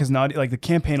mean, yeah, So- because not like the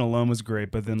campaign alone was great,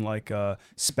 but then like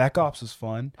Spec Ops was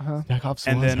fun. Uh-huh. Black Ops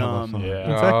And was then, hella um, fun.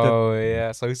 Yeah. Oh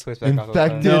yeah, so we switched back off.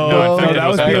 Infected, No, bro. no, Infected that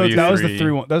was was that was the MW3.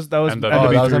 3 one. That was MW3.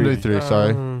 Oh, that was MW3. MW3.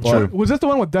 Sorry. True. Was this the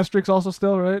one with Deathstreaks also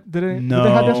still, right? Did they No.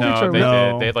 have Deathstreaks No, or they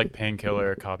No. did. They had like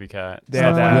Painkiller, Copycat. They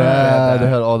had Uh, that. Yeah, They they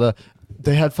had had all the.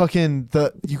 They had fucking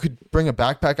the. You could bring a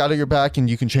backpack out of your back and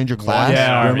you can change your class.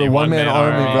 Yeah. Remember Army, one man one-man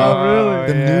army, army. bro. Oh, really?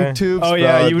 The noob tubes. Oh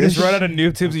yeah, bro. you would just This run is- out of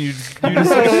noob tubes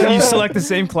and you select the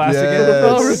same class Yeah. again.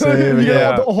 Oh, really? Same, You get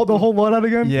yeah. the whole loadout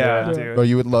again? Yeah, Yeah. dude. Bro,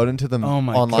 you would load into the Oh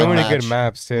my online So many match. good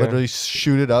maps too. Literally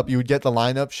shoot it up. You would get the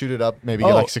lineup, shoot it up, maybe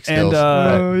get like 6 and kills.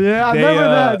 Oh, yeah, I they, remember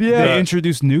that. Yeah. They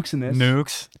introduced nukes in this.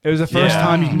 Nukes. It was the first Yeah.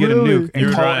 time you can get a Really? nuke and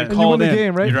You call, run- and And call you win it the in.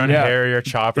 game, right? You run Yeah. Harrier,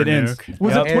 Chopper, It ends. Nuke.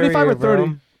 Was Yep. it 25 or Area, 30?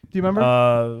 bro. Do you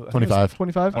remember? 25.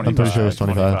 25? I'm pretty sure it was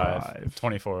 25.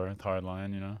 24, hard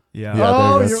line, you know. Yeah. Yeah,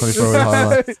 Oh, there you go. you're 24 with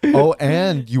hard right. line. Oh,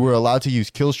 and you were allowed to use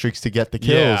kill streaks to get the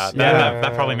kills. Yeah, Yeah.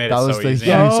 that probably made That it was so the- easy.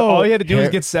 Yeah, so Oh. all you had to do was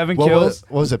Har- get 7 What kills.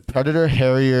 was it? Predator,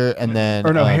 Harrier, and then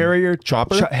Or no, Harrier,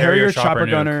 Chopper. Harrier, Chopper, Chopper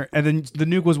nuke. Gunner, and then the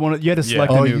nuke was one. You had to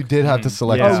select Oh, the nuke. you did have to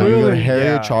select Yeah. it. So Oh, you go really? Harrier,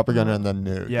 Yeah. Chopper Gunner, and then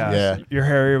nuke. Yeah, Yeah. your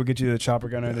Harrier would get you the Chopper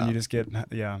Gunner, and then you just get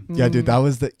Yeah, dude, that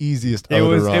was the easiest. It O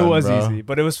to was run, it was bro. easy,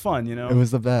 but it was fun, you know. It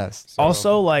was the best.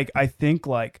 also like I think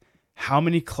like how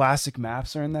many classic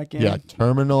maps are in that game? Yeah,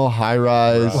 Terminal, High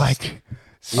Rise, like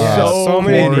Yeah, so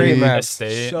many many. great maps.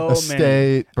 Estate. so many.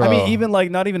 Estate, bro. I mean, even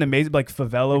like not even amazing. Like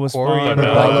Favela was Quarry, fun.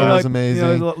 Favela Like, you know, was like, amazing.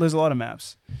 You know, there's a lot of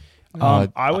maps.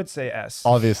 I would say S.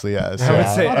 Obviously, yes. I would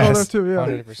yeah. say I'll go there S. too, yeah.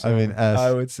 100%. I mean, S.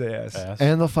 I would say S. Yes.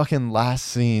 And the fucking last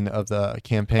scene of the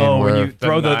campaign Oh, where when you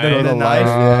throw the knife. the light, knife.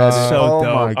 yeah, dude. So oh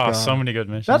dope. my Oh, god. so many good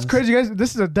missions. That's crazy, guys.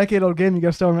 This is a decade-old game. You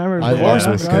guys still remember? I it. love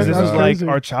Yeah, this because this game. was That's like crazy.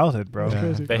 our childhood, bro. That's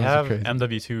crazy. They Those are have crazy.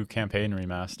 MW2 campaign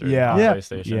remastered Yeah. on Yeah.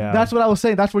 PlayStation. Yeah. That's what I was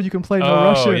saying. That's where you can play No Oh,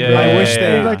 Russian. yeah, Right? I yeah, wish yeah,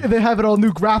 they Like they have it all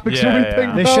new graphics Yeah, and everything.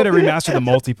 yeah. They bro. should have remastered the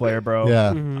multiplayer, bro.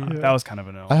 Yeah. That was kind of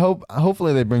a no. I hope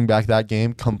hopefully they bring back that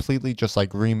game completely just like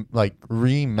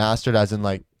remastered as in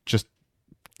like just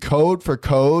code for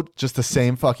code, just the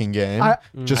same fucking game,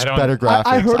 just I don't- better graphics.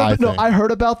 I heard about think. I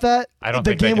heard about that. I don't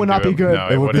the think they game can would not do be good. No,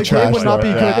 It would be The trash, game would not be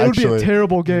though. good. Yeah, It would be a actually.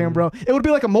 terrible game, bro. It would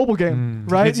be like a mobile game,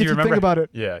 right? Because If you think about it.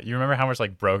 Yeah, you remember how much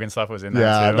like broken stuff was in Yeah,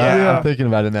 that too. Yeah. I'm thinking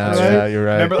about it now. Right? Yeah, you're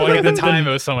right. Remember, Like at the the- time,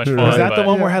 it was so much Was fun. Was that the but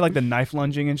one where it had like the knife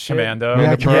lunging and shit? Commando?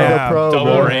 Yeah, Commando Yeah. Pro, Double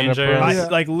bro. Rangers. I, Yeah.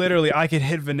 like literally, I could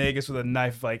hit Venegas with a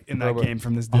knife like in that Bro, game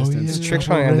from this Oh, distance. yeah. Trick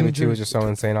shot in Rangers. MW2 was just so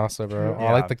insane, also, bro. Yeah.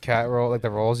 All like the cat roll, like the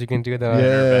rolls you can do, the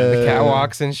Yeah.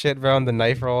 catwalks and shit, bro, and the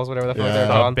knife rolls, whatever the fuck Yeah. they're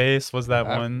Sub called. base was that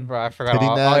one. Bro, I forgot Hitting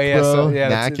all. neck, Oh yeah, bro. so yeah,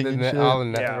 Knacking and shit. all the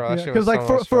neck, Yeah. bro. That shit Because was like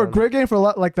so much for a fun. great game for a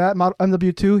lot like that,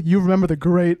 MW2, you remember the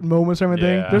great moments and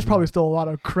everything. Yeah. There's probably still a lot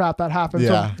of crap that happens.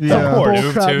 Yeah. Some Yeah. bull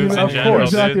Noob crap, you tubes know? in general,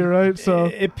 Exactly dude. right.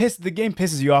 So, The game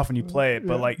pisses you off when you play it,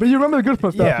 but like, but you remember the good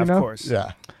stuff, yeah, you know? of course.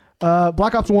 Yeah.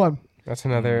 Black Ops 1. That's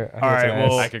another. All right,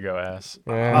 well, I could go ass.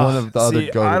 yeah. One of the other See,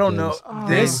 goated I don't know.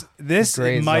 games. This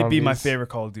Great might be my zombies. favorite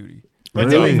Call of Duty. It's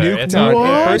Really? up there. It's Nuketown. up What?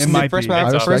 there. It might First be. match, I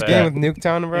respect first that. game with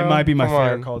Nuketown, bro. It might be my Come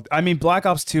favorite on. Call of Duty. I mean, Black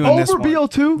Ops 2 and this Over one.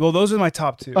 BO2? Well, those are my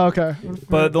top two. Okay.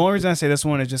 But the only reason I say this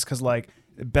one is just because like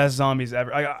best zombies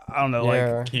ever. I don't know,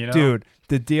 Yeah. like Kino? dude,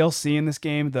 the DLC in this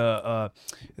game,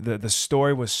 the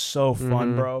story was so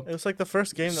fun, bro. It was like the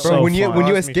first game that Bro, Bro, So when you fun. when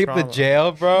you caused me escape the trauma.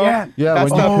 jail, bro. Yeah. Yeah,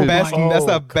 That's when you the could- best. oh. That's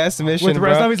the best mission, With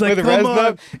bro. Reznov, he's like, with "Come Reznov,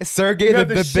 on." Sergey, You the have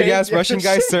to big shake- ass you have Russian to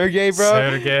guy, shake- Sergey, bro.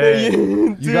 Sergey.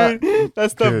 Dude, You got-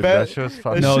 that's the Dude, best. That shit was That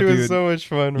fucking. No, shit was dude. so much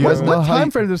fun, You bro. guys know What how time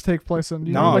you- frame does this take place in? Do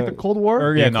you No. know, like the Cold War?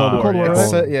 Or, yeah, Vietnam Cold War. War, yeah. yeah.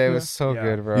 So, yeah, it was so Yeah.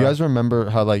 good, bro. You guys remember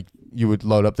how like you would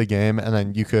load up the game and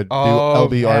then you could Oh,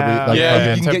 do LB, yeah. RB, like Yeah,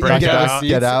 again, you can get break out out. the seats,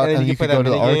 get out, then and you play could go that to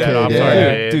the mini game. arcade. Ops Yeah.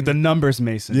 arcade. Dude, the numbers,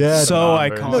 Mason. Yeah, So the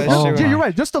numbers. iconic. No, That just, shit yeah, was- you're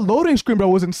right. Just the loading screen, bro,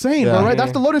 was insane, bro. Yeah. Right?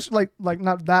 That's the loading, like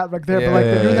not that right there, but Yeah, like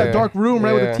you're in yeah, that dark room,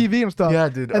 right, with yeah. the TV and stuff. Yeah,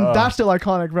 dude. And that's still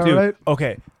iconic, bro. Dude, Right?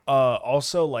 okay.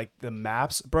 Also, like the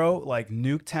maps, bro. Like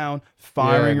Nuketown,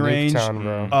 firing Yeah, range. Nuketown,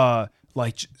 bro.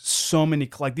 Like so many.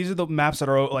 Like these are the maps that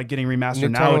are like getting remastered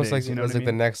Nuketown nowadays. was like you know was what I like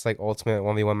the mean? next like ultimate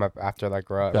 1v1 map after like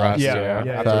Rust. Yeah,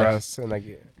 yeah, after yeah. Rust and like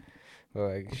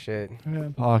shit. Yeah.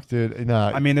 Fuck, dude.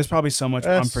 Nah, I mean, there's probably so much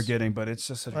I'm S. forgetting, but it's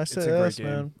just I it's a say great S, game.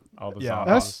 man. All the Yeah,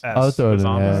 zombies. S. I'll throw it in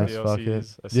Zombies there. Fuck it.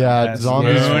 DLCs. Yeah, S.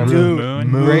 zombies. Moon, Dude,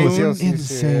 Moon. Great Moon, DLCs,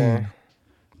 insane. yeah.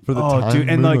 For the Oh, time, dude,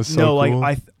 and Moon like was so like cool.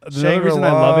 the only reason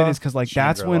I love it is because like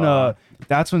Shangri-La.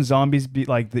 that's when zombies be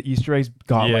like the Easter eggs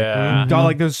got Yeah. like got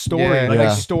like the story Yeah. like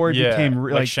Yeah. story Yeah, became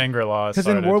like Shangri-La. because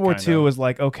in started World War kinda. II it was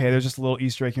like okay there's just a little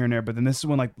Easter egg here and there, but then this is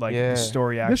when like Yeah. the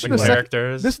story This actually is the the like,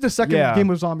 characters. This is the second Yeah. game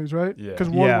with zombies, right? Yeah. Because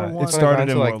World Yeah, War One. it started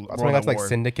in like World that's when I got to, like War.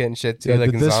 Syndicate and shit too, Yeah, like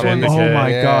but in this zombies. one- oh my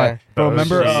Yeah. god bro Oh,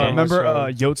 remember shit. remember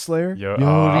So Yote Slayer Yo, Yo,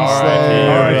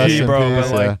 R.I.P. Rest RIP in bro peace,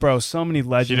 but like yeah. bro so many She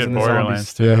legends did in the Borderlands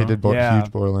zombies too. Yeah, he did Yeah.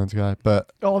 huge Borderlands guy.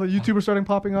 But All the YouTubers starting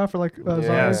popping off for like Yeah,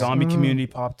 yeah zombies. zombie Mhm. community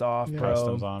popped off Yeah. Custom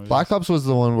bro zombies. Black Ops was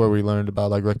the one where we learned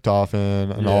about like Rick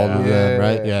Doffin and all of Yeah. them,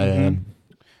 right? Yeah. Yeah, yeah. Mhm.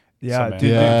 yeah Samantha.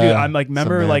 dude Yeah. I'm like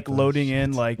remember like Samantha, loading shit.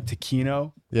 in like to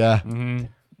Kino Yeah. Mm-hmm.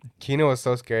 Kino was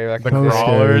so scary. Like The So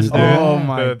crawlers, dude. scary. Oh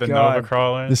my the God. Nova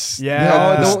crawlers. This,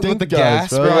 Yeah. the stink with the guys, gas,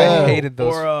 bro. I yeah. hated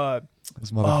those. or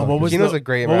Those what motherfuckers. was Kino's the, a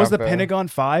great what was the map, though. Pentagon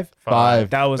 5? Five.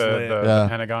 That was the, lit. the Yeah.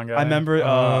 Pentagon guy. I remember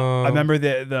Oh. I remember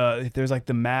the there's like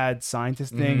the mad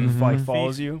scientist thing who like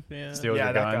follows you. Yeah. Steal Yeah,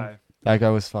 your that gun. guy. That guy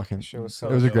was fucking. Shit was so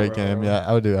It was a dope, great bro. game. Yeah,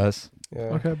 I would do S. Yeah.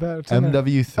 Okay, bad. It's in there.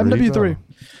 MW3. MW3.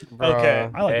 Bro. Okay.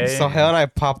 I like A. this. So Hell and I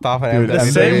popped off on Dude, The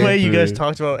MW3. same way you guys MW3.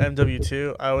 talked about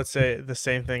MW2, I would say the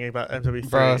same thing about MW3.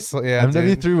 Bro, so, yeah, dude.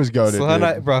 MW3 was goaded. So Hell and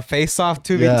I, dude. bro, face off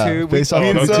 2v2. Yeah, face off me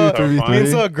and 2v2, so- 3v3. me and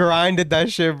so grinded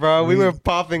that shit, bro. We were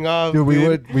popping off. Dude,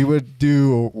 we would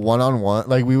do 1-on-1.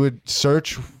 Like we would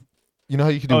search. You know how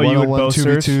you could do Oh, you would 1-on-1, bow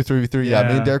 2v2, 3v3. Yeah, me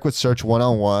Yeah. and Derek would search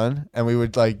 1-on-1, and we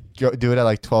would like do it at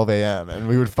like 12 a.m. and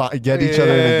we would get each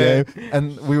other in a game,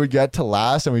 and we would get to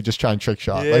last, and we would just try and trick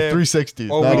shot like Yeah. 360s.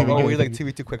 Or not we, even or we kidding.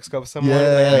 like 2v2 quick scope someone.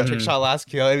 Yeah. Like trick shot last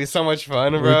kill. It'd be so much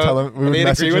fun, We bro. would tell them. We And would they'd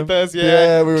message agree with them. us.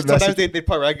 Yeah, we would Sometimes message. they'd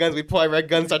pull out red guns. We'd pull out red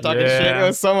guns, start talking Yeah. shit. It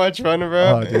was so much fun,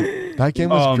 bro. Oh, dude, that game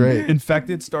was great.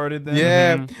 Infected started then.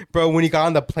 Yeah, bro. When you got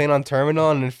on the plane on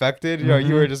Terminal and Infected, yo,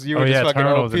 you were just Oh, yeah, fucking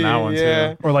Terminal OP. was in that one, too.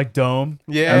 yeah. Or like Dome.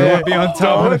 Yeah, Everyone be on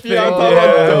top of the Be on thing. top Yeah.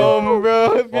 of the dome,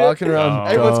 bro. Walking around. Oh.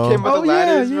 Everyone's dome. came with Oh, the yeah,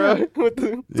 ladders, yeah. bro. With the,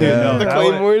 Dude, Yeah. no, the that,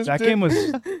 claymores. that dude. game was.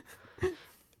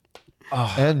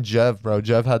 Oh, And Jev, bro.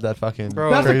 Jev had that fucking.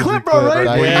 Bro. That's the crazy clip, bro, right?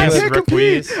 That Requeeze, I game- can't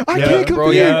compete. Requeeze. I Yeah, can't compete. bro,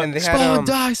 yeah, and they had Spawn,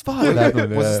 die, spawn. was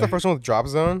this Yeah. the first one with Drop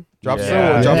Zone? Drop Yeah.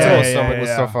 Zone. Drop Yeah. Zone was so Yeah, much was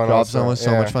so yeah. fun. Drop also. Zone was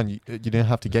so Yeah. much fun. You didn't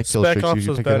have to get kill Spec streaks. Ops You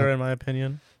was could pick it better up. in my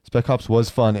opinion. Spec Ops was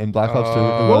fun, and Black Ops 2. Oh.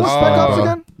 It What was was Spec Ops Oh.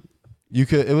 again? You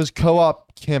could. It was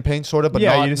co-op campaign sort of, but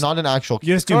Yeah, not an actual.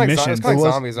 You just do It's missions. kind of It was-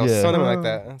 like zombies. Though. yeah. Some of them were like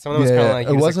that. Some of them was kind Yeah, of like it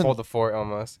you just wasn't- like hold the fort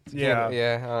almost. Yeah.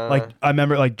 Yeah. Like I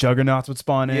remember, like Juggernauts would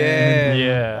spawn in. Yeah.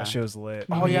 Yeah. That shit was lit.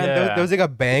 Oh yeah, Yeah. There was like a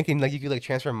bank and like you could like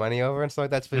transfer money over and stuff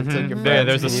like that. So Mhm. your Yeah, friends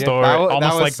there's a and you- store, that was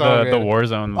almost like so the good.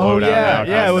 Warzone Oh loadout. yeah, now,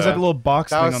 yeah. It was like a kinda. little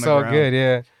box That thing was on the so ground. good.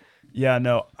 Yeah. Yeah,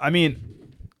 no. I mean,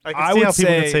 I I can see would how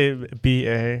people could say- say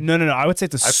BA. no. I would say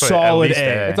it's a I'd put at solid least A.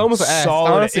 A. It's almost an S.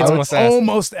 Solid. Honestly, It's almost S.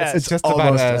 almost S. It's just about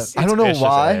almost S. I don't know It's just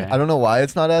why. A. I don't know why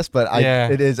it's not S, but Yeah.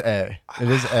 it is A. It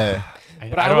is A.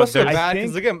 But I was so there's- bad think-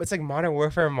 because look at it's like Modern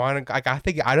Warfare, I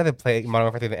think I'd rather play Modern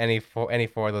Warfare 3 than any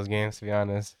four of those games, to be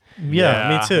honest.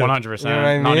 Yeah, me too. 100%. You know what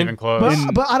I Not mean? even close.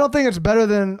 But I don't think it's better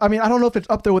than. I mean, I don't know if it's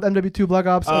up there with MW2 Black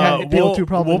Ops and Halo 2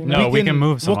 probably. No, we can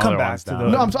move some We'll come other back ones to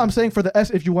down. those. No, I'm saying for the S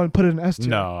if you want to put it in S tier.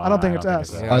 No, I don't think it's I don't S.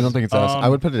 think Yeah. I don't think it's S. I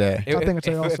would put it A. I think it's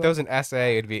A if also. there was an SA,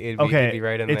 it'd be Okay,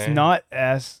 right in it's there. not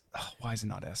S. Oh, why is it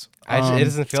not S? It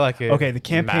doesn't feel like it. Okay,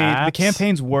 the Maps?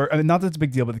 campaign's worse. I mean, not that it's a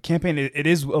big deal, but the campaign it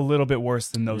is a little bit worse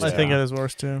than those. I two. think it is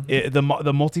worse too. The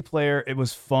multiplayer, it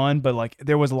was fun, but like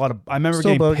there was a lot of. I remember Still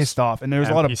getting bugs. pissed off, and there was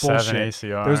a lot of MP7 bullshit.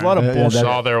 ACR. There was a lot of Yeah, bullshit. that-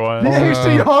 All there was. The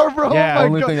ACR, bro. Yeah, oh my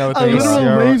only God. thing I would a think is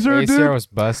literal laser, ACR dude. was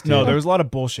busted. No, there was a lot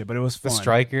of bullshit, but it was the fun.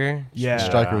 striker. Yeah,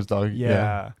 Striker was dog.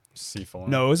 Yeah. C4.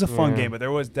 No, it was a fun Yeah. game, but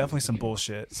there was definitely some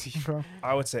bullshit. Okay.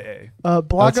 I would say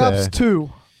Black That's Ops A. 2.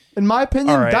 In my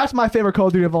opinion, All right. that's my favorite Call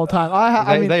of Duty of all time.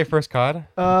 Is that your first COD?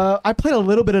 I played a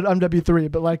little bit at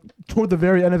MW3, but like toward the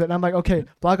very end of it, and I'm like, okay,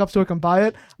 Black Ops 2, I can buy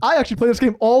it. I actually played this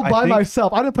game all I by think-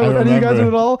 myself. I didn't play I with any of you guys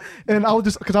remember. at all, and I was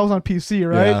just because I was on PC,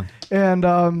 right? And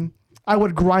I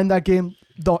would grind that game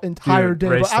the entire day.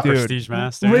 Race But to I- Prestige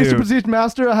Master. Race to Dude. Prestige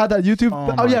Master. I had that YouTube.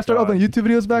 Oh Oh, yeah, I my started God. opening YouTube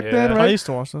videos back then, Yeah. I right? used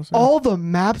to watch those. All the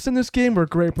maps in this game were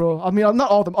great, bro. I mean, not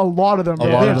all of them, a lot of them. A Bro.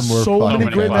 lot They of had them were so fucking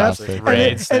many great maps. fantastic. And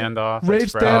Raid it- Standoff. Raid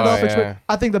Express. Standoff. Oh, Express. yeah.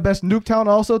 I think the best Nuketown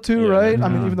also too, Yeah. right? I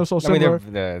mean, even though so I mean, similar.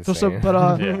 they're So, same. but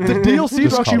Yeah. the DLCs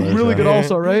Just are actually colors, really yeah. good,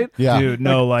 also, right? Yeah. dude,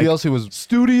 no, like DLC was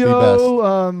Studio.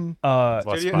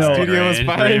 What's Studio- Firing Studio was Range,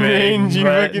 firing range. You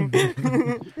Right.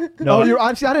 fucking. no, Oh, you're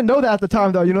honestly, I didn't know that at the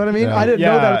time, though. You know what I mean? Yeah. I didn't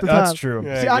know that at the time. that's true.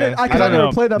 Yeah, See, I didn't. I guess. never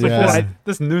know. played that Yeah. before. This-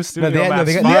 This new studio they got- map's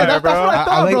they got- fire, Yeah, that's bro. what I thought,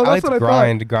 bro. I That's liked what I thought.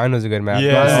 Grind. Grind was a good map.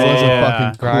 Yeah. That was Yeah. a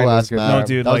fucking Grind cool was ass good. map. No,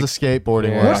 dude, that like- was a skateboarding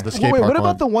Yeah. one. What's- The skate wait, park what about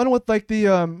one. the one with like the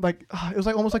it was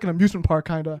like almost like an amusement park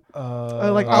kind of. like Uh,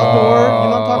 outdoor, you know what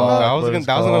I'm talking about? That was What one it's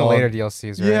of the called. later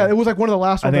DLCs, right? Yeah, it was like one of the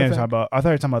last I ones. think I you're think. talking about. I thought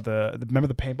you were talking about the. Remember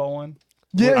the paintball one?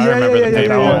 Yeah, I yeah, remember yeah, the yeah, paintball yeah,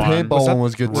 The one. yeah. paintball one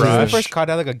was good Was that the too. first COD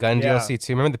had like a gun Yeah. DLC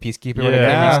too? Remember the Peacekeeper? Yeah, when it came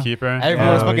out? Peacekeeper.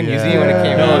 Everyone was Oh, fucking yeah. using it when it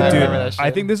came No, out. I dude. remember that I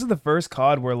shit. think this is the first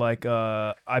COD where like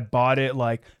I bought it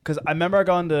like because I remember I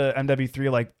got into MW3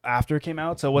 like after it came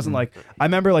out, so it wasn't like I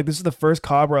remember like this is the first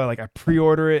COD where like I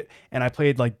pre-order it and I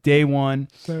played like day one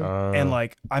and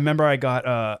like I remember I got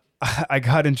I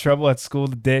got in trouble at school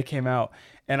the day it came out.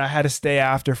 And I had to stay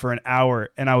after for an hour,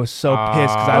 and I was so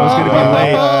pissed because I was gonna be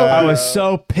late. I was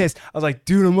so pissed. I was like,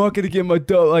 "Dude, I'm not gonna get my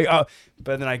dough." Like,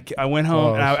 but then I went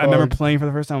home and I remember playing for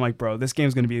the first time. I'm like, "Bro, this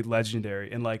game's gonna be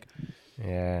legendary." And like,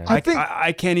 Yeah. I think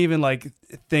I can't even like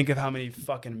think of how many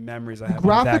fucking memories I have.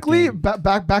 graphically, of that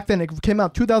game. back then, it came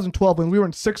out 2012 when we were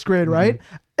in 6th grade, right?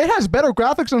 It has better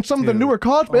graphics than some of the Dude. newer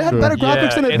CODs, but it had better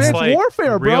graphics than it's Advanced like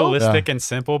Warfare, bro. realistic and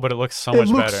simple, but it looks so It much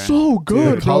looks better. so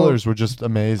good, The bro. colors were just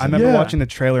amazing. I remember Yeah. watching the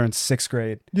trailer in 6th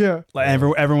grade. Yeah. Like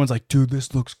everyone's like, "Dude,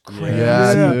 this looks great."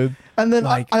 Yeah, Yeah. dude. And then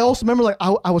Like- I also remember like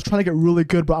I was trying to get really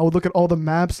good, but I would look at all the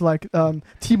maps. Like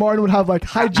T Martin would have like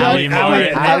hijack. Alley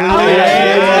Martin.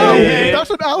 Alley. That's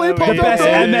what Alley The popped up. best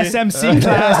bro. MSMC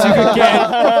class you could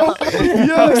get.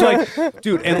 Yeah. It's like,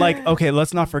 dude, and like, okay,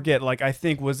 let's not forget. Like, I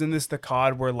think wasn't this the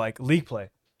COD where like League Play?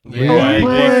 Yeah, League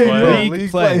play, bro. League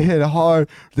League play. play hit hard.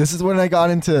 This is when I got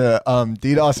into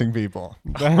DDoSing people.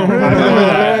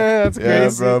 That's Yeah,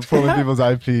 crazy. bro, pulling people's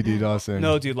IP DDoSing.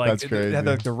 No, dude, like That's it crazy. had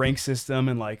like the rank system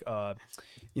and like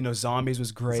zombies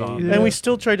was great. Zombies. Yeah. And we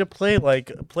still tried to play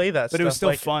that, But it was stuff, still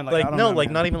like, fun, like, I don't no, know, like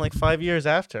man. not even like 5 years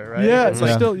after, right? Yeah, it's it's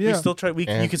like still we still try.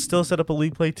 Yeah. You could still set up a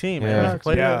league play team. Yeah. And we could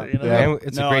play Yeah. together, you know? Yeah. And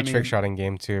it's No, a great I mean- trick shotting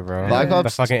game too, bro. Black The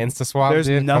Ops- fucking insta swap. There's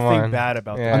dude. Come nothing on. bad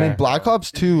about Yeah. that. I mean, Black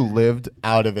Ops 2 lived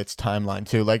out of its timeline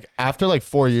too. Like after like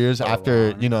 4 years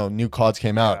after new CODs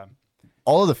came out, Yeah.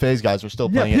 all of the FaZe guys were still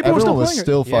Yeah, playing it. people were still Everyone was playing it.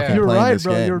 still Yeah. fucking You're playing right, this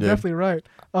bro. game. You're dude. definitely right.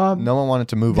 No one wanted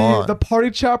to move on. The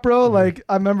party chat, bro. Like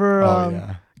I remember, Oh,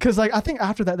 yeah. because like I think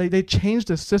after that they changed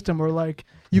the system where like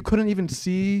you couldn't even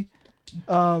see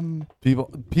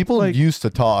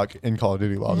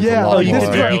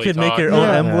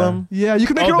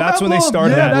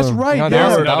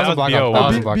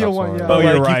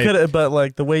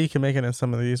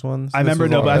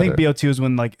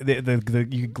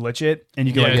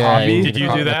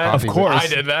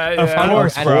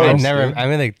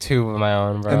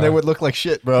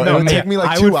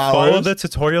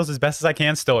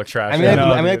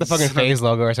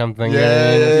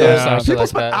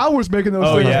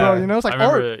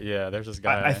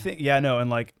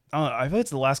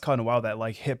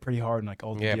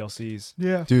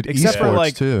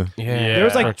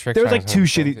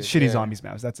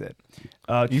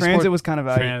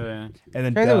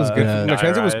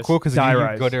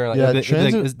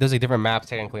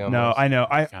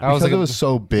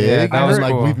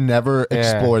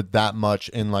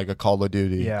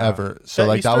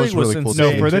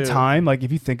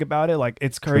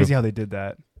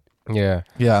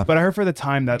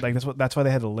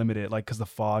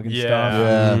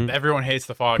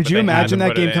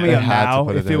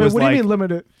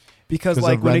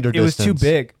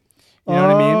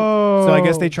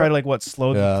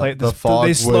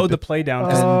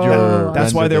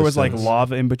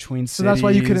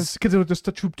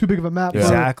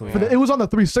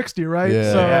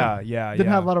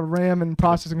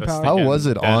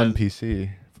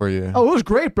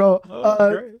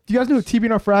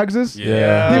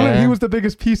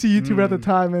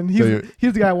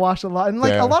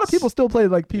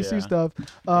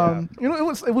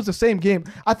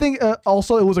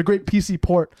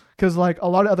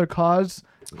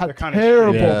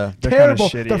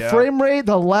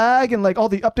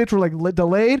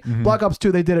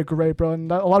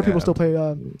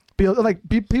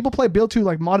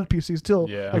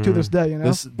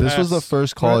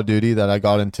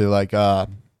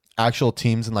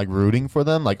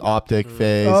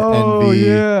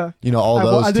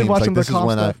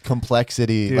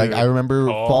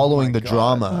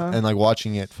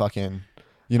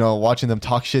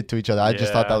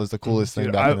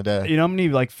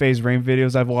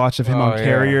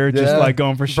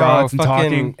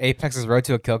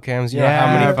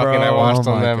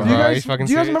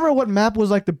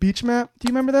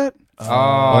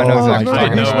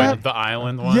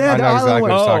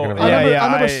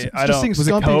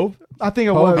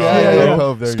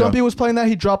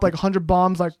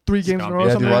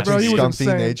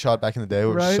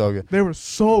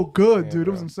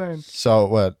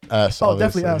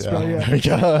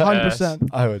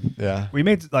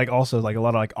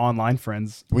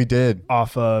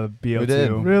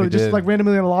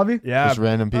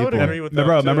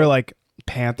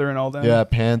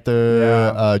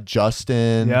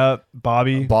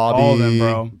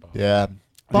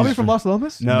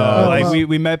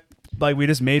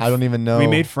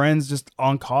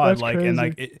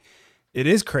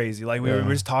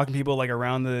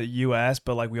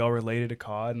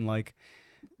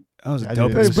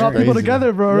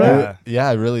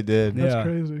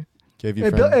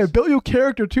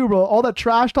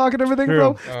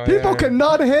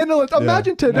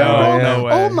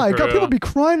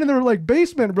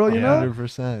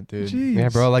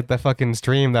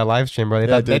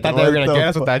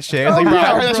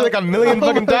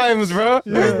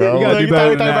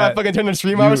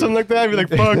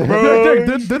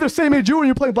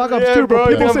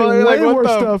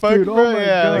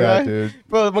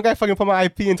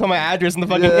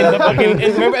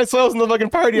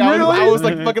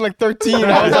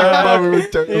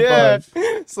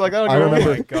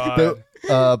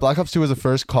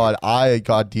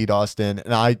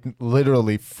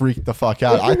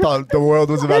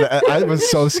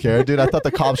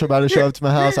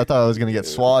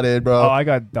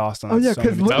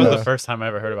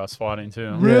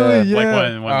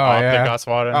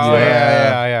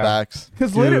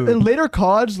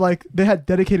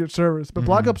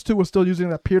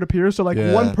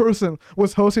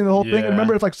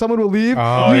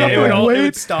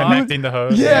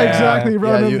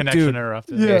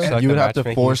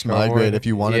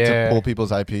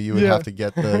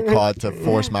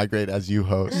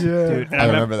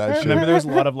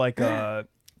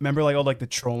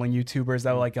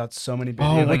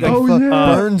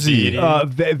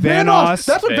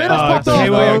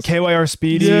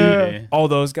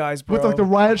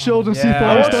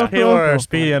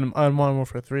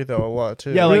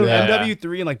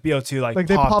BO3 and like BO2 like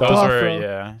they popped Those off, were bro.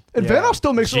 yeah. And Yeah. Vanoss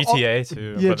still makes GTA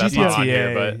too. Yeah, but that's not on GTA,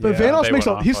 here. But But yeah, Vanoss they makes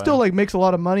went he off still on it. like makes a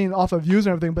lot of money off of views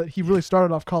and everything. But he really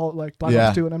started off like Black Yeah,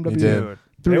 Ops 2 and he MW. did. Dude,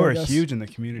 Three, they I were guess. huge in the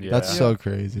community. Yeah. That's so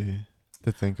crazy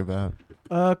to think about.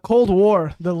 Cold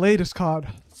War, the latest COD.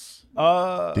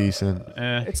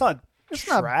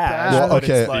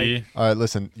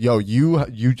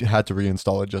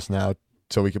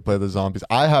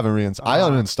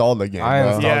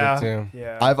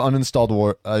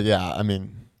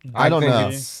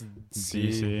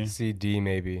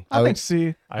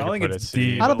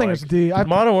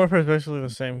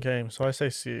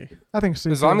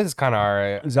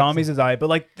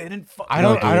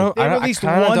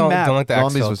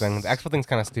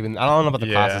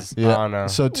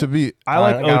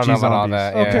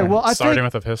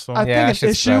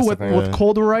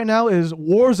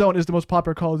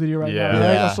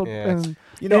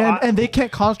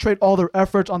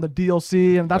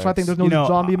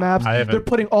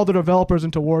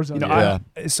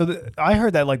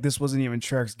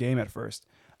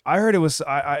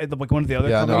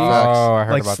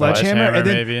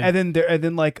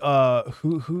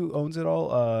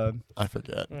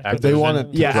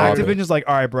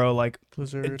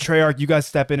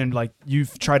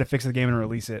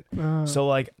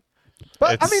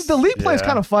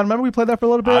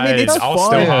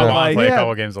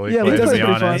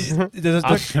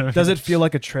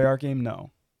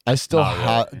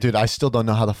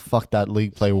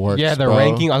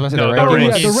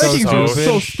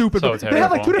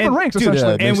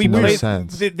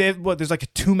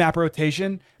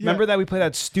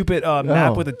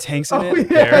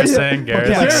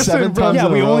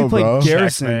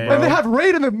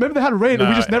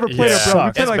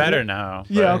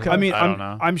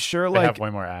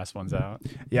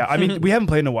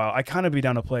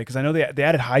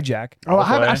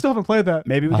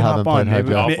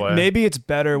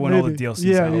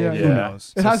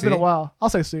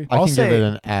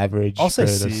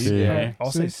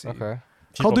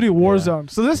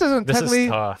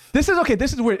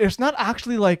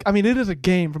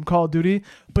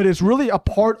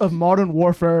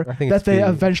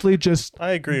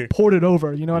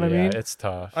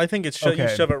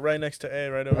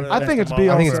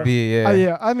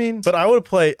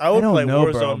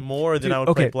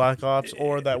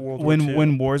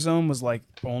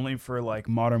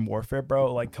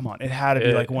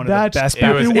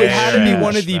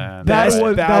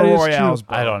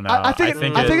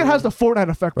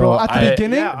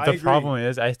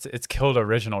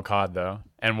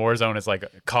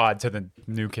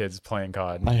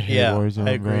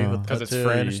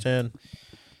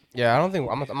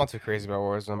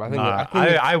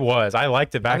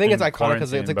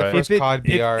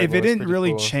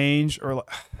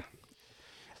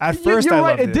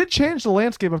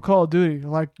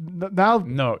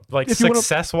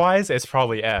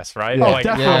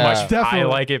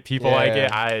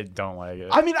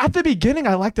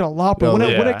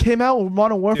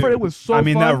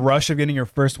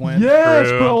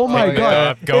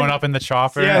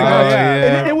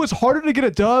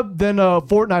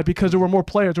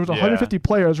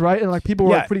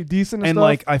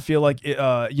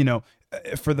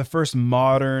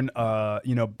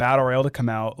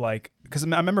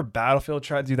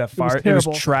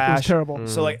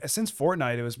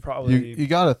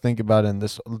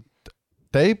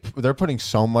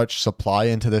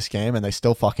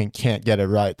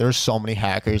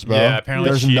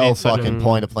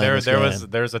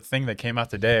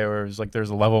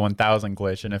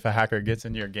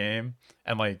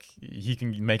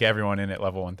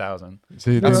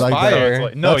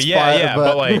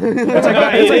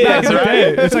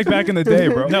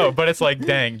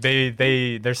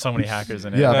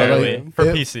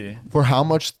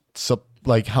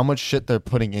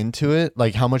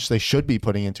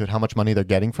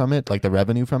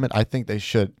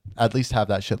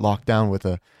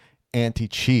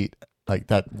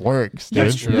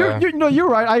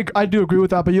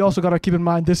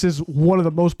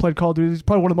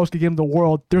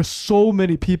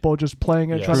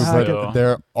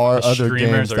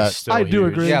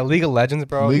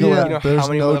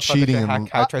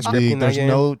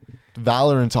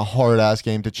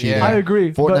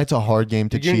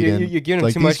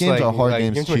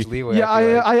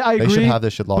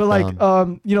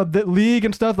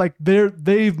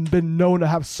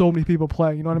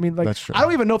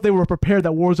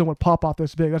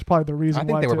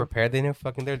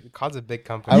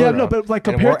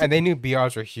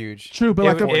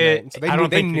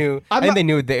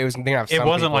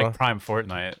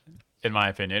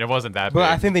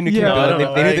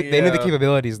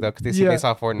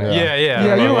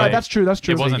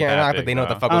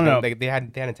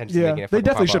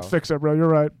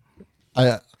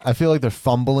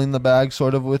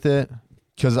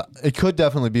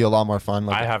 definitely be a lot more fun.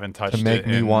 Like I haven't touched to make it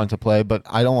me in- want to play, but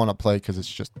I don't want to play because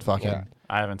it's just fucking. Yeah.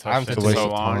 I haven't I haven't touched it touched in it so in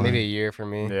long. maybe a year for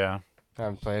me. Yeah. I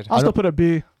haven't played. I'll still put a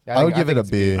B. Yeah, I would give it think a it's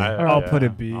B. I'll put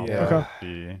it B, I'll yeah. put Okay.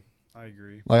 B. I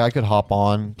agree. Like I could hop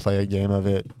on, play a game of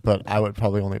it, but I would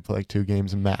probably only play like 2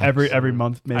 games max. Every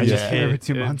month, maybe I just Yeah. hate every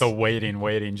 2 months. the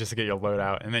waiting just to get your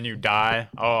loadout, and then you die.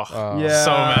 Oh, Yeah,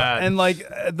 so mad. And like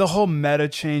the whole meta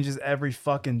changes every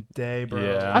fucking day, bro.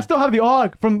 Yeah. I still have the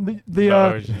AUG from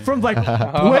Oh, from like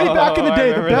way back in the I day.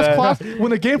 The remember best that. class when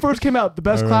the game first came out. The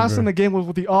best I class in remember. the game was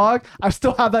with the AUG. I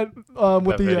still have that with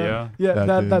That the video?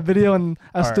 That that video, and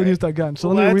I still Alright. use that gun. So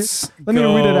let me read it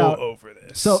go out. over this.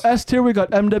 So S tier we got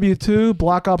MW2,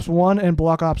 Black Ops 1, and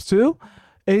Black Ops 2.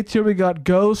 A tier we got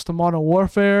Ghost, Modern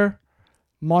Warfare.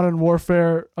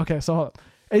 Okay, so hold up.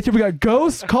 A tier we got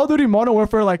Ghost, Call of Duty Modern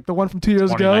Warfare, like the one from 2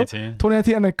 years ago, 2019.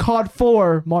 2019, and then COD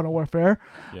 4 Modern Warfare.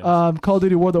 Yes. Call of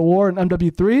Duty World at War and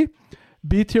MW3.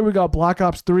 B tier we got Black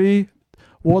Ops 3,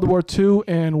 World War 2,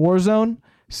 and Warzone.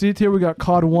 C tier we got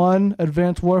COD 1,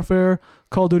 Advanced Warfare,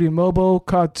 Call of Duty Mobile,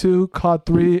 COD 2, COD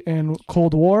 3, and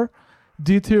Cold War.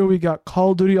 D tier we got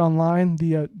Call of Duty Online,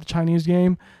 the Chinese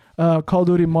game, Call of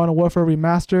Duty Modern Warfare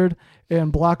Remastered,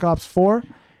 and Black Ops 4.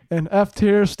 And F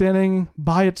tier, standing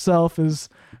by itself, is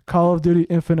Call of Duty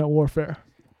Infinite Warfare.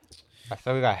 I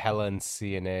thought we got hella in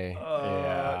C and A.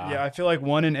 Yeah, I feel like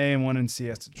 1 in A and 1 in C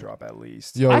has to drop at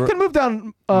least. Yo, I can move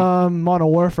down Modern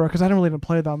Warfare because I didn't really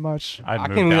play that much. I'd I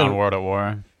move can down really- World at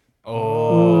War.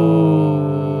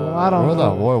 Oh. I don't World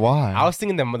know. at War, why? I was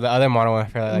thinking the other Modern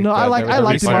Warfare. No, I like the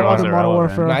recent Modern ones are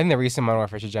Warfare. No, I think the recent Modern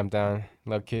Warfare should jump down.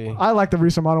 Low key. I like the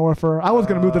recent Modern Warfare. I was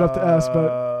gonna move it up to S,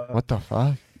 but What the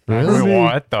fuck? Really? Really?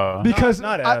 What the? because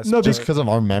not I- S, no, but- Just because of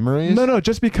our memories? no,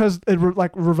 just because it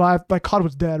revived. Like COD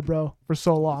was dead, bro, for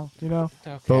so long, you know.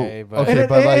 Okay, but okay, And it,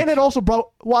 but like- and it also brought.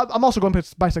 Well, I'm also going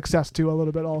by success too a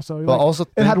little bit. Also, But Like, also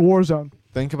it had Warzone.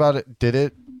 think about it. Did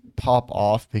it pop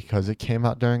off because it came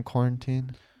out during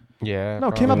quarantine? yeah. No,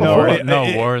 it came out probably. before. No, I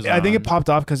think Warzone. it popped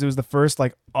off because it was the first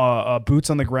like boots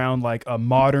on the ground, like a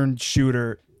modern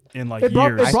shooter in like It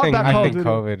brought- years. it brought back I Call of think Duty.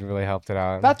 COVID really helped it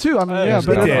out. That too. I mean, Yeah, yeah, it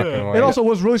but did. it also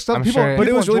was really stuff. I'm People, sure- people But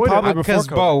it was really enjoyed popular Because,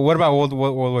 before bro, what about World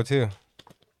War II?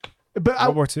 But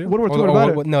World War II? World War II. What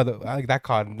about it? No, like that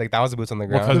COD, like that was the boots on the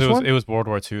Well, ground. because This one? it was World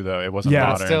War II though. It wasn't Yeah,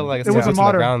 modern. It's still like It it's wasn't boots on the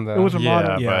modern. ground, though. It wasn't yeah,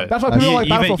 modern. Yeah. but That's why people don't like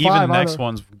even Battlefield even 5 the next either.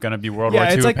 one's gonna be World Yeah, War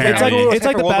II. it's like- it's like- apparently. it's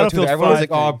Except the for World War II, Battlefield everyone was 5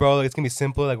 like, "Oh, thing. bro, like, it's gonna be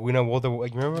simple." Like we know World War.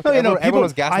 Like, remember? No, you know, everyone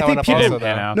was people- gassed I out think on people- episode,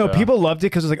 pan though. out. No, though. people loved it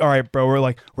because it was like, all right,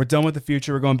 bro, we're done with the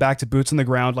future. We're going back to boots on the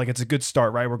ground. Like it's a good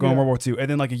start, right? We're going Yeah. World War II,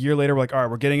 and then like a year later, we're like, all right,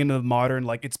 we're getting into the modern.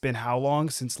 Like it's been how long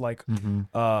since like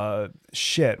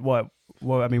shit? What?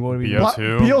 I mean, what do we?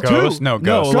 BO2, BO2. Ghost, no,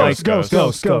 No, Ghost, like Ghost. Yeah,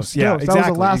 That was the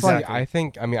exactly. last, like- exactly.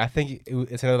 I think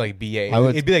it's another like BA. I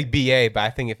would- It'd be like BA, but I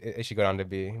think it should go down to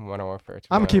B. Modern Warfare. to be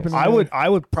I'm honest. keeping it.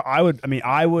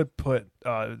 I would put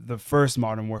the first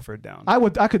Modern Warfare down. I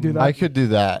could do that. I could do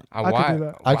that. I could Why? do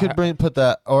that. I could put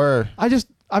that, or I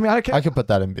I could put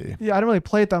that in B. Yeah, I don't really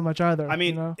play it that much either. I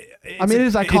mean, you know? it's I mean, it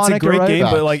is It's a iconic, great right? game,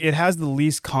 but Facts. like it has the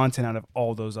least content out of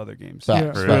all those other games. Facts,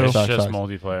 Yeah. True. facts, It's facts, just facts.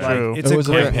 multiplayer. Like, True. it's It a was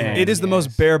a great. pain, It is the most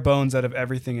yes. bare bones out of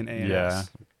everything in A. Yeah.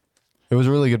 It was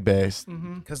a really good base.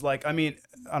 Because like I mean,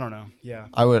 I don't know. Yeah.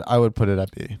 I would put it at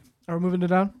B. Are we moving it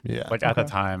down? Yeah. Like at the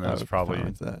Okay. time, it I was would be probably fine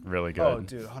with that. really good. Oh,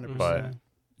 dude, 100%. But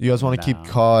You guys want to keep No.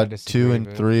 COD I disagree 2 and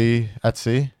with it. 3 at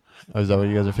C? Or is that what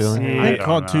you guys are feeling? See, I think don't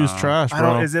COD 2's know. trash, I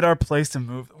don't. bro. Is it our place to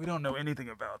move? We don't know anything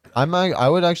about that. I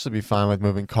would actually be fine with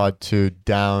moving COD 2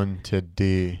 down to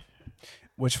D.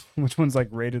 Which one's like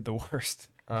rated the worst?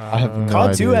 I have no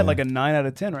COD 2 idea. had like a 9 out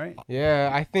of 10, right? Yeah,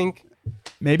 I think.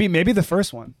 Maybe the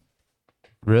first one.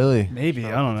 Really? Maybe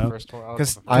I don't know. First one, I'll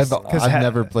 'Cause- go for the first one. I've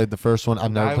never played the first one.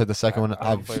 I've never played the second one.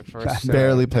 I've played first.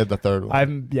 barely played the third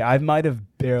one. I might have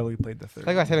barely played the third.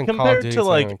 Like I said in Call of Compared Duty, to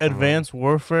like something come Advanced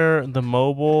Warfare, the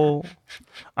mobile,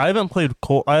 I haven't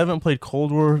played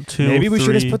Cold War 2. Maybe we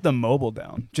should just 3. put the mobile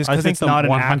down, just I because think it's the not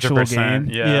an actual 100%.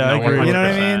 game. Yeah, I no, agree. You know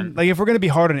what I 100%. mean? Like if we're gonna be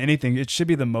hard on anything, it should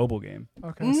be the mobile game.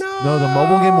 Okay. No, the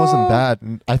mobile game wasn't bad.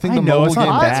 I think I the know, mobile it's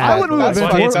not game. bad. I would move That's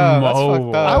Advanced fucked Warfare. up. That's Mobile.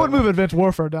 fucked up. I would move Advanced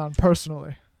Warfare down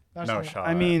personally. That's No me. shot.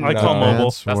 I mean, I call No. mobile.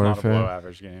 Advanced That's not a Warfare. below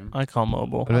average game. I call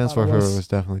mobile. Advanced thought it Warfare was- was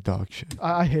definitely dog shit.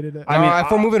 I hated it. I mean, if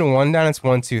we're moving one down, it's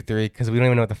 1, 2, 3 because we don't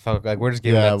even know what the fuck. Like we're just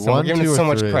giving Yeah, it so, we're 1, giving 2, it or so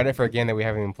much 3. credit for a game that we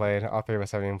haven't even played. All three of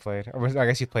us haven't even played. Or I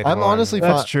guess you played. I'm one. honestly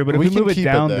That's fine. true, but if we can move it keep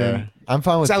down, there. then- I'm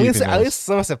fine with So at keeping least this.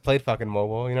 some of us have played fucking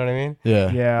mobile. You know what I mean?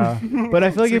 Yeah. Yeah, but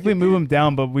I feel like if we move them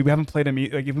down, but we haven't played them.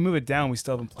 Like if we move it down, we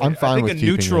still haven't played. I'm it. fine I think with a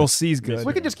keeping neutral it. C is good.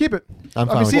 We could just keep it. I'm I fine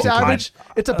mean, with C's keeping it. average.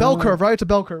 It's a bell curve, right? It's a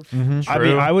bell curve. Mhm. I mean,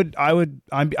 True.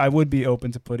 would be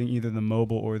open to putting either the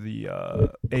mobile or the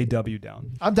AW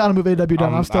down. I'm down to move AW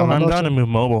down. I'm still on I'm that down to motion. move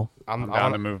mobile. I'm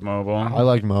down to move mobile. I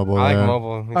like mobile. I like yeah. mobile.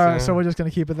 All right, so we're just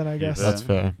gonna keep it then, I guess. it. That's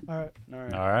fair. All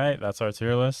right. All right, that's our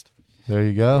tier list. There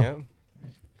you go. Yep.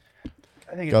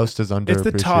 I think Ghost is underappreciated. it's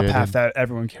the top half that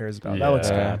everyone cares about. That looks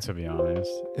Yeah, good. to be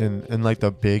honest. In like the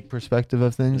big perspective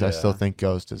of things, I Yeah. still think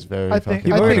Ghost is very I think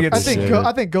fucking I think, I underappreciated. think,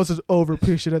 I think Ghost is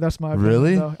overappreciated. That's my opinion.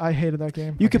 Really? Though. I hated that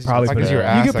game. You could probably Like, put it's it. your You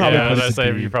ass, could like, probably yeah, put that's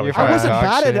it. you probably. You're I probably wasn't dog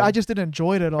bad at it. shit. I just didn't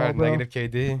enjoy it at all, Probably bro.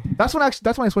 negative KD. That's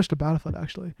when I switched to Battlefield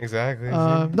actually. Exactly.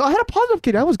 No, I had a positive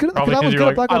KD. I was good. Probably I was because good you're at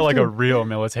like, Black I Ops like 2. a real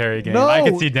military game. No. I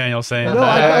could see Daniel saying No,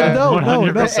 that. no,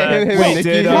 100%. Wait,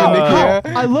 did,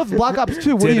 I love Black Ops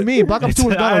 2. What do you Did- mean? Black Ops 2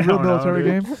 was not I a real don't know, military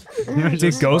dude. game.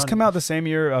 Did Ghost come out the same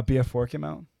year BF4 came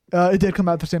out? It did come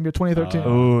out the same year, 2013.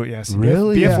 Oh yes.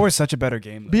 Really? BF4 is such a better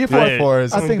game. though. BF4. BF4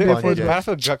 is I think fun BF4 is game.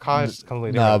 Battlefield COD is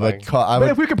completely Nah, different. but I But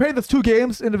if would, we compare the two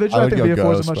games individually, I I, would think go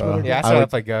BF4 is Ghost, a much bro. better game. yeah, I I started would- to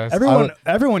play Ghost.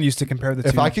 Everyone used to compare the two.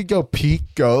 if I could go peak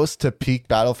Ghost to peak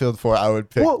Battlefield 4, I would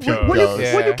pick Well, peak well, Ghost.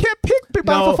 you, well, you can't pick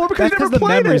Battlefield 4 because that's you never the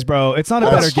played memories, it. bro. It's not a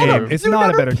Oh, better shut game. up. It's you not a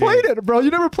never better played game. it, bro.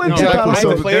 You never played No, two like,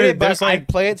 Battlefield. I played it, but there's I like-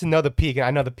 play it to know the peak, and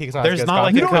I know the peak is not There's as good not as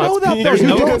like You a COD. don't know that, bro. There's You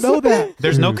no- don't know that.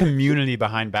 There's no community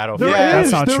behind Battlefield. There That's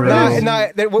is, not there true. is.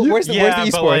 Where's the Yeah, but,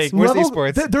 esports? like, Where's the Level-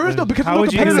 esports? There is no because How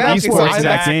there's would no you do competitive Exactly. esports. So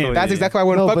Exactly. That's exactly why I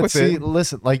wouldn't No, fuck but with see, it.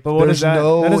 listen, like But what there's is that?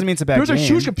 no. That doesn't mean it's a bad There's a game.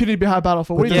 huge community behind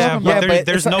Battlefield. What are you Yeah, talking but about? but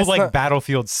there's it's no not- like it's not-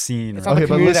 Battlefield scene. It's right? not the Okay,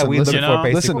 but community that listen, we live listen, for,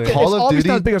 listen, basically. Call It's of obviously Duty-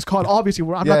 not as big as COD. Obviously, I'm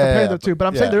not Yeah, comparing yeah, the two, but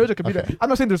I'm saying yeah, there is a community. okay. I'm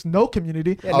not saying there's no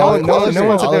community. Yeah, Oh, no I'll one agree said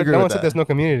with that. there's no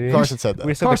community. Carson said that.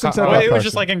 We said Carson the said COD. that. Well, it was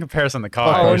just like in comparison to COD.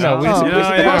 Oh, no, we you said- know, we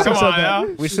said- yeah, Carson come said on that.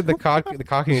 now. We said the COD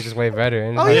community is just way better.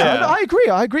 And Oh like- yeah, Yeah. I agree.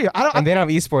 I agree. I don't. And they don't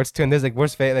have esports too. And there's like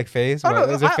where's FaZe? I don't know,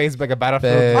 There's a FaZe like a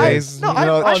Battlefield Phase. FaZe. No, You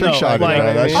know, I- trick no, shot, like,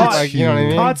 bro. That COD, shit's you know what I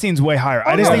mean? COD seems way higher.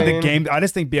 I Oh, just no. think I the mean- game. I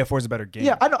just think BF4 is a better game.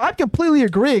 Yeah, I know. I'm completely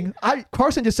agreeing.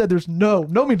 Carson just said there's no.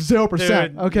 No means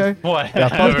 0%. Dude, Okay. What? Yeah,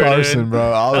 fuck Carson,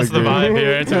 bro. I'll That's the agree. vibe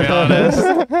here, to be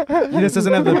honest. He just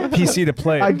doesn't have the PC to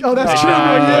play. Oh, that's Oh, true.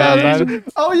 yeah, Yeah. man.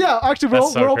 Oh yeah. Actually,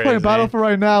 That's so we're all playing crazy. Battlefield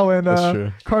right now, and That's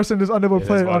true. Carson is unable to It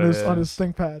play is it what on it his is.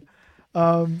 ThinkPad.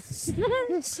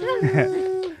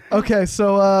 Okay,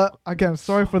 so again,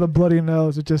 sorry for the bloody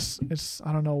nose. It's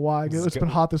I don't know why. It's been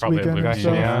hot this Probably a weekend. Luke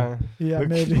So, Yeah. yeah,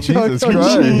 maybe. Jesus Okay.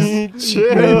 Christ.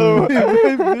 Chill.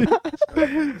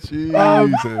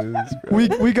 Jesus.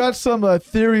 We got some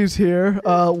theories here.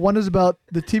 One is about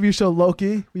the TV show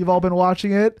Loki. We've all been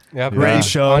watching it. Yep. Great Yeah.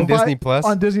 show. on Disney Plus.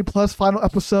 On Disney Plus, final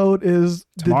episode is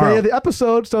the Tomorrow. day of the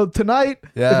episode. So tonight,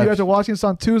 Yeah. if you guys are watching this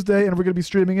on Tuesday, and we're gonna be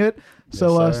streaming it,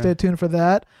 so Yes, sir. stay tuned for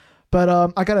that. But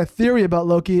I got a theory about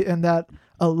Loki, and that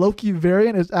a Loki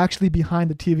variant is actually behind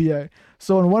the TVA.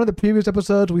 So in one of the previous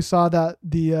episodes, we saw that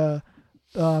the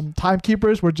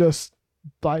timekeepers were just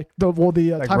like Like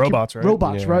timekeep- robots, right?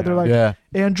 Robots, Yeah. right? They're like Yeah.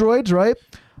 androids, right?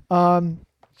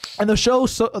 And the show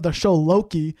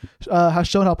Loki has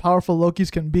shown how powerful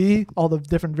Lokis can be, all the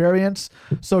different variants.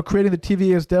 So creating the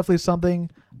TVA is definitely something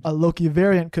a Loki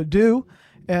variant could do.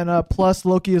 And plus,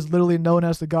 Loki is literally known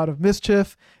as the god of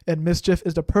mischief, and mischief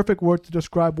is the perfect word to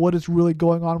describe what is really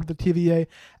going on with the TVA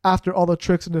after all the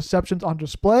tricks and deceptions on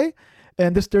display.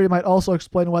 And this theory might also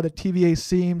explain why the TVA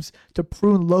seems to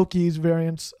prune Loki's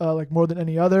variants like more than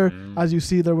any other. As you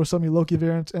see, there were so many Loki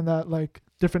variants in that like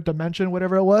different dimension,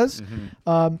 whatever it was.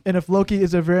 And if Loki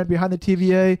is a variant behind the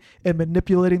TVA and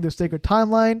manipulating the sacred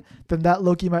timeline, then that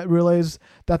Loki might realize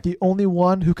that the only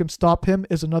one who can stop him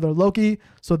is another Loki.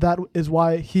 So that is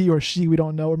why he or she, we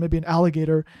don't know, or maybe an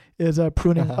alligator is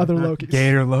pruning other Lokis.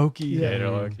 Gator Loki. Yeah. Gator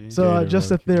Loki. So Gator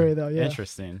just a Loki. theory though, yeah.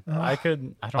 Interesting. Uh, I don't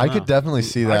know. I could definitely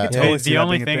see I that. could totally see The that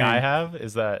only being a thing thing. I have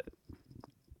is that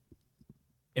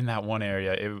in that one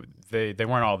area, they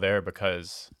weren't all there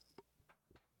because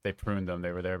they pruned them.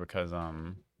 They were there because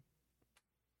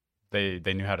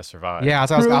they knew how to survive. Yeah,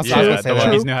 so I was True, gonna Yeah, say the that.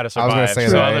 Lokis knew how to I was gonna survive. say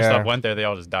So that, other yeah. stuff went there, they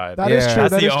all just died. That is Yeah. true.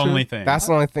 That's that the is true. only thing. That's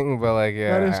the only thing, but like,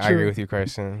 yeah, That is I agree true. with you,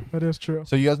 Carson. That is true.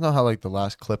 So you guys know how like the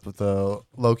last clip of the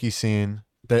Loki scene,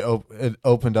 it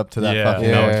opened up to that Yeah, fucking.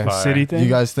 Yeah. that was fire. City thing. You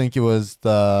guys think it was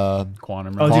the?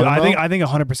 Quantum Oh, realm. dude, Quantum I think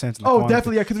 100%. Oh,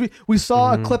 definitely, yeah, because we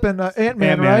saw a clip in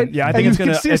Ant-Man, right? Yeah, I And think you it's can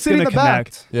gonna see it it's sitting gonna in the back.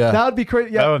 connect. Yeah. That would be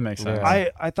crazy. That Yeah, would make sense. Yeah.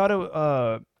 I thought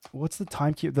it. What's the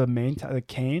timekeeper? The main the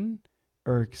Kane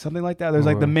or something like that. There's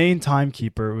like the main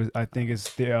timekeeper. I think is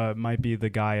might be the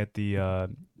guy at the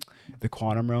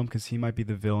quantum realm because he might be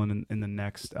the villain in the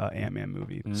next Ant-Man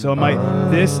movie. So it might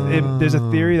there's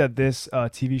a theory that this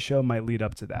TV show might lead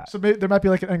up to that. So maybe there might be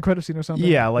like an end credit scene or something.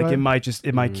 Yeah, like right?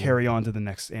 it might carry on to the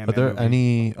next Ant-Man. Are there movie.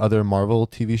 any other Marvel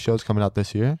TV shows coming out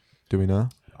this year? Do we know?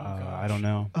 I don't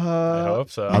know. I hope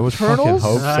so. I would fucking Eternals?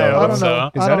 hope I so. I hope don't so.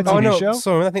 know. Is I that a don't TV know. show?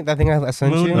 So remember that thing I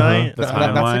sent Moon you? Knight. The That's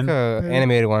like timeline. a Yeah.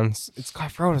 animated one. It's I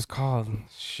forgot what it's called.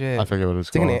 Shit. I forget what it's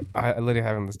It's like called. I literally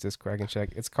have it on this Discord. I can check.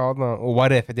 It's called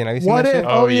What If? Have you seen What that if? shit?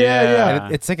 Oh, yeah.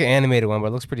 It's like an animated one, but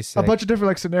it looks pretty sick. A bunch of different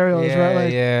like scenarios, yeah, right?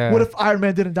 Like, yeah. what if Iron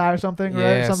Man didn't die or something,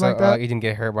 right? Something like that. you didn't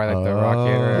get hurt by like the rocket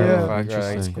or Yeah. the fuck, or, like,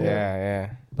 Interesting. Cool. yeah.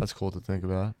 That's cool to think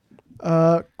about.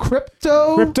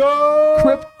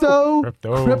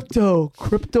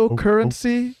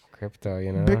 Cryptocurrency, Crypto,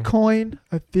 you know. Bitcoin,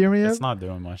 Ethereum. It's not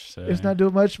doing much. Today. It's not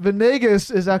doing much. Venegas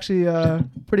is actually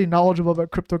pretty knowledgeable about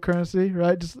cryptocurrency,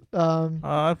 right? Just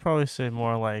I'd probably say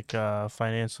more like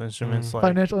financial instruments, like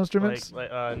financial instruments. like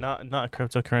not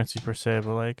cryptocurrency per se,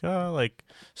 but like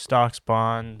stocks,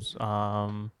 bonds. I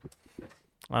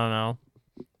don't know.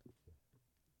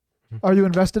 Are you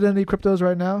invested in any cryptos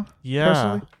right now? Yeah,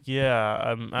 Personally? yeah.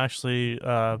 I'm actually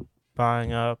not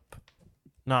buying up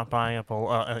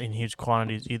in huge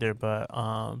quantities either, but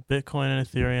Bitcoin and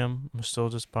Ethereum, I'm still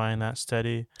just buying that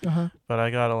steady. Uh-huh. But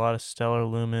I got a lot of Stellar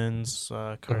Lumens,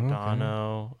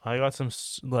 Cardano. I got some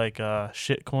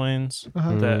shit coins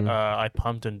Uh-huh. that I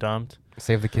pumped and dumped.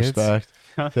 Save the kids. Respect.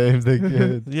 Save the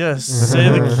kid. Yes, say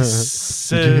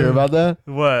the Did you hear about that?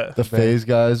 what? The phase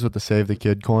guys with the Save the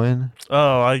Kid coin.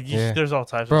 Oh, Yeah. there's all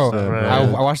types Bro, of stuff. Right? I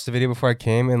watched the video before I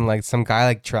came, and like some guy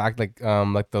like tracked like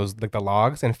the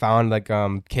logs and found like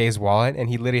K's wallet, and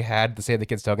he literally had the Save the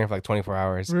Kids token for like 24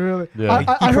 hours. Really? Yeah. I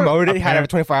He heard, promoted it, he had it for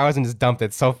 24 hours, and just dumped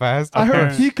it so fast. I heard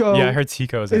Apparent- Hiko Yeah, I heard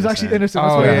Tico is actually innocent.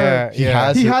 That's Oh what I yeah, heard. He yeah.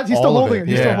 has He's all still of holding it.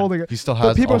 He's still Yeah. holding it. He still But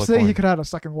has people all are the saying he coin. could have a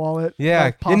second wallet. Yeah,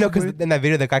 like, you know, because possibly. in that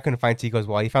video, the guy couldn't find Tico's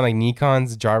wallet. He found like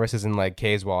Nikon's, Jarvis's, and like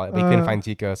K's wallet, but he couldn't find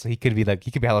Tico. So he could be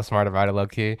hella smart about it, low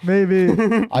key. Maybe.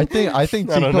 I think I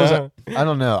don't Tico's. know. I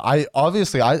don't know.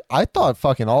 I thought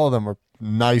fucking all of them were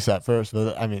nice at first,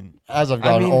 but I mean, as I've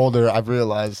gotten mean- older, I've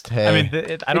realized, hey, I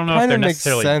mean, I don't know if kinda they're makes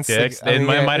necessarily sense, like, dicks. I mean, It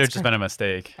might yeah, have it's just been a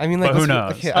mistake. I mean, like, but who let's-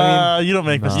 knows? okay, I mean, You don't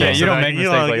make No. mistakes. Yeah, you don't like make that.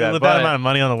 mistakes like that, With but- that amount of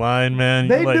money on the line, man.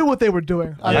 They like, knew what they were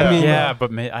doing. Yeah. yeah, but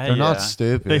they're yeah. not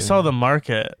stupid. They saw the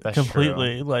market That's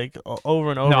completely, like over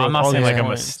and over. No, I'm with not all saying these like a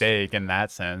coins. mistake in that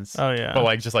sense. Oh yeah. But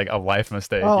like just like a life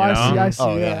mistake. Oh, you I know? see. I see.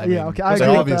 Oh, yeah, I mean, okay. I they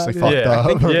agree obviously with that. fucked Yeah. up. I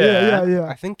think- Yeah, Yeah. yeah.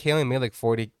 I think Kalen made like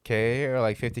 40K or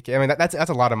like 50K. I mean, that's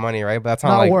a lot of money, right? But that's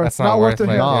not, Not like worth- that's not not worth worth it.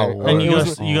 like, Not yeah. worth and it you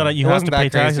wasn't- you it have wasn't to pay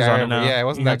that crazy, taxes I on it remember. now. Yeah, it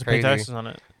wasn't you that have to pay crazy. taxes on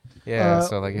it. Yeah,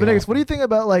 so like yeah. Venegas, what do you think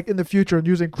about like in the future and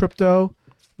using crypto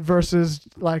versus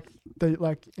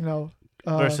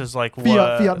Versus like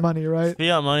fiat money, right?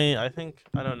 Fiat money, I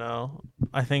don't know.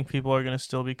 I think people are gonna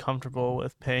still be comfortable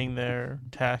with paying their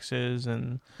taxes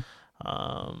and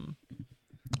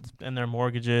their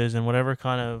mortgages and whatever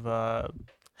kind of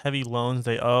heavy loans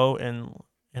they owe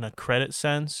in a credit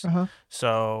sense. Uh-huh.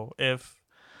 So if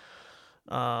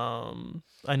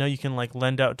I know you can like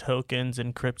lend out tokens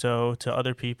in crypto to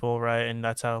other people, right? And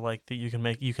that's how like you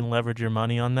can leverage your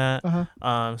money on that.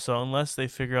 Uh-huh. So unless they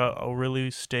figure out a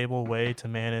really stable way to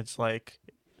manage like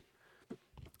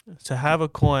to have a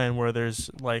coin where there's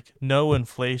like no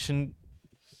inflation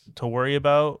to worry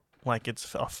about, like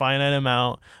it's a finite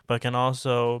amount, but can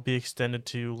also be extended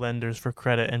to lenders for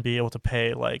credit and be able to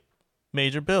pay like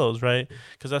major bills, right?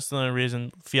 Because that's the only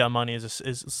reason fiat money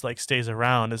is like stays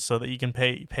around, is so that you can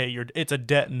pay your. It's a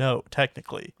debt note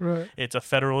technically. Right. It's a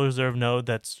Federal Reserve note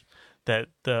that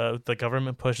the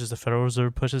government pushes, the Federal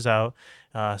Reserve pushes out,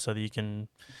 so that you can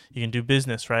do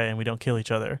business, right? And we don't kill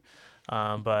each other.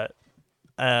 But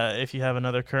if you have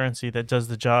another currency that does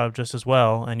the job just as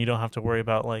well, and you don't have to worry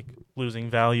about like losing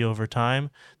value over time,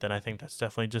 then I think that's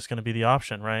definitely just going to be the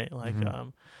option, right? Like,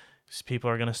 people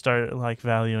are going to start like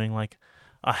valuing like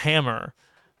a hammer,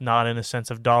 not in a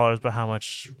sense of dollars, but how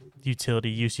much utility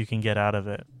use you can get out of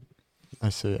it. I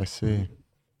see.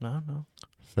 No.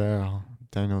 Fair.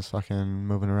 Daniel's fucking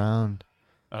moving around.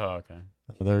 Oh, okay.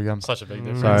 There we go. Such a big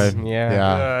difference. Sorry.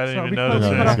 Yeah. I didn't So even we notice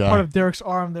cut Yeah, it. off yeah. part of Derek's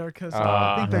arm there because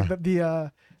I think that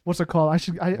the what's it called? I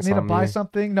need to on buy me.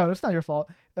 something. No, it's not your fault.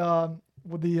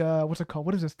 With the what's it called?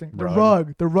 What is this thing?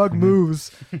 Rug. The rug moves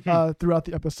throughout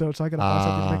the episode, so I gotta buy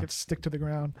something to make it stick to the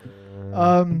ground.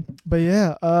 But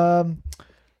yeah,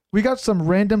 we got some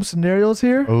random scenarios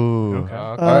here. Ooh. Okay.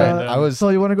 All right. I was. So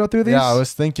you want to go through these? Yeah, I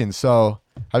was thinking. So,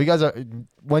 have you guys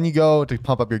when you go to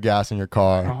pump up your gas in your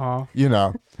car? Uh-huh. You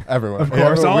know, everyone. Of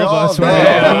course, Yeah, all we of us, know. right?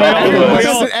 Yeah, we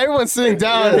all- Everyone's sitting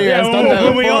down here. Yeah, has done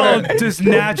that we all before. just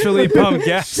naturally pump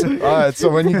gas. All right. So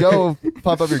when you go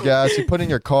pump up your gas, you put in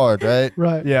your card, right?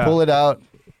 Right. Yeah. Pull it out.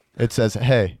 It says,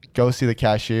 "Hey, go see the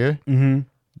cashier." Mm-hmm.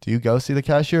 Do you go see the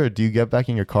cashier, or do you get back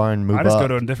in your car and move I just up? go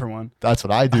to a different one. That's what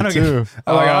I do I don't too.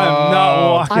 I'm like, I'm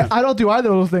not walking. I don't do either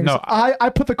of those things. No. I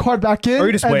put the card back in. Or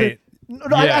you just and wait.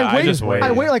 No, Yeah, I wait. just wait.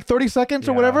 I wait like 30 seconds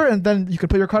or Yeah. whatever, and then you can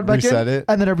put your card back Reset in, it.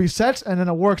 and then it resets, and then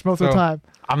it works most of the So- time.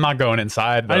 I'm not going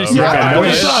inside though. I just- Yeah, I'm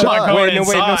wait, shut not up. going Wait, no,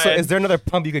 inside. so is there another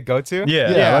pump you could go to?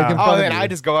 Yeah. Yeah, like in Oh, front then of you. I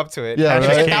just go up to it. Yeah, If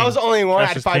right? that was the only one,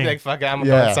 That's I'd just probably be king. like, fuck it, I'm gonna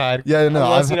go outside. Yeah, no,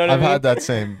 Unless, I've, you know what I I've mean? had that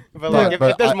same. But like,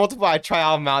 but if there's I- multiple, I try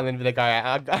all them out and then be like, all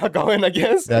right, I'll go in, I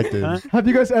guess. Yeah, dude. Have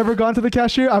you guys ever gone to the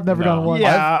cashier? I've never No. gone once.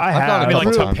 Yeah, I I've have. gone I a mean, like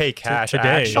couple to times. pay cash Today.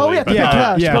 actually. Oh, yeah, but yeah, not-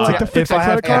 cash. yeah, But like yeah. the fix If I my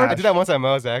have credit Yeah, I card. did that once at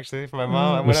Moe's actually for my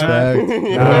mom. I went Respect. out.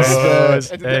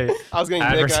 Nice. I did Hey, that. I was getting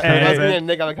Nick. I was advertisement. getting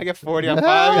Nick. I'm like, can I get 40 on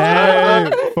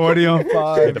 5? Hey, 40 on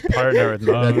 5. the partner with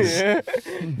Moe's. Yeah.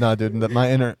 No, dude,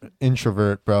 my inner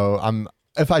introvert, bro.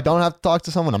 If I don't have to talk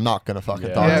to someone, I'm not gonna fucking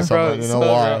Yeah. talk Yeah, to bro. someone. You so, know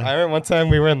bro, why? I remember one time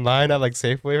we were in line at like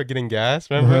Safeway, we were getting gas,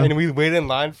 remember? Uh-huh. And we waited in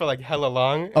line for like hella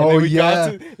long. And Oh then we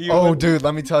yeah. got to, you Oh were- dude,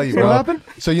 let me tell you, So what bro. happened?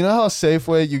 So you know how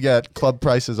Safeway you get club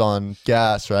prices on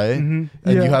gas, right? Mhm.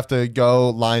 And Yeah. you have to go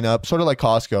line up, sort of like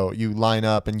Costco. You line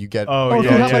up and you get Oh, Oh, yeah, you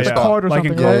have yeah, like yeah. the card or Like in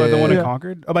something, Concord, right? the one Yeah. in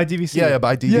Concord? Oh, by DVC. yeah,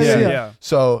 by DVC. Yeah, Yeah, yeah. yeah.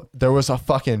 So there was a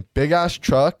fucking big ass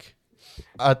truck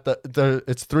at the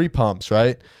it's 3 pumps,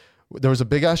 right? There was a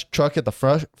big ass truck at the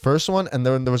first one, and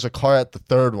then there was a car at the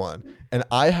third one. And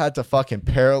I had to fucking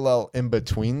parallel in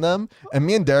between them. And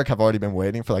me and Derek have already been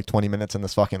waiting for like 20 minutes in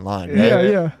this fucking line. Right? Yeah,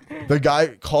 yeah. The guy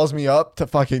calls me up to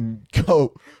fucking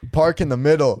go park in the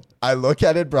middle. I look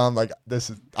at it, bro. I'm like,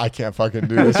 I can't fucking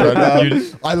do this right now.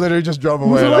 I literally just drove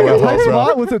away. Was it and I like a went tight home, bro.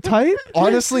 spot? Was it tight?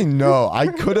 Honestly, no. I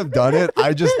could have done it.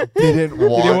 I just didn't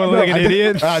want. didn't want to look like an I didn't-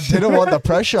 idiot? I didn't want the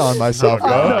pressure on myself,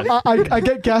 Oh, bro. God. I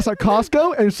get gas at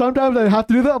Costco, and sometimes I have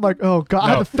to do that. I'm like, oh god, I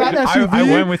have a fat SUV. I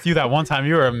went with you that one time.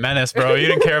 You were a menace, bro. You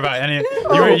didn't care about any.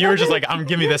 You were just like,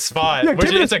 give me this spot, Yeah, which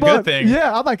give me it's this a good spot. thing.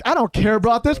 Yeah, I'm like, I don't care,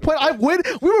 bro. At this point, I win.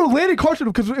 We were late in Carson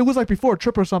because it was like before a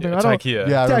trip or something. It's I don't. IKEA.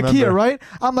 Yeah, I Yeah, remember. Kia, right?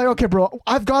 I'm like, okay, bro.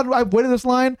 I've waited this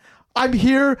line. I'm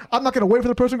here. I'm not gonna wait for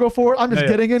the person to go forward. I'm just Yeah,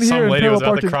 getting in Some here and lady was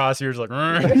parallel about to parking. cross. You were just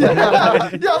like,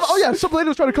 Yeah. Oh yeah. Some lady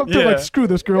was trying to come through. Yeah. Like, screw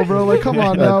this girl, bro. Like, come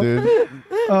on Yeah, now. dude.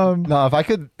 Um, No,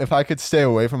 if I could stay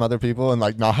away from other people and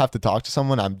like not have to talk to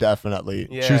someone, I'm definitely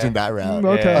Yeah. choosing that route.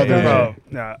 Okay, Other okay. than- Bro,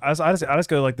 yeah, I just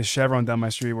go to like the Chevron down my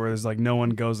street where there's like no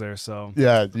one goes there, so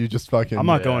Yeah, you just fucking. I'm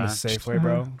not going to Yeah. Safeway,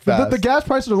 bro. the fast. gas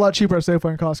prices are a lot cheaper at Safeway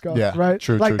and Costco. Yeah, Right.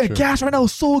 true, Like true, and true. gas right now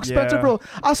is so expensive, Yeah. bro.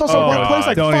 I saw some Oh, one place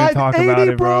like don't even talk about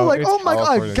 580, it, bro. Like, It's oh my god,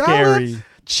 California. gallon.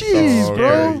 Scary. Jeez, So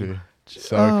bro. crazy.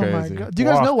 So oh crazy. my god. Do you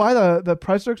guys know why the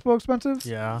prices are so expensive?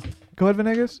 Yeah. Go ahead,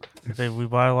 Venegas. We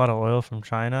buy a lot of oil from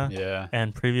China. yeah.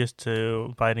 And previous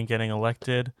to Biden getting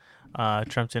elected,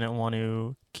 Trump didn't want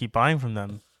to keep buying from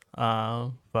them.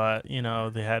 But you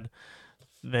know,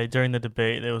 during the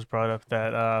debate, it was brought up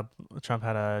that Trump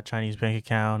had a Chinese bank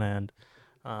account, and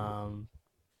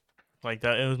like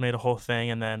that, it was made a whole thing.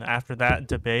 And then after that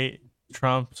debate,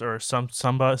 Trump's or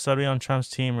somebody on Trump's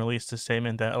team released a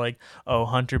statement that like, oh,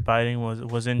 Hunter Biden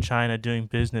was in China doing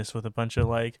business with a bunch of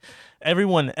like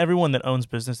everyone that owns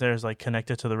business there is like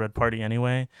connected to the Red Party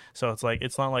anyway. So it's like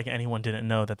it's not like anyone didn't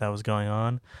know that was going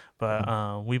on.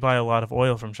 But we buy a lot of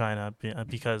oil from China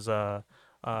because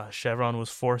Chevron was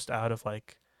forced out of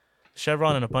like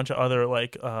Chevron and a bunch of other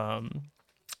like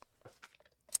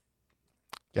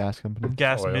Gas company.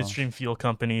 gas Oil. midstream fuel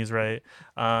companies, right?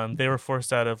 They were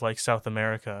forced out of like South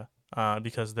America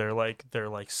because their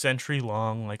century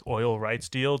long like oil rights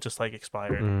deal just like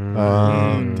expired.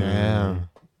 Oh damn.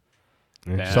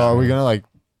 Damn. So are we gonna like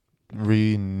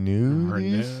renew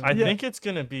these? I Yeah. think it's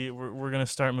gonna be we're gonna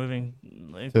start moving.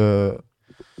 Like, The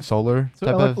solar So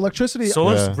type of. electricity.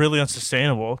 solar's Yeah. really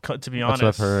unsustainable, to be honest.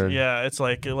 That's what I've heard. Yeah, it's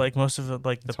like most of the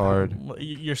like the It's hard.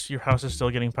 Your house is still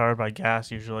getting powered by gas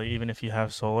usually, even if you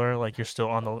have solar. Like you're still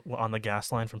on the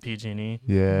gas line from PG&E.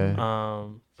 Yeah.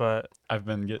 But I've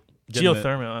been getting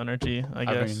geothermal energy, I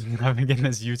guess. I've been getting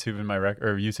this YouTube in my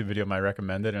YouTube video in my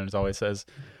recommended, and it always says,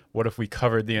 "What if we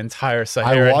covered the entire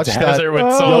Sahara watched that- desert with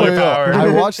Oh, solar Yeah, yeah. power?" I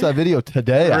watched that video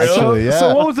today. Really? Actually, yeah.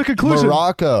 So what was the conclusion?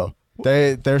 Morocco.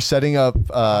 They're setting up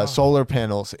solar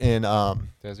panels in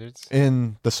Deserts.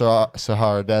 the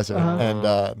Sahara Desert, Uh-huh.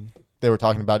 and they were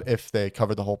talking about if they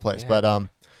covered the whole place. Yeah. But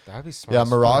That'd be smart. yeah, as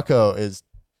fuck. Morocco is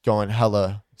going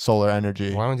hella solar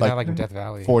energy. Why don't we do that like in Death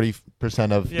Valley?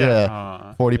 40% of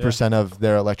Yeah. 40% of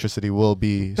their electricity will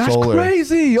be That's solar.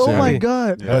 crazy. Oh So- my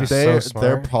god. Yeah. But That'd be they're so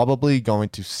they're smart. probably going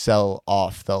to sell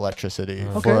off the electricity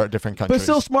Okay. for different countries. But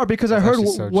still smart because I That's heard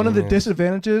actually so one of the genius.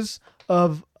 disadvantages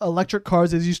of electric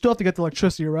cars is you still have to get the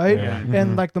electricity, right? Yeah.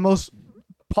 And like the most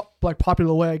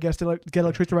popular way, I guess, to get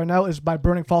electricity right now is by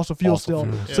burning fossil fuels Fossil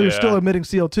still. fuels. So you're still Yeah. emitting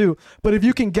CO2. But if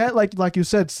you can get like you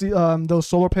said, those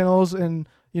solar panels in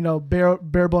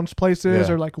bare bones places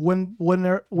Yeah. or like wind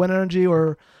energy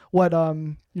or what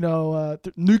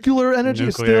nuclear energy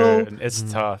is still it's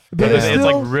tough. But It's, it's it's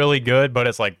still- like really good, but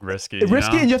it's like risky.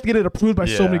 risky, and you have to get it approved by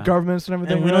so many Yeah. governments and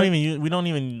everything. And we right? don't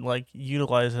even like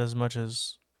utilize it as much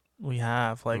as we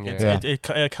have. Like Yeah. it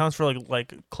accounts for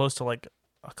like close to like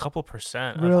a couple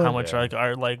percent of Really? how much Yeah. like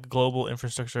our like global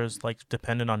infrastructure is like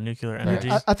dependent on nuclear energy.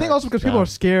 I think also because people Yeah. are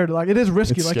scared. Like it is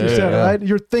risky, It's like you scary, said, yeah. right?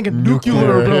 You're thinking Nuclear,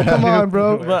 nuclear, bro. yeah. Come on,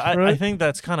 bro. But I Right? think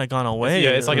that's kind of gone away.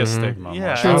 Yeah, it's like a Mhm. stigma.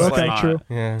 Yeah, True, it's okay, like- true.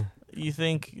 Yeah. You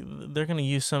think they're gonna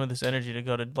use some of this energy to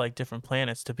go to like different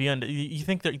planets to be under? You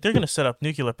think they're gonna set up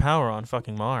nuclear power on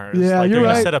fucking Mars? Yeah, like, you're they're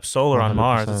right. gonna set up solar on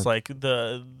Mars. 100%. It's like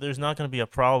there's not gonna be a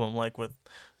problem like with.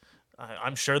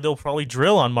 I'm sure they'll probably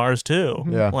drill on Mars too.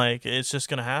 Yeah. Like it's just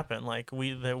gonna happen. Like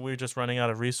we're just running out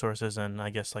of resources, and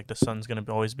I guess like the sun's gonna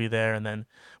always be there, and then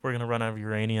we're gonna run out of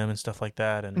uranium and stuff like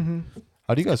that. And Mhm.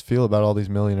 How do you guys feel about all these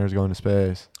millionaires going to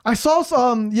space? I saw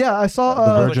some. Yeah, I saw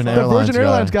The Virgin the Airlines Virgin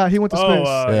Airlines guy. He went to space.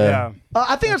 Yeah. yeah.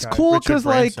 I think it's Okay. cool Richard because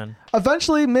like Branson.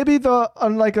 eventually maybe the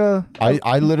like a.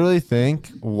 I literally think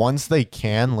once they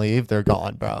can leave, they're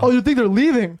gone, bro. Oh, you think they're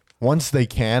leaving? Once they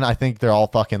can, I think they're all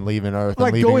fucking leaving Earth. Like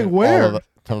and leaving going where? all of it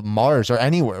to Mars or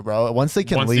anywhere, bro. Once they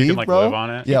can Once leave, you can like bro. live on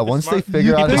it. Yeah, once they smart-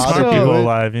 figure out think how so? to do people it.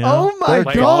 alive, you know? Oh my They're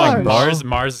Like, god!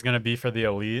 Mars is gonna be for the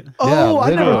elite. Oh, I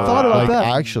never literally. thought about like, that.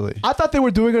 Actually, I thought they were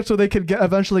doing it so they could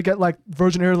eventually get like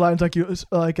Virgin Airlines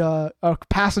like a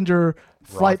passenger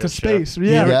flight to Rocket ship. space.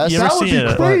 Yeah, Yes. You ever that would seen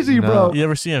be it? crazy, No. bro. You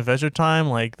ever see Adventure Time?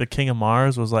 Like the King of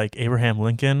Mars was like Abraham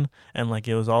Lincoln, and like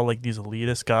it was all like these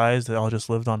elitist guys that all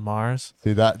just lived on Mars.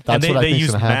 see that's And they what I think's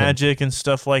used gonna happen. magic and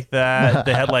stuff like that.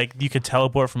 They had like you could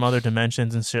teleport from other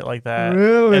dimensions and shit like that.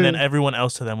 Really? And then everyone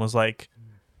else to them was like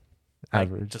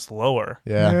Average. just lower,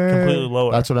 Yeah. completely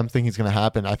lower. That's what I'm thinking is gonna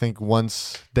happen. I think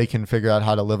once they can figure out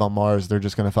how to live on Mars, they're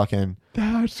just gonna fucking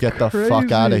That's get the fuck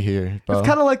crazy. out of here, bro. It's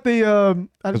kind of like the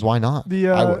Because why not? the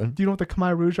I do wouldn't. you know what the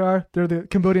Khmer Rouge are? They're the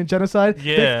Cambodian genocide.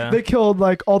 Yeah. They killed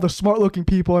like all the smart looking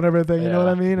people and everything. You know what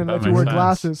I Yeah, mean? And that if you makes wear sense.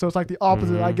 glasses, so it's like the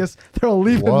opposite. I Mhm. guess they're all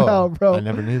leaving Whoa, now, bro. I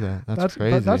never knew that. That's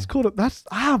crazy. That's cool. That's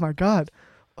my god.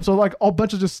 So like a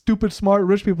bunch of just stupid, smart,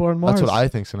 rich people are on Mars. That's what I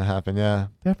think's gonna happen. Yeah.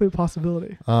 Definitely a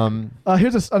possibility. Here's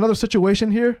Here's another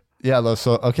situation here. Yeah.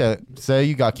 So okay, say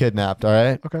you got kidnapped. All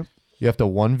right. Okay. You have to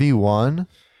 1v1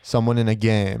 someone in a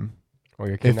game. Or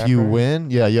your If you kidnapper?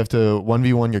 win, yeah, you have to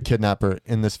 1v1 your kidnapper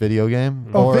in this video game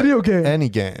Oh, or video game. any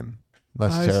game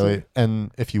necessarily. see.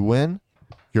 And if you win,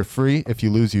 you're free. If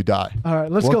you lose, you die. All right,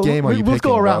 let's What go. game are you Let's go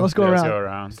picking, around. bro? Let's go Yeah, around.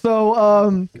 let's go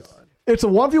around. So it's a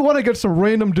 1v1 against some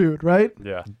random dude, right?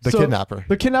 Yeah. The So, kidnapper.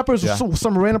 The kidnapper is Yeah.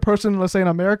 some random person, let's say in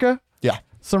America. Yeah.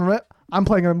 I'm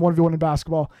playing a 1v1 in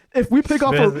basketball. If we pick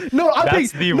off I'm That's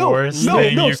picking, the worst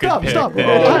thing you could stop, pick, stop. dude.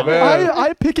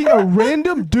 I'm picking a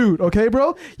random dude, okay,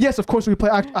 bro? Yes, of course we play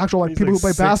actual like He's people like who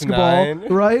play 6'9". basketball,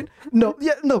 right? No,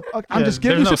 I'm just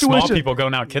giving There's you a no small situation. people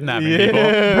going out kidnapping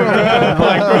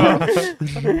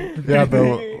Yeah,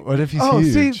 but what if he's Oh,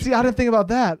 huge? see, I didn't think about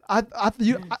that.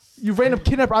 You random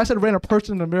kidnapper. I said random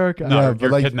person in America. people. No, Yeah, but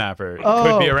your like- kidnapper. Oh.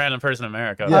 Could be a random person in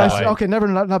America. Yeah. but, like, Okay,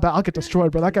 not bad. I'll get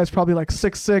destroyed, bro. That guy's probably like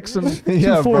 6'6" and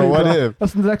Yeah, 240. bro, what bro. if?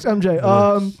 That's the next MJ.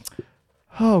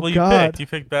 Oh well, God. you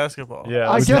picked basketball. Yeah.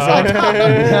 I It's guess I tough. got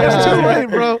It's too late,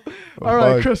 bro. All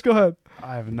right, Fuck. Chris, go ahead.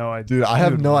 I have no idea. Dude, I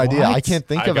have no idea. I what? can't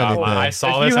think I of got anything. one. I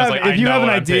saw If this. you I have, was like, if you I have know an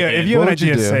what I'm idea, picking. if you have What an would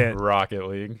you idea, do? say it. Rocket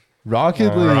League.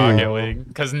 Rocket League. Rocket League.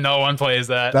 Because no one plays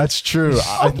that. That's true.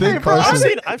 I Okay, think bro,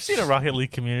 personally, I've seen a Rocket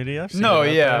League community. I've seen No, it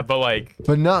out yeah, there. but like,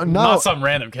 but no. not some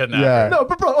random kidnapper. Yeah. No,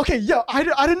 but bro, okay, yeah, I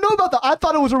didn't know about that. I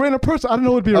thought it was a random person. I didn't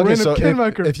know it would be a Okay, random so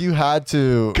kidnapper. if you had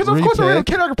to Because of course a random repick,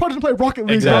 kidnapper probably doesn't play Rocket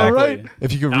League, Exactly. bro, right?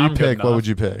 if you could I'm good repick, what enough. would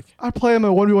you pick? I play him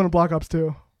in 1v1 in Black Ops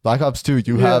 2. Black Ops 2.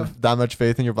 You Yeah. have that much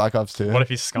faith in your Black Ops 2? What if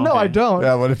he's skumpy? No, I don't.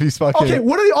 Yeah. What if he's fucking? Okay,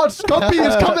 what are the odds Scumpy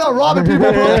is coming out robbing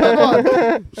people,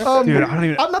 bro? Come on. Dude, I don't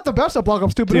even. I'm not the best at Black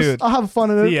Ops 2, but Dude. I have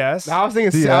fun in it. CS. I was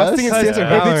thinking DS? CS or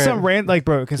If it's some Valorant. random, like,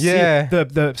 bro, because Yeah.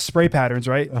 the spray patterns,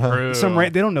 right? True. They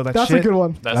don't know that That's shit. a good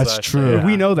one. That's that true. shit, yeah.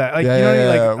 We know that. Like, yeah, you know what I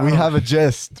mean? yeah, Like, yeah. We have a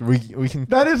gist. We can.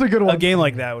 That is a good one. a game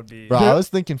like that would be. Bro, I was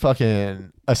thinking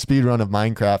fucking a speed run of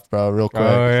Minecraft, bro, real quick.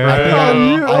 Oh, yeah. I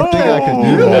think Oh, I think I could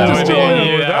you do would that. destroy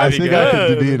him. I think I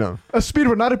could beat him. A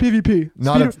speedrun, not a PvP.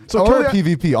 Not a, so or a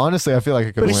Kelly- PvP. Honestly, I feel like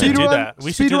I could But We win. should do Speedrun- that.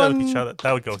 We should do that with speedrun- each other.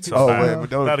 That would go so Oh, bad. wait, but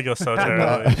don't- That'd go so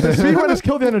terribly. The speedrun is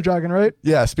kill the Ender Dragon, right?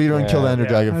 Yeah, speedrun, kill the Yeah. Ender Yeah.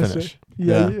 Dragon, I see. finish.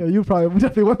 Yeah, you probably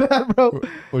definitely want that, bro. What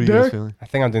are you Derek? guys feeling? I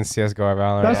think I'm doing CS:GO or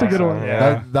Valorant. That's a good also. one.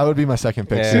 Yeah. That would be my second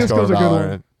pick. Yeah. CS:GO or CS:GO's a good one.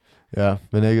 Valorant. Yeah,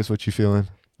 Venegas, what you feeling?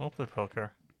 We'll play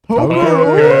poker. Okay.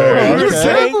 You're Okay.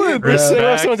 sampling.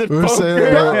 Respect. We're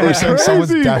saying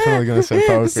someone's Crazy. definitely gonna say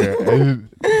poker.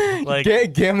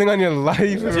 Like, Gambling on your life.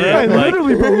 Dude, Hey, like-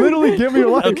 literally give me your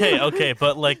life. okay,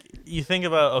 but like you think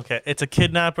about, okay, it's a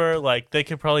kidnapper. Like they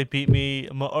could probably beat me,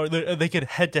 or they could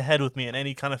head to head with me in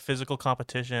any kind of physical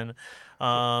competition.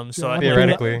 So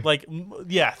Theoretically.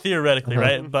 yeah, theoretically,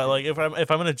 right? But like if I'm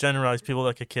gonna generalize people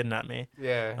that could kidnap me,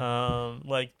 Yeah.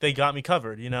 like they got me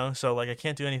covered, you know. So like I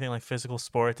can't do anything like physical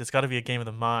sports. It's got to be a game of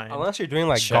the mind. Unless you're doing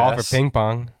like golf or Chess. ping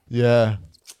pong. Yeah.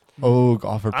 Oh,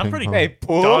 golf or I'm ping pretty pong. Hey,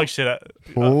 pool. dog shit at.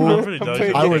 Pool? I'm pretty dog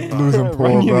shit. I at would ping pong. lose in When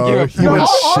pool, you bro. get He would shit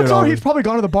Also, on he's me. probably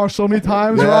gone to the bar so many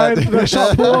times, Yeah. right? The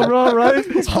shot pool, bro, right?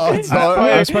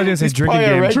 I was probably gonna say drinking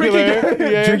game.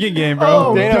 Drinking game, bro.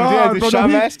 Oh, Dana, God, the bro. shot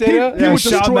No, match, he Dana? he Yeah, would shot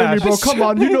destroy me, match. bro. Come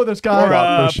on, you know this Or,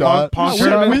 guy. For shot. pong We are-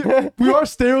 tournament. we are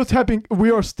stereotyping. We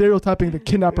are stereotyping the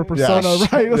kidnapper persona,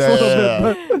 sh- right? That's yeah, a little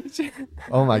yeah, bit. But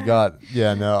Oh my god.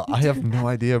 Yeah, no. I have no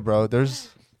idea, bro. There's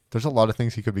a lot of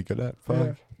things he could be good at. Fuck.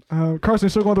 Yeah. Carson, you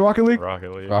still going to Rocket League?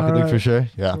 Rocket League. Rocket League for Alright. sure.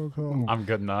 Yeah. Cool, cool. I'm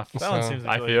good enough. That one So, seems I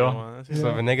like a feel- good one. That's-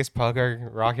 So Vegas Poker,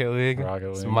 Rocket League,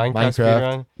 Rocket some League. Minecraft Minecraft.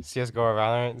 speedrun, CS:GO or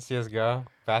Valorant, CS:GO,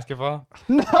 basketball.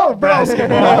 No, bro.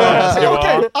 Basketball.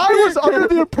 Okay, I was under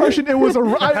the impression it was a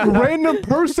random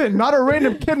person, not a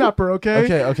random kidnapper.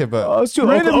 Okay. Okay, but Let's do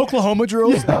Random- Oklahoma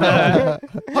drills.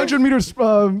 100 meters.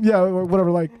 Yeah,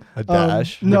 whatever. Like a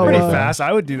dash. no, Pretty uh, fast.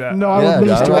 I would do that. no, I Yeah, would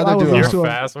lose I'd to it. rather I would do lose it. to You're it.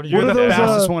 fast. What are you What You're are the those,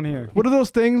 fastest uh, one here. What are those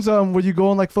things where you go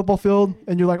on like football field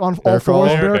and you're like on all Bear fours, crawl?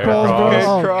 bear Bear crawls, bro?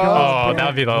 crawl. Oh, God. Oh, that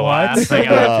would be the What? last thing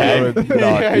Yeah, I I would would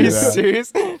not Are do you that.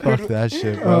 serious? Fuck that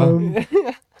shit, bro.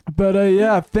 But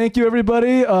yeah, thank you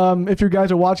everybody. If you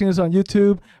guys are watching this on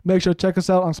YouTube, make sure to check us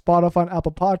out on Spotify and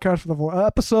Apple Podcasts for the full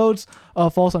episodes.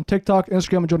 Follow us on TikTok,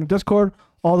 Instagram, and join the Discord.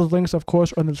 All those links, of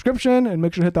course, are in the description. And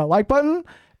make sure to hit that like button.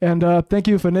 And thank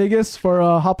you, Vegas, for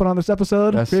hopping on this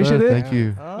episode. Yes, Appreciate sir. it. Thank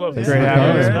you. Oh, Thanks yeah. Great for having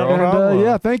coming. us, bro. And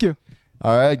yeah, thank you.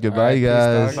 All right, goodbye, All right, you peace,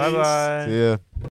 guys. dog. Bye bye. See ya.